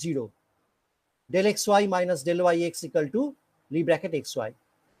torsion is 0. Del xy minus del yx equal to Lie bracket xy.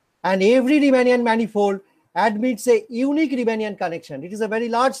 And every Riemannian manifold admits a unique Riemannian connection. It is a very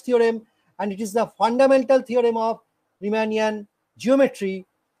large theorem, and it is the fundamental theorem of Riemannian geometry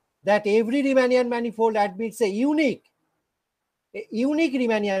that every Riemannian manifold admits a unique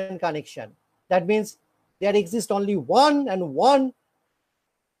Riemannian connection. That means there exists only one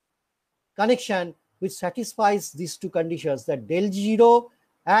connection which satisfies these two conditions, that del 0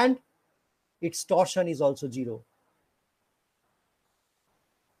 and its torsion is also 0.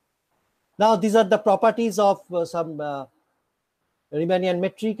 Now these are the properties of some Riemannian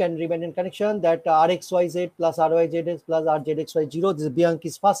metric and Riemannian connection, that Rxyz plus Ryzs plus Rzxy 0. This is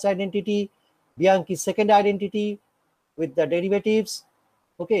Bianchi's first identity, Bianchi's second identity with the derivatives.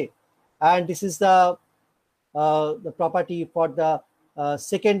 Okay, and this is the property for the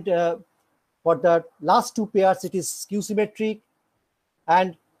second, for the last two pairs it is skew symmetric,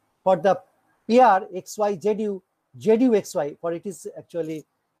 and for the pair xy zu, zu xy, for it is actually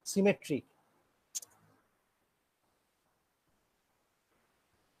symmetric.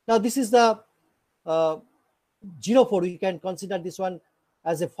 Now this is the 04. You can consider this one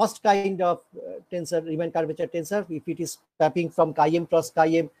as a first kind of tensor, Riemann curvature tensor, if it is mapping from chi-m cross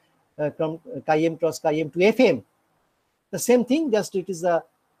chi-m, from chi-m cross chi-m to Fm. The same thing, just it is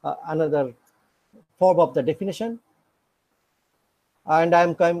another form of the definition. And I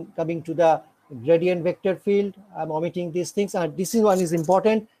am coming to the gradient vector field. I am omitting these things, and this one is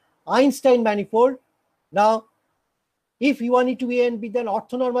important. Einstein manifold. Now, if you want it to be an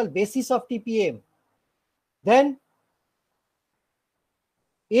orthonormal basis of TPM, then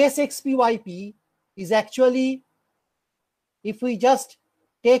ASXPYP is actually, if we just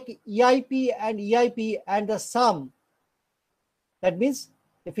take EIP and EIP and the sum, that means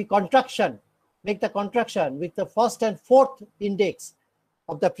if we make the contraction with the first and fourth index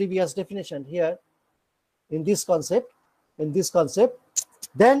of the previous definition here in this concept,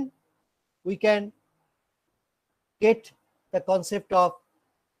 then we can get the concept of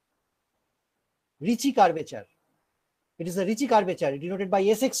Ricci curvature. It is a Ricci curvature denoted by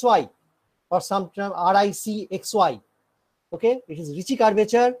SXY or some term RICXY. Okay, it is Ricci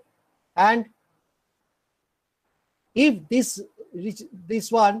curvature, and if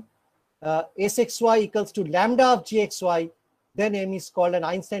this one SXY equals to lambda of GXY, then M is called an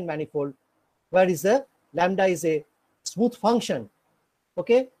Einstein manifold, where is the lambda is a smooth function.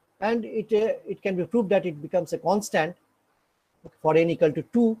 Okay, and it can be proved that it becomes a constant for n equal to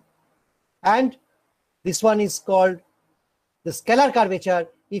 2, and this one is called the scalar curvature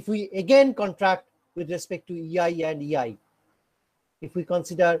if we again contract with respect to EI and EI. If we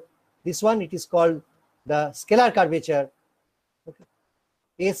consider this one, it is called the scalar curvature, okay,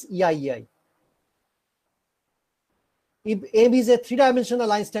 SEI. If M is a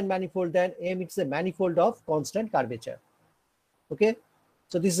three-dimensional Einstein manifold, then M is a manifold of constant curvature. Okay,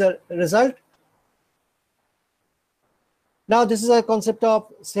 so this is a result. Now this is a concept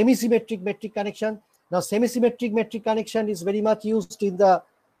of semi-symmetric metric connection. Now semi-symmetric metric connection is very much used in the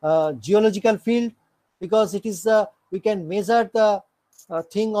geological field, because it is we can measure the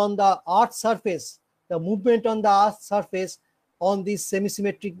thing on the Earth's surface, the movement on the Earth's surface on this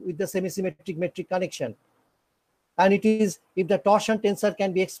semi-symmetric with the semi-symmetric metric connection. And it is if the torsion tensor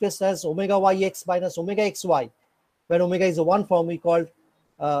can be expressed as omega yx minus omega xy, where omega is a one form, we call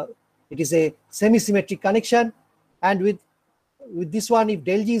it is a semi-symmetric connection, and with this one, if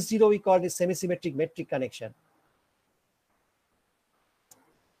del G is 0, we call it semi-symmetric metric connection.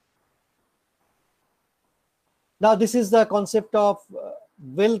 Now this is the concept of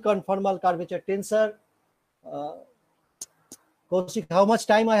well-conformal curvature tensor. Kaushik, how much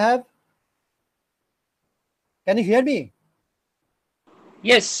time I have? Can you hear me?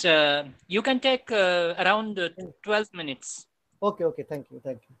 Yes, you can take around 12 minutes. Okay, okay, thank you,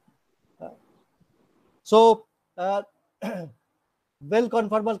 thank you. So, well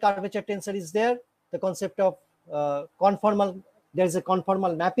conformal curvature tensor is there. The concept of conformal, there is a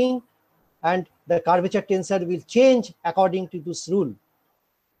conformal mapping, and the curvature tensor will change according to this rule.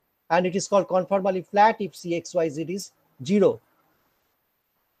 And it is called conformally flat if Cxyz is 0.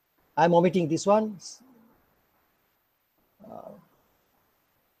 I'm omitting this one.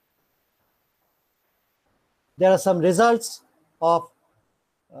 There are some results of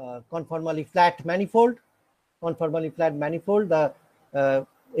conformally flat manifold. Conformally flat manifold, the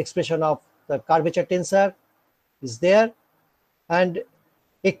expression of the curvature tensor is there, and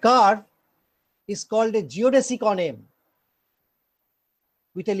a curve is called a geodesic on M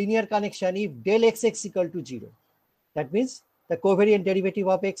with a linear connection if del xx equal to 0. That means the covariant derivative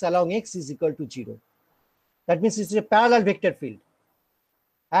of x along x is equal to 0. That means it's a parallel vector field,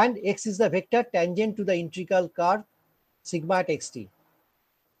 and x is the vector tangent to the integral curve sigma at xt.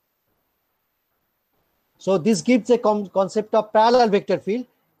 So this gives a concept of parallel vector field,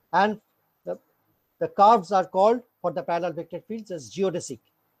 and the curves are called for the parallel vector fields as geodesic.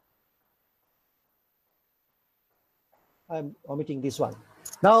 I'm omitting this one.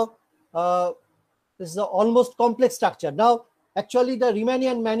 Now, this is an almost complex structure. Now, actually the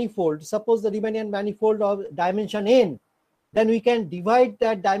Riemannian manifold, suppose the Riemannian manifold of dimension n, then we can divide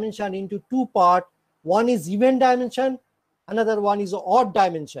that dimension into two parts. One is even dimension, another one is odd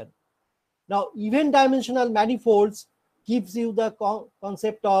dimension. Now, even dimensional manifolds gives you the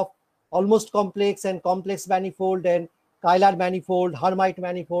concept of almost complex and complex manifold and Euler manifold, Hermite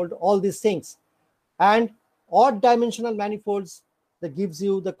manifold, all these things. And odd dimensional manifolds that gives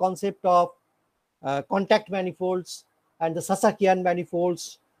you the concept of contact manifolds and the Sasakian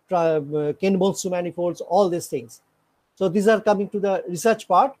manifolds, Ken-Bonshu manifolds, all these things. So these are coming to the research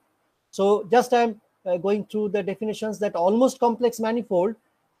part. So just I'm going through the definitions that almost complex manifold,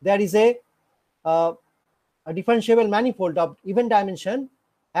 there is a differentiable manifold of even dimension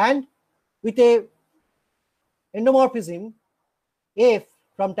and with a endomorphism f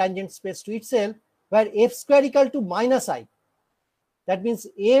from tangent space to itself, where f square equal to minus I. That means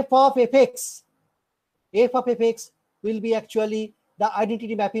f of fx will be actually the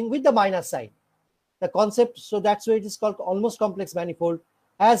identity mapping with the minus sign. The concept, so that's why it is called almost complex manifold,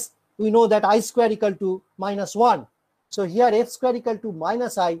 as we know that I square equal to minus 1. So here f square equal to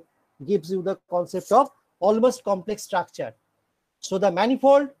minus I gives you the concept of almost complex structure. So the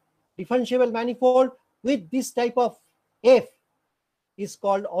manifold, differentiable manifold with this type of f is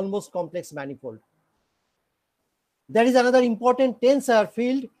called almost complex manifold. There is another important tensor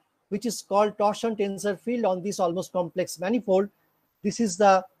field which is called torsion tensor field on this almost complex manifold. This is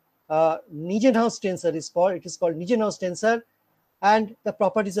the Nijenhaus tensor is called. It is called Nijenhaus tensor, and the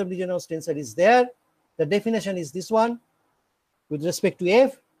properties of Nijenhaus tensor is there. The definition is this one with respect to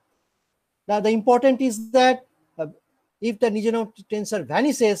f. Now the important is that if the Nijenhaus tensor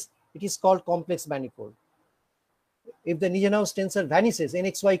vanishes, it is called complex manifold. If the Nijenhaus tensor vanishes,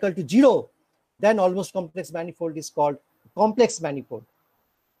 nxy equal to 0, then almost complex manifold is called complex manifold.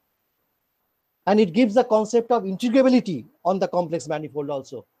 And it gives the concept of integrability on the complex manifold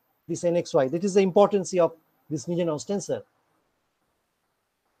also, this nxy. That is the importance of this Nijenhaus tensor.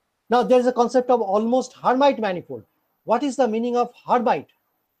 Now there is a concept of almost Hermite manifold. What is the meaning of Hermite?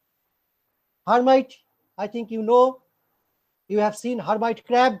 Hermite, I think you know, you have seen Hermite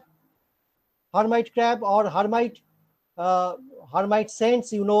crab or Hermite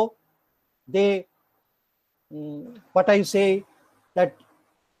saints, you know, they, what I say, that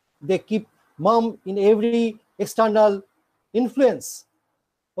they keep mum in every external influence.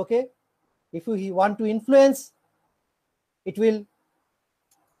 Okay, if you want to influence, it will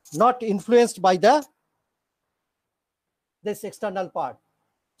not influenced by this external part.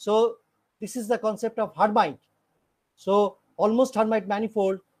 So this is the concept of Hermite. So almost Hermite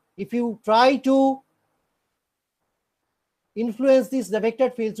manifold, if you try to influence the vector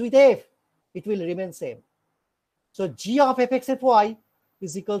fields with f, it will remain same. So g of fx fy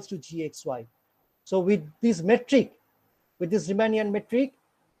is equals to gxy. So with this metric, with this Riemannian metric,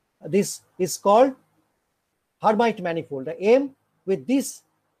 this is called Hermite manifold. The M with this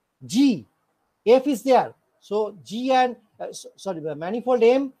g, f is there. So g and the manifold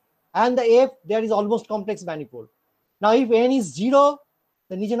M and the f, there is almost complex manifold. Now if n is 0,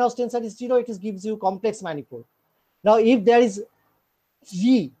 the Nijenhaus tensor is 0, it gives you complex manifold. Now if there is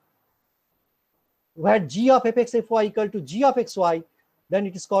g, where g of fx fy equal to g of xy, then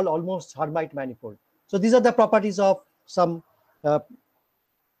it is called almost Hermite manifold. So these are the properties of some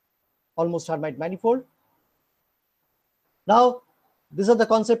almost Hermite manifold. Now, this is the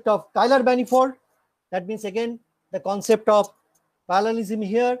concept of Euler manifold. That means again the concept of parallelism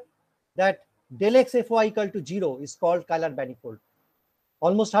here, that del x Fy equal to 0 is called Euler manifold.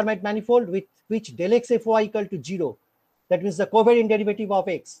 Almost Hermite manifold with which del x Fy equal to 0, that means the covariant derivative of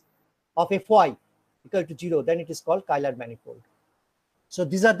x of Fy equal to 0, then it is called Euler manifold. So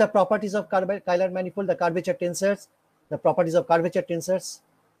these are the properties of Euler manifold, the curvature tensors, the properties of curvature tensors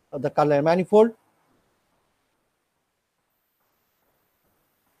of the Euler manifold.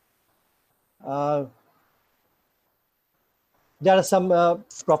 There are some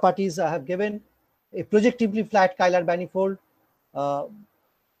properties I have given. A projectively flat Euler manifold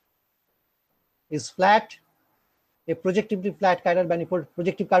is flat. A projectively flat Euler manifold,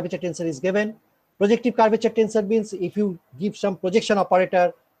 projective curvature tensor is given. Projective curvature tensor means if you give some projection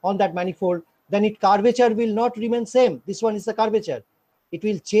operator on that manifold, then its curvature will not remain same. This one is the curvature. It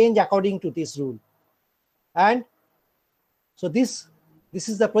will change according to this rule. And so this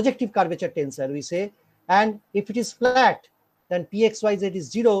is the projective curvature tensor, we say. And if it is flat, then Pxyz is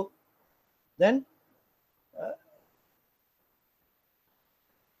 0, then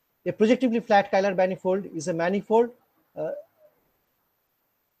a projectively flat Euler manifold is a manifold,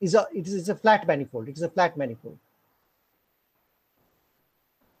 it is a flat manifold. It is a flat manifold.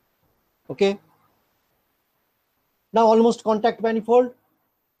 Okay. Now almost contact manifold.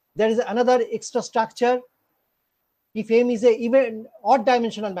 There is another extra structure. If M is a even odd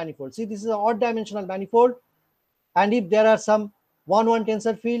dimensional manifold, see, this is an odd dimensional manifold, and if there are some 1-1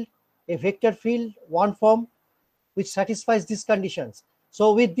 tensor field, a vector field, one form which satisfies these conditions.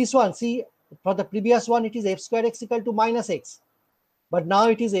 So with this one, see, for the previous one it is f square x equal to minus x, but now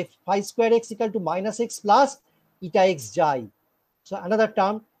it is f phi square x equal to minus x plus eta x xi. So another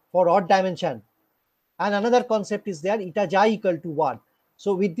term for odd dimension, and another concept is there, eta xi equal to 1.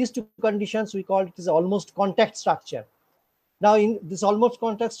 So with these two conditions, we call it as almost contact structure. Now in this almost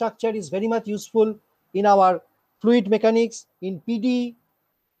contact structure is very much useful in our fluid mechanics, in PD.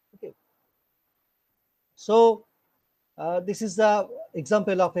 Okay. So this is the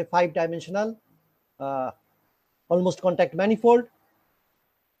example of a 5-dimensional almost contact manifold.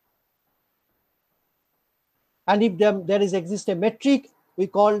 And if there exists a metric, we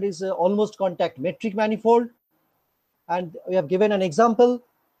call this almost contact metric manifold. And we have given an example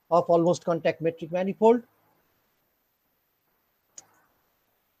of almost contact metric manifold.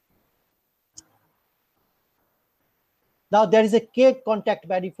 Now there is a K contact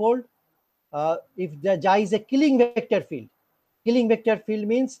manifold. If the xi is a killing vector field, killing vector field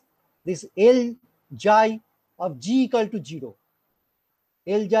means this L xi of g equal to 0,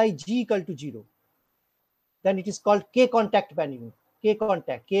 L xi g equal to 0, then it is called K contact manifold. K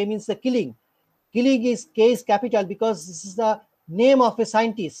contact, K means the killing. Killing is K is capital because this is the name of a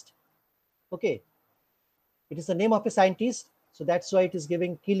scientist. Okay, it is the name of a scientist, so that's why it is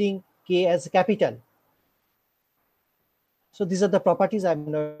giving killing K as capital. So these are the properties. I'm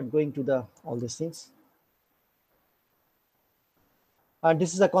not going to all these things. And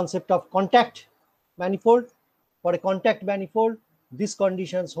this is the concept of contact manifold. For a contact manifold, these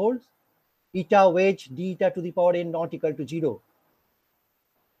conditions hold: eta wedge d eta to the power n not equal to 0.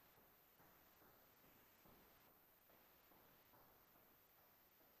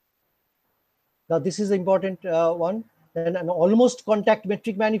 Now this is the important one. Then an almost contact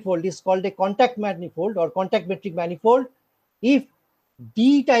metric manifold is called a contact manifold or contact metric manifold if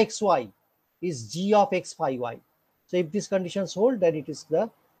d eta xy is g of x phi y. So if these conditions hold, then it is the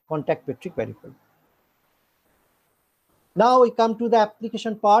contact metric manifold. Now we come to the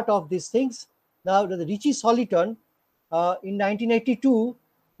application part of these things. Now the Ricci-Soliton in 1982,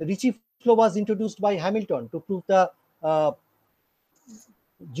 the Ricci flow was introduced by Hamilton to prove the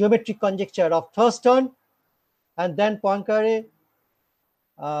geometric conjecture of Thurston and then Poincaré,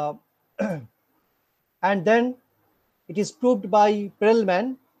 and then it is proved by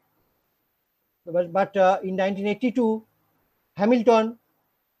Perelman. But in 1982, Hamilton,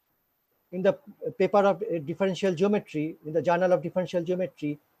 in the paper of differential geometry, in the Journal of Differential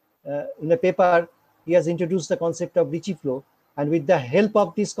Geometry, in the paper, he has introduced the concept of Ricci flow, and with the help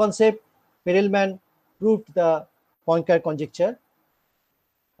of this concept, Perelman proved the Poincaré conjecture.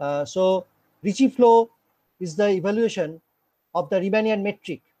 So Ricci flow is the evaluation of the Riemannian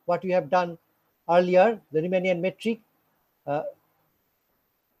metric, what we have done earlier, the Riemannian metric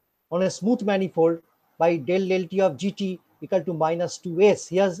on a smooth manifold by del t of gt equal to minus 2s.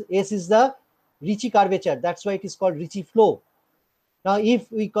 Here s is the Ricci curvature, that's why it is called Ricci flow. Now if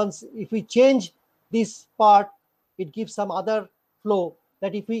we change this part, it gives some other flow,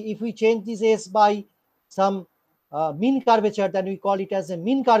 that if we change this s by some mean curvature, then we call it as a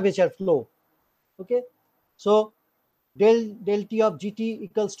mean curvature flow. Okay, so del T of GT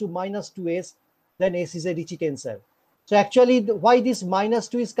equals to minus 2s, then S is a Ricci tensor. So actually, why this minus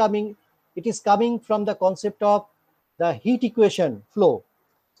 2 is coming? It is coming from the concept of the heat equation flow.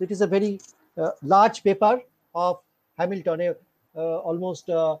 So it is a very large paper of Hamilton, almost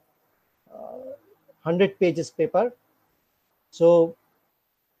 100 pages paper. So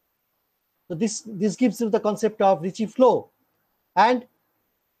this gives you the concept of Ricci flow, and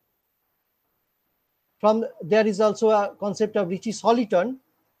from there is also a concept of Ricci soliton,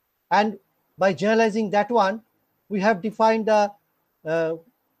 and by generalizing that one, we have defined the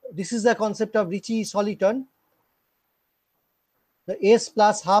this is the concept of Ricci soliton. The S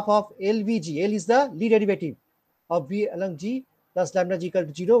plus half of LVG. L is the Lie derivative of V along G plus lambda G equal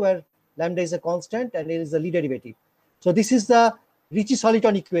to 0, where lambda is a constant and L is the Lie derivative. So this is the Ricci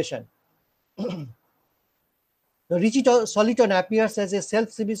soliton equation. The Ricci soliton appears as a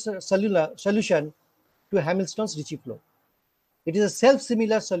self-similar solution to Hamilton's Ricci flow. It is a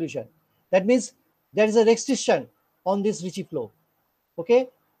self-similar solution. That means there is a restriction on this Ricci flow. Okay,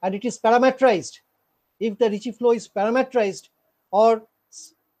 and it is parametrized. If the Ricci flow is parametrized or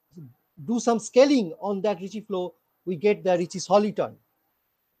do some scaling on that Ricci flow, we get the Ricci soliton.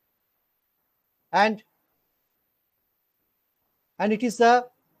 And it is the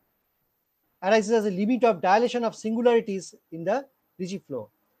arises as a limit of dilation of singularities in the Ricci flow,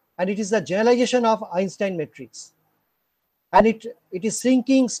 and it is the generalization of Einstein matrix. And it is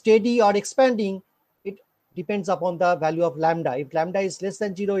shrinking, steady, or expanding. It depends upon the value of lambda. If lambda is less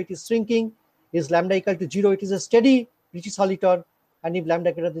than 0, it is shrinking. Is lambda equal to 0, it is a steady Ricci soliton, and if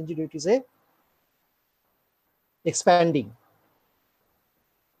lambda greater than 0, it is a expanding.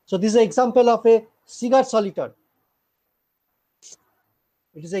 So this is an example of a Seeger soliton.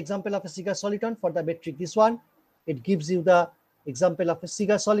 It is an example of a Seeger soliton for the metric. This one, it gives you the example of a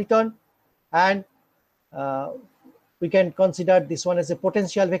Seeger soliton, and we can consider this one as a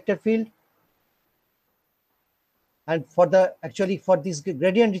potential vector field. And for the actually for this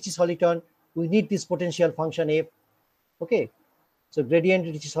gradient Ricci soliton, we need this potential function f. Okay, so gradient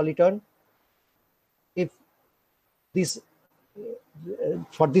Ricci soliton, if this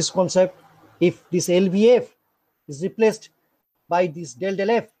for this concept, if this LVF is replaced by this del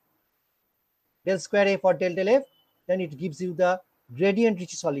f, del square f or del f, then it gives you the gradient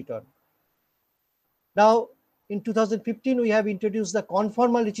Ricci soliton. Now in 2015, we have introduced the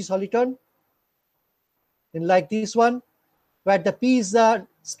conformal Ricci soliton in like this one, where the P is the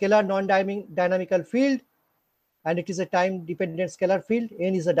scalar non-dynamical field, and it is a time-dependent scalar field.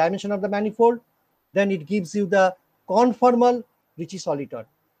 N is the dimension of the manifold. Then it gives you the conformal Ricci soliton.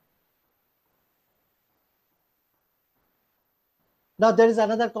 Now there is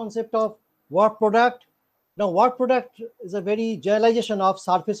another concept of work product. Now work product is a very generalization of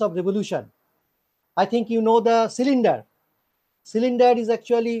surface of revolution. I think you know the cylinder. Cylinder is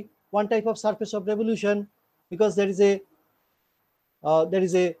actually one type of surface of revolution, because there is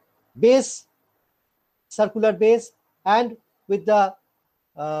a base, circular base, and with the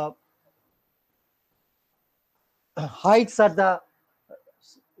heights are the,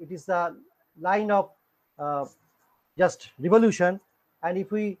 it is the line of just revolution, and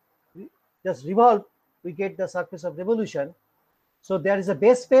if we just revolve, we get the surface of revolution. So there is a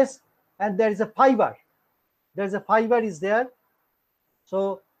base space and there is a fiber. There is a fiber is there.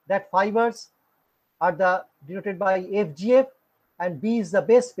 So that fibers are the denoted by FGF, and B is the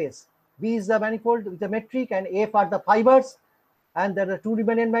base space. B is the manifold with the metric, and F are the fibers, and there are two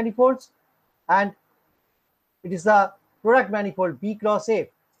remaining manifolds, and it is the product manifold B cross F.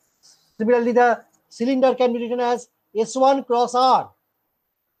 Similarly, the cylinder can be written as S1 cross R.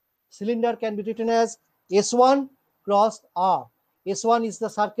 Cylinder can be written as S1 cross R. S1 is the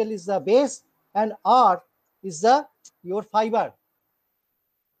circle, is the base, and R is the your fiber.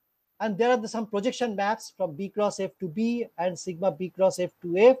 And there are some projection maps from B cross F to B and sigma B cross F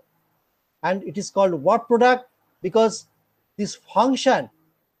to F, and it is called work product because this function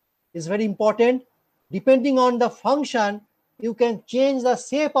is very important. Depending on the function, you can change the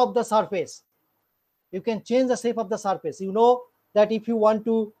shape of the surface. You can change the shape of the surface. You know that if you want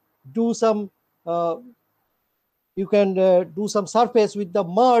to do some, you can do some surface with the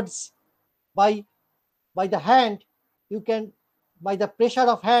muds by the hand. You can, by the pressure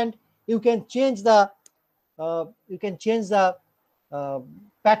of hand, you can change the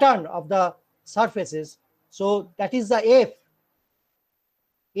pattern of the surfaces. So that is the F.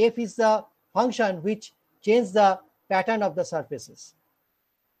 F is the function which changes the pattern of the surfaces.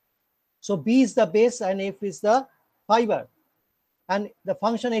 So B is the base and F is the fiber, and the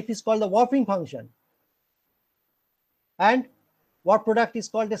function F is called the warping function, and work product is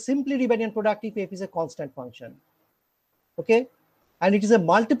called a simply invariant product if F is a constant function. Okay, and it is a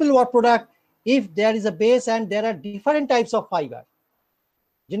multiple work product if there is a base and there are different types of fiber.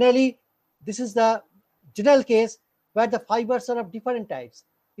 Generally, this is the general case where the fibers are of different types.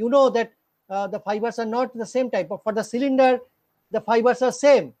 You know that the fibers are not the same type, but for the cylinder, the fibers are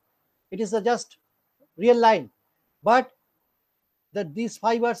same. It is a just real line, but these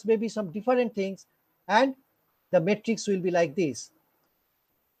fibers may be some different things, and the matrix will be like this.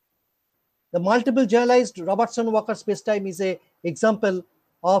 The multiple generalized Robertson-Walker spacetime is a example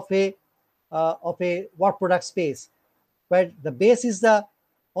of a work product space where the base is the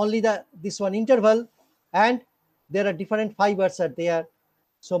only this one interval, and there are different fibers are there.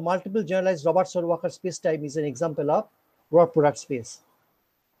 So multiple generalized Robertson-Walker spacetime is an example of work product space.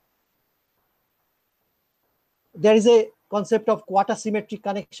 There is a concept of quasi-symmetric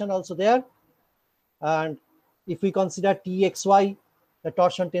connection also there, and if we consider Txy, the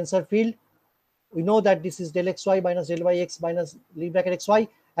torsion tensor field, we know that this is del xy minus del yx minus leave bracket xy,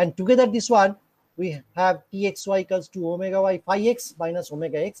 and together this one we have Txy equals to omega y phi x minus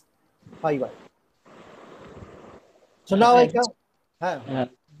omega x phi y. So now I come.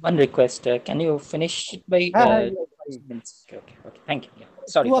 One request, can you finish it by minutes? Okay, thank you. Yeah.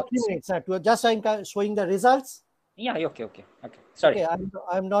 Sorry. 2 or 3 minutes. Just I'm showing the results. Yeah, okay. Sorry. Okay,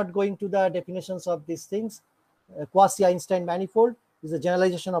 I'm not going to the definitions of these things. Quasi-Einstein manifold is a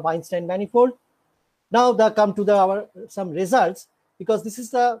generalization of Einstein manifold. Now come to some results, because this is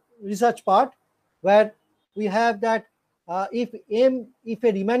the research part where we have that if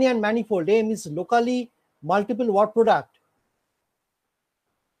a Riemannian manifold M is locally multiple work product,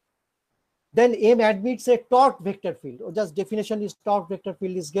 then M admits a torque vector field, or just definition is torque vector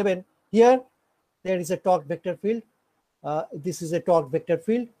field is given here. There is a torque vector field. This is a torque vector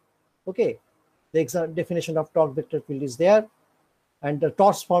field. Okay, the exact definition of torque vector field is there, and the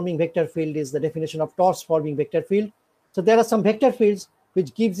torus forming vector field is the definition of torus forming vector field. So there are some vector fields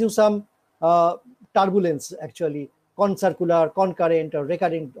which gives you some turbulence, actually concircular, concurrent, or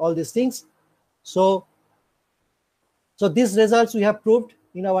recurrent, all these things. So these results we have proved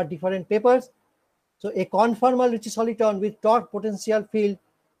in our different papers. So a conformal Ricci soliton with torque potential field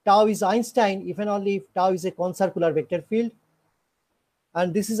tau is Einstein if and only if tau is a concircular vector field.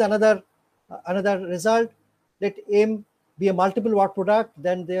 And this is another result. Let M be a multiple work product,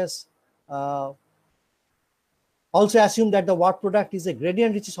 then there's also assume that the work product is a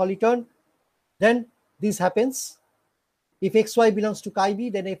gradient Ricci soliton. Then this happens. If xy belongs to chi b,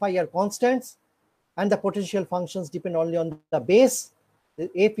 then fi are constants, and the potential functions depend only on the base. The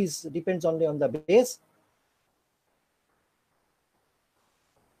f depends only on the base.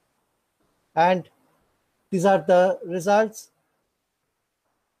 And these are the results.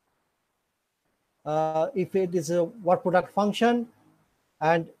 If it is a work product function,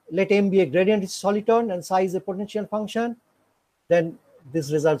 and let M be a gradient soliton and psi is a potential function, then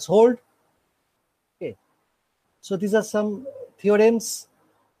these results hold. Okay, so these are some theorems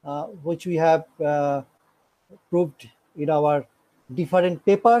which we have proved in our different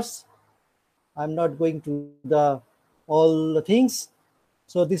papers. I'm not going to all the things.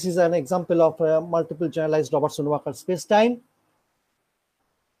 So this is an example of a multiple generalized Robertson-Walker spacetime.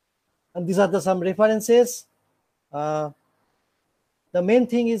 And these are some references. The main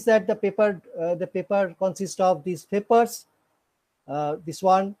thing is that the paper consists of these papers. This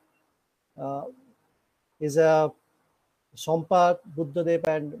one is a Sompa, Buddhadev,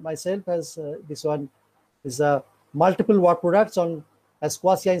 and myself. As this one is a multiple work products as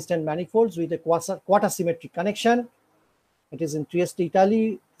quasi-Einstein manifolds with a quasi-symmetric connection. It is in Trieste,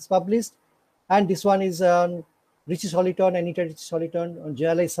 Italy. It's published, and this one is on Ricci soliton and Ricci soliton on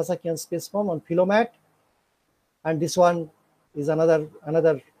generalized Sasakian space form on Philomat, and this one is another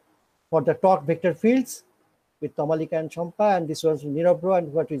for the torque vector fields with Tomalika and Chompa, and this was Nirobro,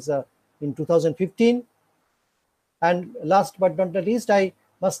 and what is in 2015. And last but not the least, I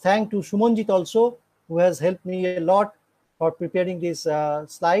must thank to Sumanjit also, who has helped me a lot for preparing these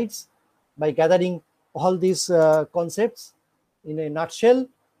slides by gathering all these concepts in a nutshell.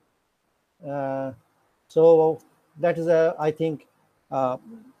 So that is I think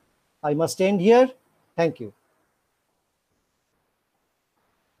I must end here. Thank you.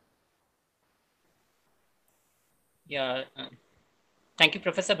 Yeah, thank you,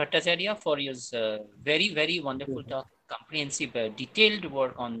 Professor Bhattacharya, for your very wonderful talk, comprehensive, detailed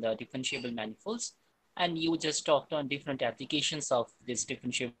work on the differentiable manifolds. And you just talked on different applications of these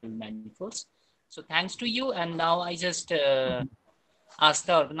differentiable manifolds. So thanks to you. And now I just ask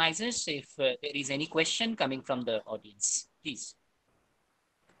the organizers if there is any question coming from the audience, please.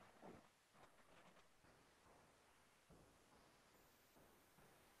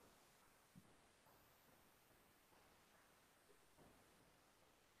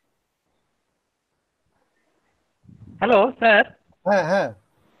 Hello, sir.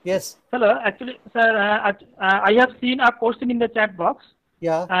 Yes. Hello. Actually, sir, I have seen a question in the chat box,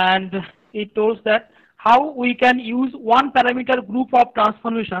 Yeah. and it tells that how we can use one parameter group of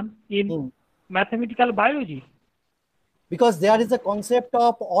transformation in mathematical biology. Because there is a concept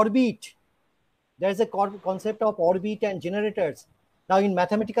of orbit. There is a concept of orbit and generators. Now, in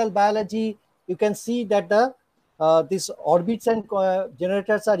mathematical biology, you can see that the these orbits and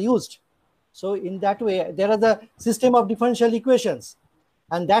generators are used. So, in that way, there are the system of differential equations,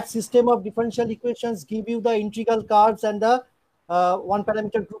 and that system of differential equations give you the integral curves and the one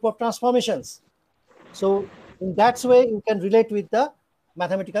parameter group of transformations. So, in that way, you can relate with the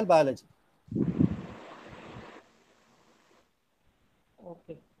mathematical biology.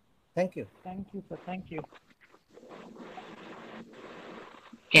 Okay. Thank you. Thank you, sir. Thank you.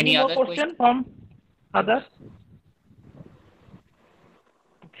 Any more other question from others?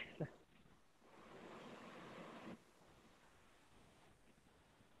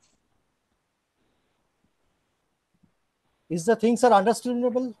 Is the things are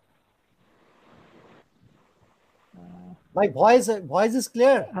understandable? My voice is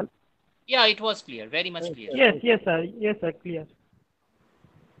clear. Yeah, it was clear, very much clear. Yes, sir. Yes, sir. Clear.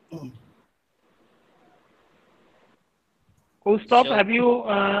 Stop. So- Have you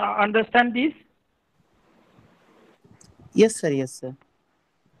understand this? Yes, sir. Yes, sir.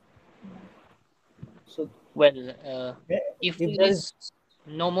 So, Well, if if there there is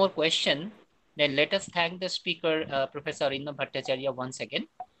no more question, then let us thank the speaker, Professor Rtdmms Bhattacharya, once again.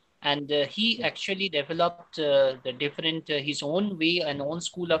 And he actually developed the different, his own way and own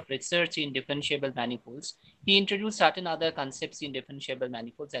school of research in differentiable manifolds. He introduced certain other concepts in differentiable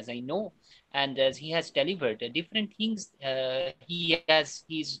manifolds, as I know, and as he has delivered different things, he has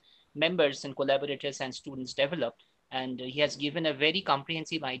his members and collaborators and students developed, and he has given a very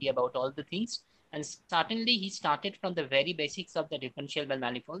comprehensive idea about all the things. And certainly he started from the very basics of the differentiable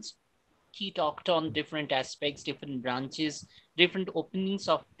manifolds. He talked on different aspects, different branches, different openings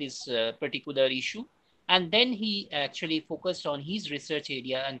of this particular issue. And then he actually focused on his research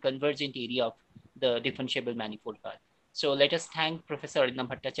area and convergent area of the differentiable manifold part. So let us thank Professor Rtdmms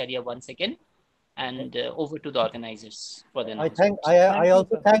Bhattacharya once again, and over to the organizers for the announcement. I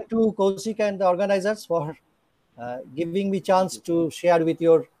also thank to Kaushik and the organizers for giving me chance to share with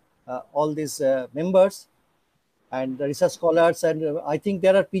your all these members and the research scholars, and I think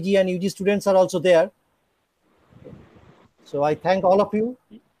there are PG and UG students are also there. So I thank all of you.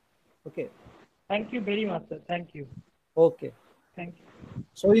 Okay. Thank you very much, sir. Thank you. Okay. Thank you.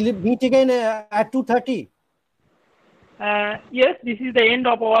 So we'll meet again at 2:30. Yes, this is the end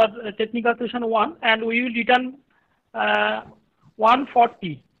of our technical session 1, and we will return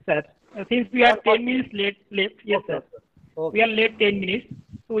 1:40, sir. Since we are 10 minutes late, yes, sir. Okay. We are late 10 minutes,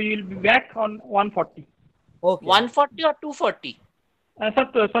 so we will be back on 1:40. Okay. 140 or 240? Sir,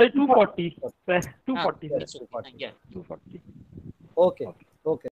 sorry, 2:40. 2:40. It's okay. Yeah. 2:40. Okay. Okay.